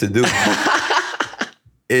trying to do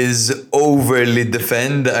is overly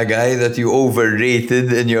defend a guy that you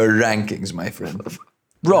overrated in your rankings, my friend.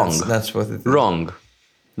 Wrong. That's what it is.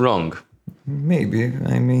 Wrong. Maybe,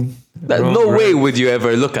 I mean... no way would you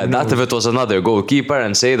ever look at that if it was another goalkeeper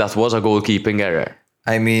and say that was a goalkeeping error.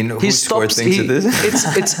 I mean, who scored thinks it is?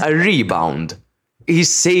 It's a rebound. He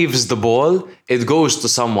saves the ball, it goes to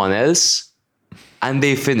someone else, and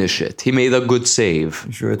they finish it. He made a good save.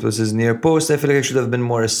 Sure, it was his near post. I feel like I should have been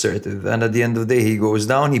more assertive. And at the end of the day, he goes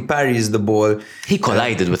down, he parries the ball. He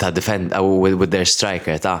collided with a with their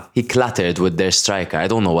striker. He clattered with their striker. I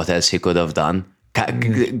don't know what else he could have done.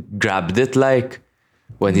 Grabbed it like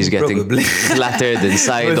when he's getting clattered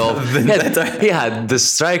inside of. He had the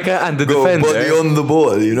striker and the defender. Body on the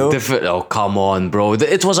ball, you know? Oh, come on, bro.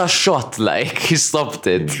 It was a shot. Like, he stopped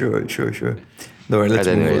it. Sure. No, let's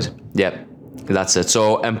move on. Yeah. That's it.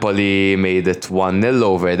 So Empoli made it 1-0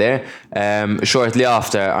 over there. Shortly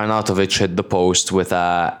after, Arnautovic hit the post with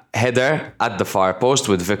a header at the far post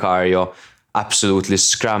with Vicario absolutely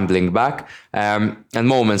scrambling back. And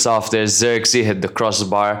moments after, Xerxes hit the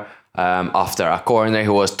crossbar after a corner. He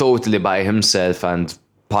was totally by himself and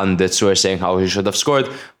pundits were saying how he should have scored,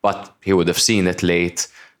 but he would have seen it late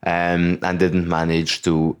and didn't manage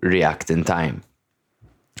to react in time.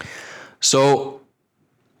 So,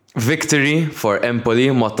 victory for Empoli.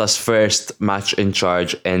 Motta's first match in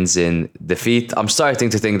charge ends in defeat. I'm starting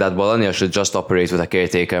to think that Bologna should just operate with a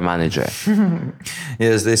caretaker manager.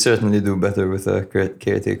 Yes, they certainly do better with a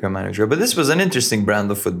caretaker manager. But this was an interesting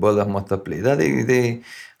brand of football that Motta played. They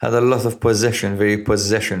had a lot of possession, very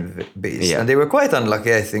possession-based. Yeah. And they were quite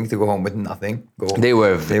unlucky, I think, to go home with nothing. They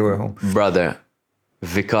were home. Brother,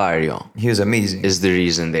 Vicario. He was amazing. Is the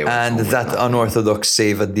reason they were. And that unorthodox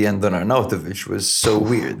save at the end on Arnautovic was so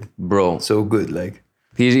weird. Bro. So good, like.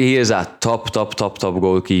 He is a top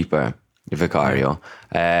goalkeeper, Vicario.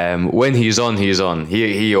 When he's on, he's on.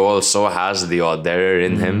 He also has the odd error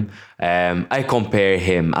in him. I compare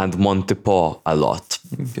him and Montepò a lot.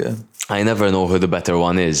 Okay. I never know who the better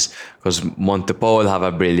one is, because Montepò will have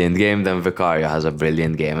a brilliant game, then Vicario has a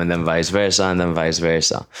brilliant game, and then vice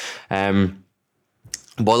versa.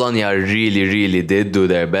 Bologna really did do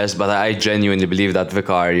their best, but I genuinely believe that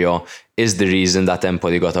Vicario is the reason that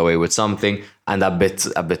Empoli got away with something, and a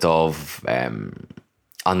bit of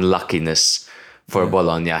unluckiness for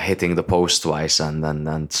Bologna hitting the post twice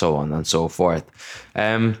and so on and so forth.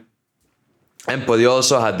 Empoli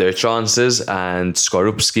also had their chances and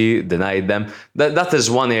Skorupski denied them. That is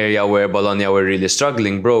one area where Bologna were really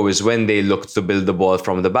struggling, bro, is when they looked to build the ball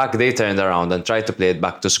from the back, they turned around and tried to play it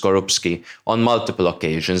back to Skorupski. On multiple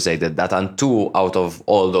occasions they did that, and 2 out of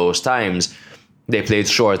all those times they played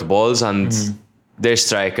short balls and their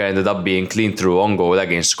striker ended up being clean through on goal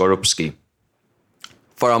against Skorupski.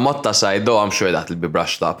 For a Motta side though, I'm sure that'll be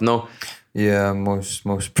brushed up, no? Yeah, most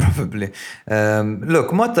probably.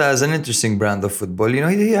 Look, Motta has an interesting brand of football. You know,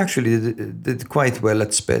 he actually did quite well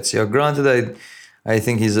at Spezia. Granted, I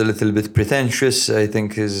think he's a little bit pretentious. I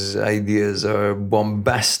think his ideas are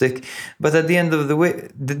bombastic. But at the end of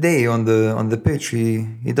the day on the pitch,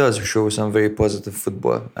 he does show some very positive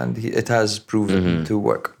football, and it has proven to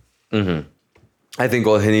work. I think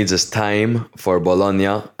all he needs is time for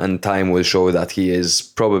Bologna, and time will show that he is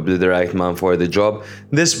probably the right man for the job.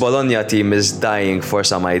 This Bologna team is dying for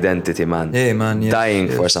some identity, man. Yeah, man. Yes, dying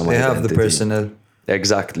for some identity. They have the personnel.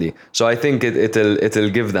 Exactly. So I think it'll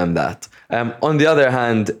give them that. On the other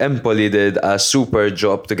hand, Empoli did a super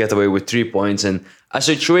job to get away with 3 points in a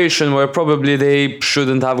situation where probably they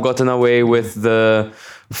shouldn't have gotten away with the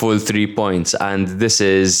full 3 points. And this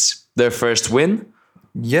is their first win.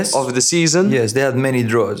 Yes. Of the season. Yes, they had many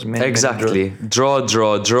draws. Exactly. Many draws.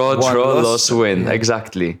 Draw, loss, win. Yeah.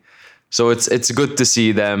 Exactly. So it's good to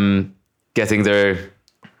see them getting their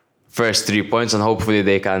first 3 points, and hopefully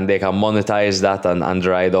they can monetize that and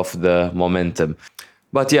ride off the momentum.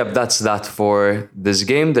 But yeah, that's that for this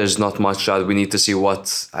game. There's not much that we need to see what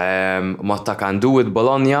Motta can do with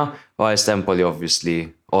Bologna. Whilst Empoli,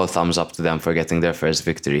 obviously, all thumbs up to them for getting their first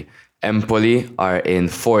victory. Empoli are in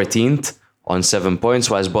 14th. On 7 points,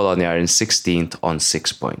 whilst Bologna are in 16th on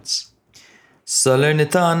 6 points.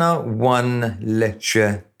 Salernitana 1,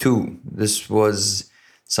 Lecce 2. This was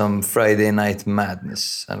some Friday night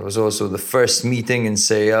madness, and was also the first meeting in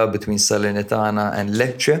Serie A between Salernitana and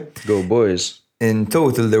Lecce. Go boys. In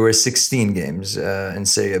total, there were 16 games in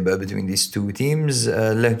Serie B between these two teams.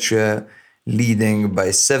 Lecce leading by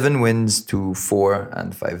 7 wins to 4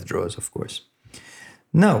 and 5 draws, of course.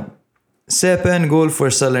 Now, Sepen goal for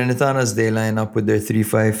Salernitana as they line up with their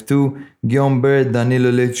 3-5-2. Gyomber,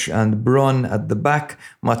 Danilovic and Bron at the back.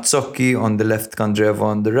 Mazzocchi on the left, Kandreva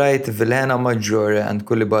on the right. Vilhena, Maggiore and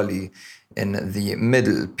Koulibaly in the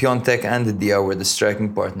middle. Piontek and Dia were the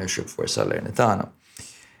striking partnership for Salernitana.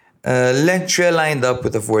 Lecce lined up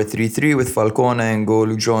with a 4-3-3 with Falcone in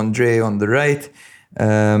goal, John Dre on the right.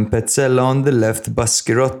 Petzella on the left,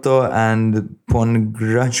 Baschirotto and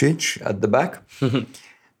Pongracic at the back.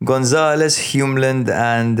 Gonzalez, Humland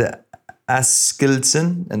and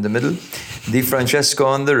Askildsen in the middle. Di Francesco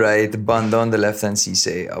on the right, Banda on the left and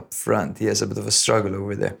Cisse up front. He has a bit of a struggle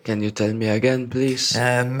over there. Can you tell me again, please?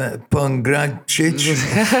 Pongracic.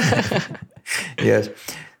 Yes.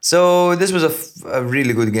 So this was a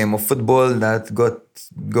really good game of football that got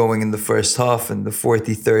going in the first half. In the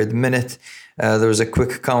 43rd minute, there was a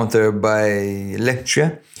quick counter by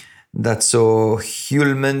Lecce that saw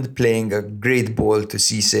Hulmand playing a great ball to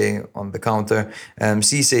Cisse on the counter.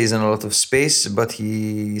 Cisse is in a lot of space, but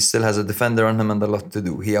he still has a defender on him and a lot to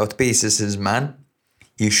do. He outpaces his man.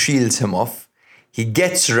 He shields him off. He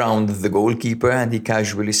gets round the goalkeeper and he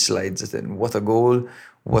casually slides it in. What a goal.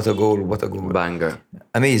 What a goal, what a goal. Banger.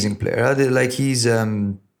 Amazing player. Like he's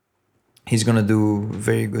going to do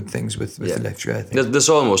very good things with Lecce, I think. This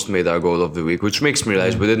almost made our goal of the week, which makes me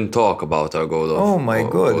realize we didn't talk about our goal of Oh my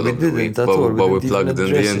God, we didn't at all. But we plugged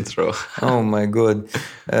in the intro. Oh my God.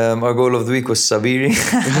 Our goal of the week was Sabiri.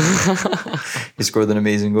 He scored an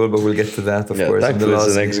amazing goal, but we'll get to that, of course. In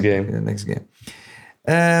the next game. The next game.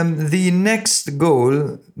 The next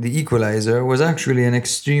goal, the equalizer, was actually an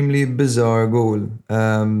extremely bizarre goal.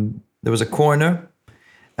 There was a corner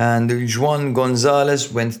and Juan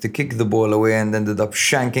Gonzalez went to kick the ball away and ended up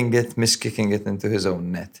shanking it, miskicking it into his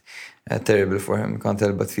own net. Terrible for him, can't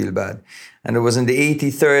help but feel bad. And it was in the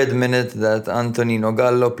 83rd minute that Antonino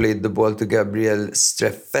Gallo played the ball to Gabriel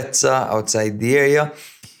Strefezza outside the area.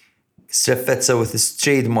 Strefezza with his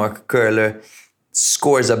trademark curler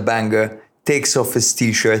scores a banger, takes off his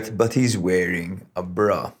t-shirt, but he's wearing a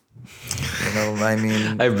bra. You know, I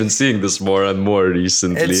mean... I've been seeing this more and more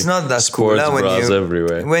recently. It's not that Sports cool. bras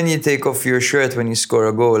everywhere. When you take off your shirt when you score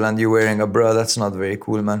a goal and you're wearing a bra, that's not very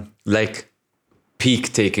cool, man. Like,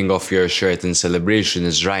 peak taking off your shirt in celebration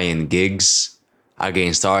is Ryan Giggs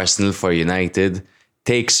against Arsenal for United.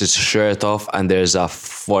 Takes his shirt off and there's a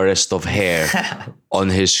forest of hair on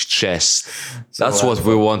his chest. That's what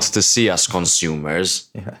we want to see as consumers.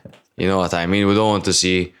 Yeah. You know what I mean? We don't want to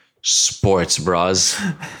see sports bras,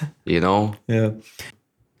 you know? Yeah.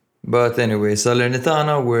 But anyway,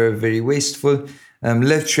 Salernitana were very wasteful.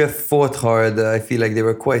 Lecce fought hard. I feel like they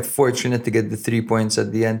were quite fortunate to get the 3 points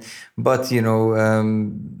at the end, but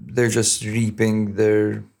they're just reaping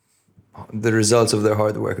the results of their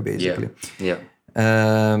hard work, basically. Yeah.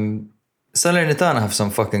 Salernitana have some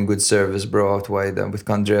fucking good service, bro, out wide with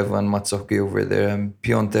Kandreva and Mazzocchi over there.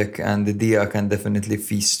 Piontek and Dia can definitely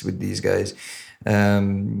feast with these guys.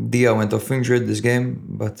 Dia went off injured this game,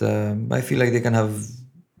 but I feel like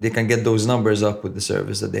they can get those numbers up with the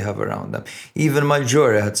service that they have around them. Even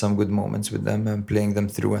Maggiore had some good moments with them and playing them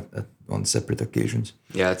through on separate occasions.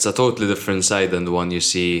 Yeah, it's a totally different side than the one you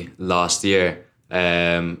see last year.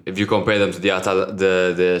 If you compare them to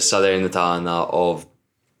the Salernitana of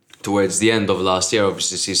towards the end of last year,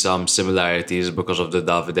 obviously see some similarities because of the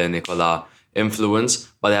Davide Nicola influence,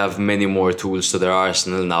 but they have many more tools to their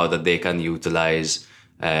arsenal now that they can utilize,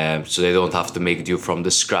 so they don't have to make do from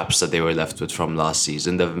the scraps that they were left with from last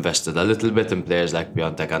season. They've invested a little bit in players like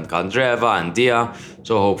Piontek and Kandreva and Dia,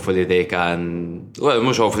 so hopefully they can,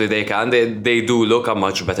 they do look a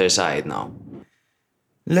much better side now.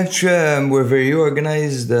 Lecce were very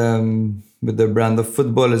organized with their brand of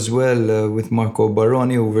football as well, with Marco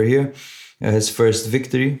Baroni over here. His first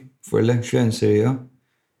victory for Lecce in Serie A.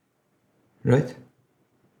 Right?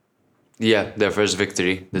 Yeah, their first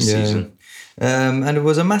victory this season. And it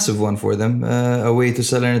was a massive one for them. Away to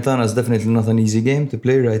Salernitana is definitely not an easy game to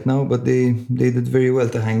play right now, but they did very well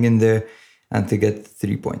to hang in there and to get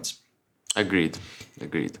 3 points. Agreed.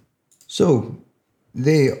 So,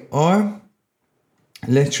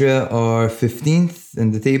 Lecce are 15th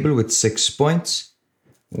in the table with 6 points,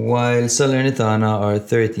 while Salernitana are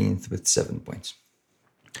 13th with 7 points.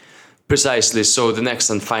 Precisely. So the next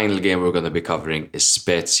and final game we're going to be covering is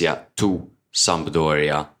Spezia 2,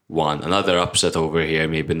 Sampdoria 1. Another upset over here,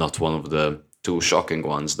 maybe not one of the two shocking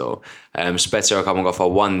ones though. Spezia are coming off a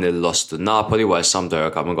 1-0 loss to Napoli, while Sampdoria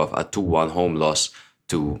are coming off a 2-1 home loss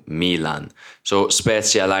to Milan. So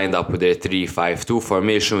Spezia lined up with their 3-5-2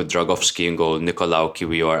 formation with Dragowski in goal, Nicolau,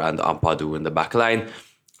 Kiwior and Ampadu in the back line.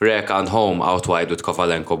 Rekan home out wide with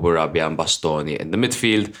Kovalenko, Burabia and Bastoni in the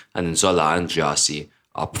midfield, and Nzola and Gyasi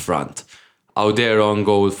up front. Audero on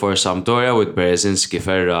goal for Sampdoria with Berezinski,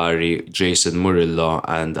 Ferrari, Jason Murillo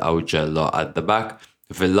and Augello at the back.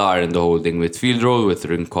 Villar in the holding midfield role with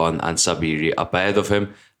Rincon and Sabiri up ahead of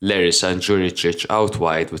him. Leris and Juricic out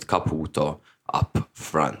wide with Caputo up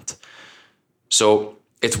front. So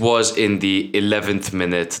it was in the 11th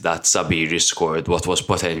minute that Sabiri scored what was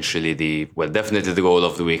potentially definitely the goal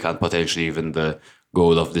of the week and potentially even the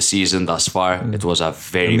goal of the season thus far. It was a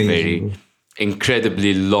very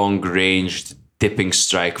incredibly long-ranged dipping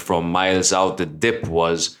strike from miles out. The dip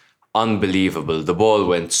was unbelievable. The ball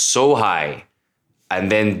went so high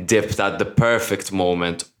and then dipped at the perfect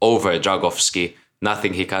moment over Dragowski.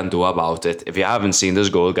 Nothing he can do about it. If you haven't seen this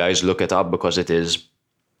goal, guys, look it up because it is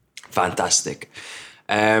fantastic.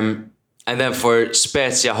 And then for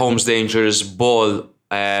Spezia, Holmes' dangerous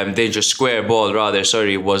square ball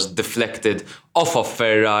was deflected off of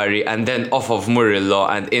Ferrari and then off of Murillo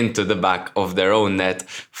and into the back of their own net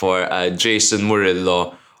for Jason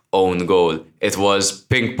Murillo own goal. It was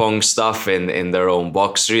ping pong stuff in their own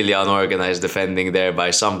box, really unorganized defending there by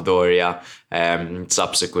Sampdoria.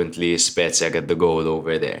 Subsequently, Spezia get the goal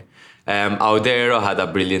over there. Audero had a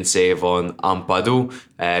brilliant save on Ampadu.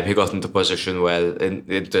 He got into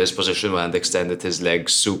his position well and extended his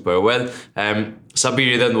legs super well.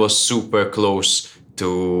 Sabiri then was super close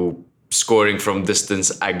to scoring from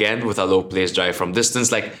distance again with a low place drive from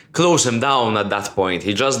distance. Like, close him down at that point.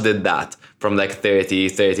 He just did that from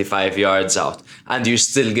 30-35 yards out. And you're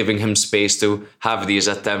still giving him space to have these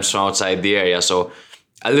attempts from outside the area. So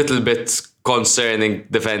a little bit concerning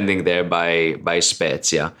defending there by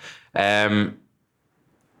Spezia.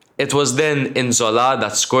 It was then Nzola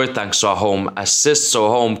that scored thanks to a home assist. So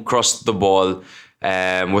home crossed the ball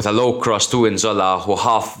with a low cross to Nzola, who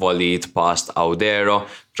half volleyed past Audero.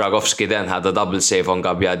 Dragowski then had a double save on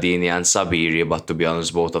Gabbiadini and Sabiri, but to be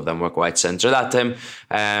honest, both of them were quite central at him.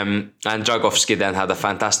 And Dragowski then had a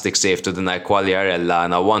fantastic save to deny Quagliarella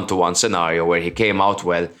in a 1-to-1 scenario where he came out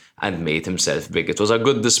well and made himself big. It was a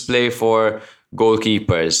good display for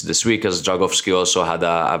goalkeepers this week, as Dragowski also had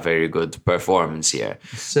a very good performance here.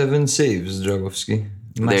 7 saves, Dragowski.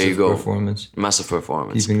 There you go. Massive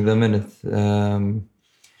performance. Keeping Keeping them in it.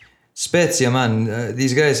 Spezia, man,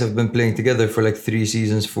 these guys have been playing together for 3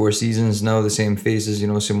 seasons, 4 seasons now. The same faces,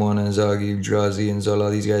 Simone Inzaghi, Drazi, and Zola.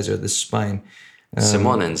 These guys are the spine.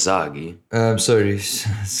 Simone Inzaghi? Sorry,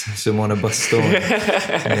 Simone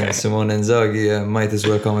Bastoni. Simone Inzaghi might as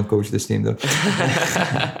well come and coach this team though.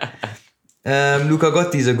 Luca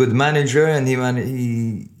Gotti is a good manager, and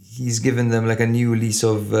he's given them a new lease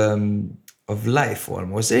of of life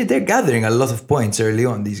almost. They're gathering a lot of points early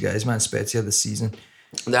on, these guys, man. Spezia this season.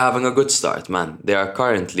 They're having a good start, man. They are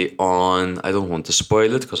currently on, I don't want to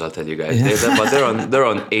spoil it because I'll tell you guys later, but they're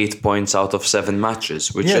on 8 points out of 7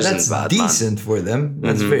 matches, which isn't bad, man. That's decent for them.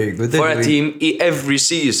 That's very good. For a team, every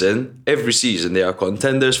season they are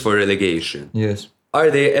contenders for relegation. Yes.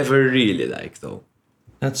 Are they ever really though?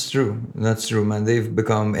 That's true, man. They've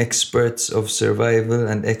become experts of survival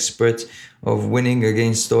and experts of winning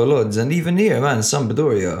against all odds. And even here, man,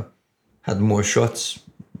 Sampdoria had more shots,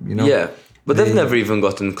 Yeah. But they've never even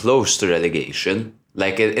gotten close to relegation.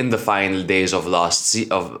 Like in the final days of last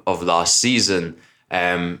season,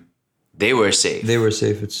 they were safe. They were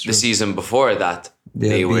safe, it's true. The season before that,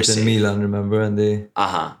 they were safe. Milan, remember? And they...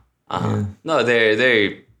 Yeah. No,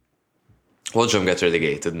 they watch them get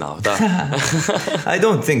relegated now. I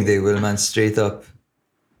don't think they will, man, straight up.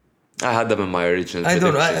 I had them in my original I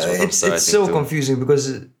don't know. It's so confusing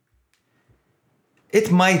because... It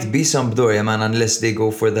might be Sampdoria, man, unless they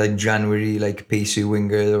go for that January, pacey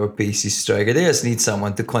winger or pacey striker. They just need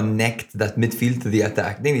someone to connect that midfield to the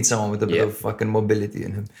attack. They need someone with a bit of fucking mobility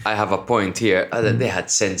in him. I have a point here. They had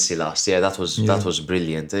Sensi last year. That was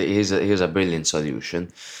brilliant. He's a brilliant solution.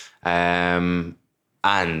 And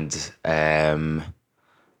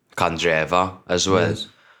Kandreva as well. Yes.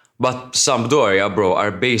 But Sampdoria, bro,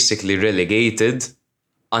 are basically relegated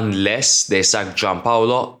unless they sack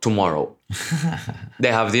Gianpaolo tomorrow. They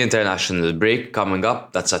have the international break coming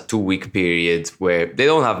up. That's a 2-week period where they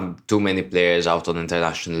don't have too many players out on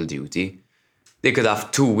international duty. They could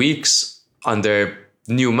have 2 weeks under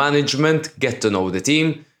new management, get to know the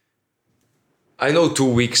team. I know 2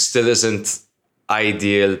 weeks still isn't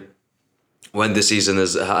ideal when the season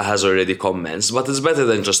has already commenced, but it's better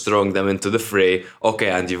than just throwing them into the fray. Okay,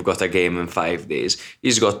 and you've got a game in 5 days.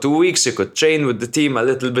 He's got 2 weeks. He could train with the team a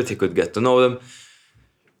little bit. He could get to know them.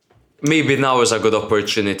 Maybe now is a good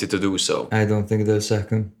opportunity to do so. I don't think they'll sack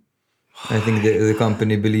him. I think the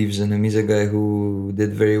company believes in him. He's a guy who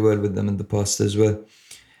did very well with them in the past as well.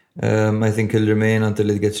 I think he'll remain until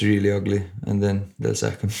it gets really ugly, and then they'll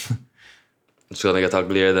sack him. It's going to get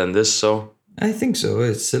uglier than this, so? I think so.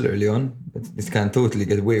 It's still early on. It can totally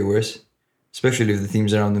get way worse, especially if the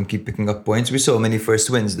teams around them keep picking up points. We saw many first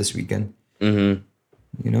wins this weekend. Mm-hmm.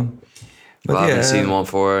 But I haven't seen one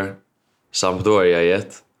for Sampdoria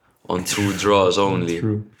yet. On 2 draws only.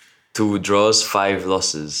 True. 2 draws, 5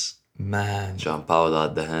 losses. Man. Gianpaolo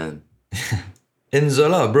at the hand.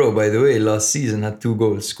 Nzola, bro, by the way, last season had 2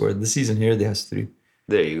 goals scored. The season here, they has 3.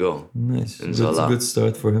 There you go. Nice. Nzola. Good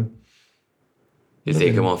start for him. You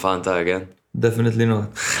take him on Fanta again? Definitely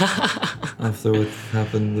not. After what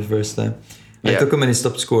happened the first time. I took him and he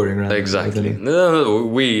stopped scoring. Right? Exactly. No.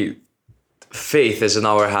 Faith is in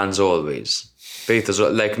our hands always. Faith is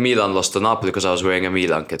like Milan lost to Napoli because I was wearing a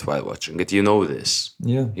Milan kit while watching it. You know this.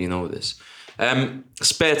 Yeah. You know this.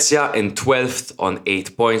 Spezia in 12th on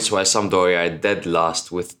 8 points, while Sampdoria are dead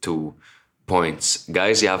last with 2 points.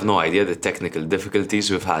 Guys, you have no idea the technical difficulties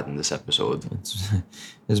we've had in this episode.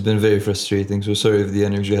 It's been very frustrating, so sorry if the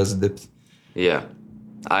energy has dipped. Yeah.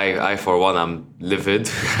 I for one, am livid.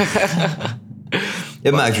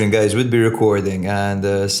 Imagine, guys, we'd be recording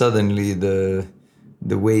and suddenly the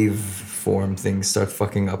waveform things start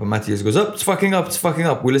fucking up and Matthias goes, it's fucking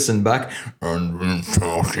up. We listen back and we're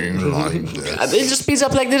talking like this. It just speeds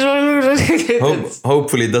up like this.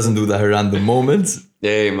 Hopefully it doesn't do that random moment.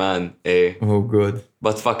 Hey, man. Hey. Oh, good.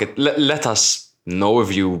 But fuck it. Let us know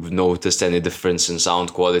if you've noticed any difference in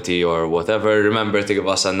sound quality or whatever. Remember to give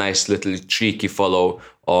us a nice little cheeky follow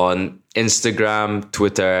on Instagram,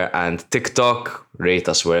 Twitter, and TikTok. Rate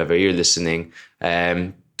us wherever you're listening.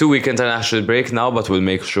 2-week international break now, but we'll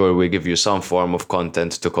make sure we give you some form of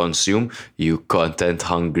content to consume. You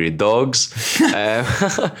content-hungry dogs.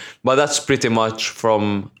 But that's pretty much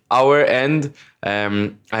from our end.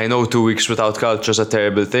 I know 2 weeks without culture is a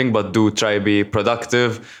terrible thing, but do try be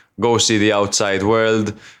productive. Go see the outside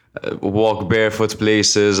world, walk barefoot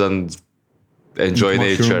places and enjoy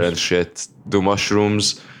nature and shit. Do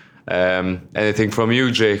mushrooms. Anything from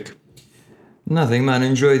you, Jake? Nothing, man.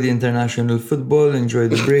 Enjoy the international football. Enjoy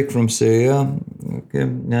the break from Serie A. Okay,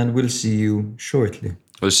 and we'll see you shortly.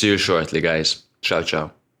 We'll see you shortly, guys. Ciao,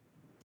 ciao.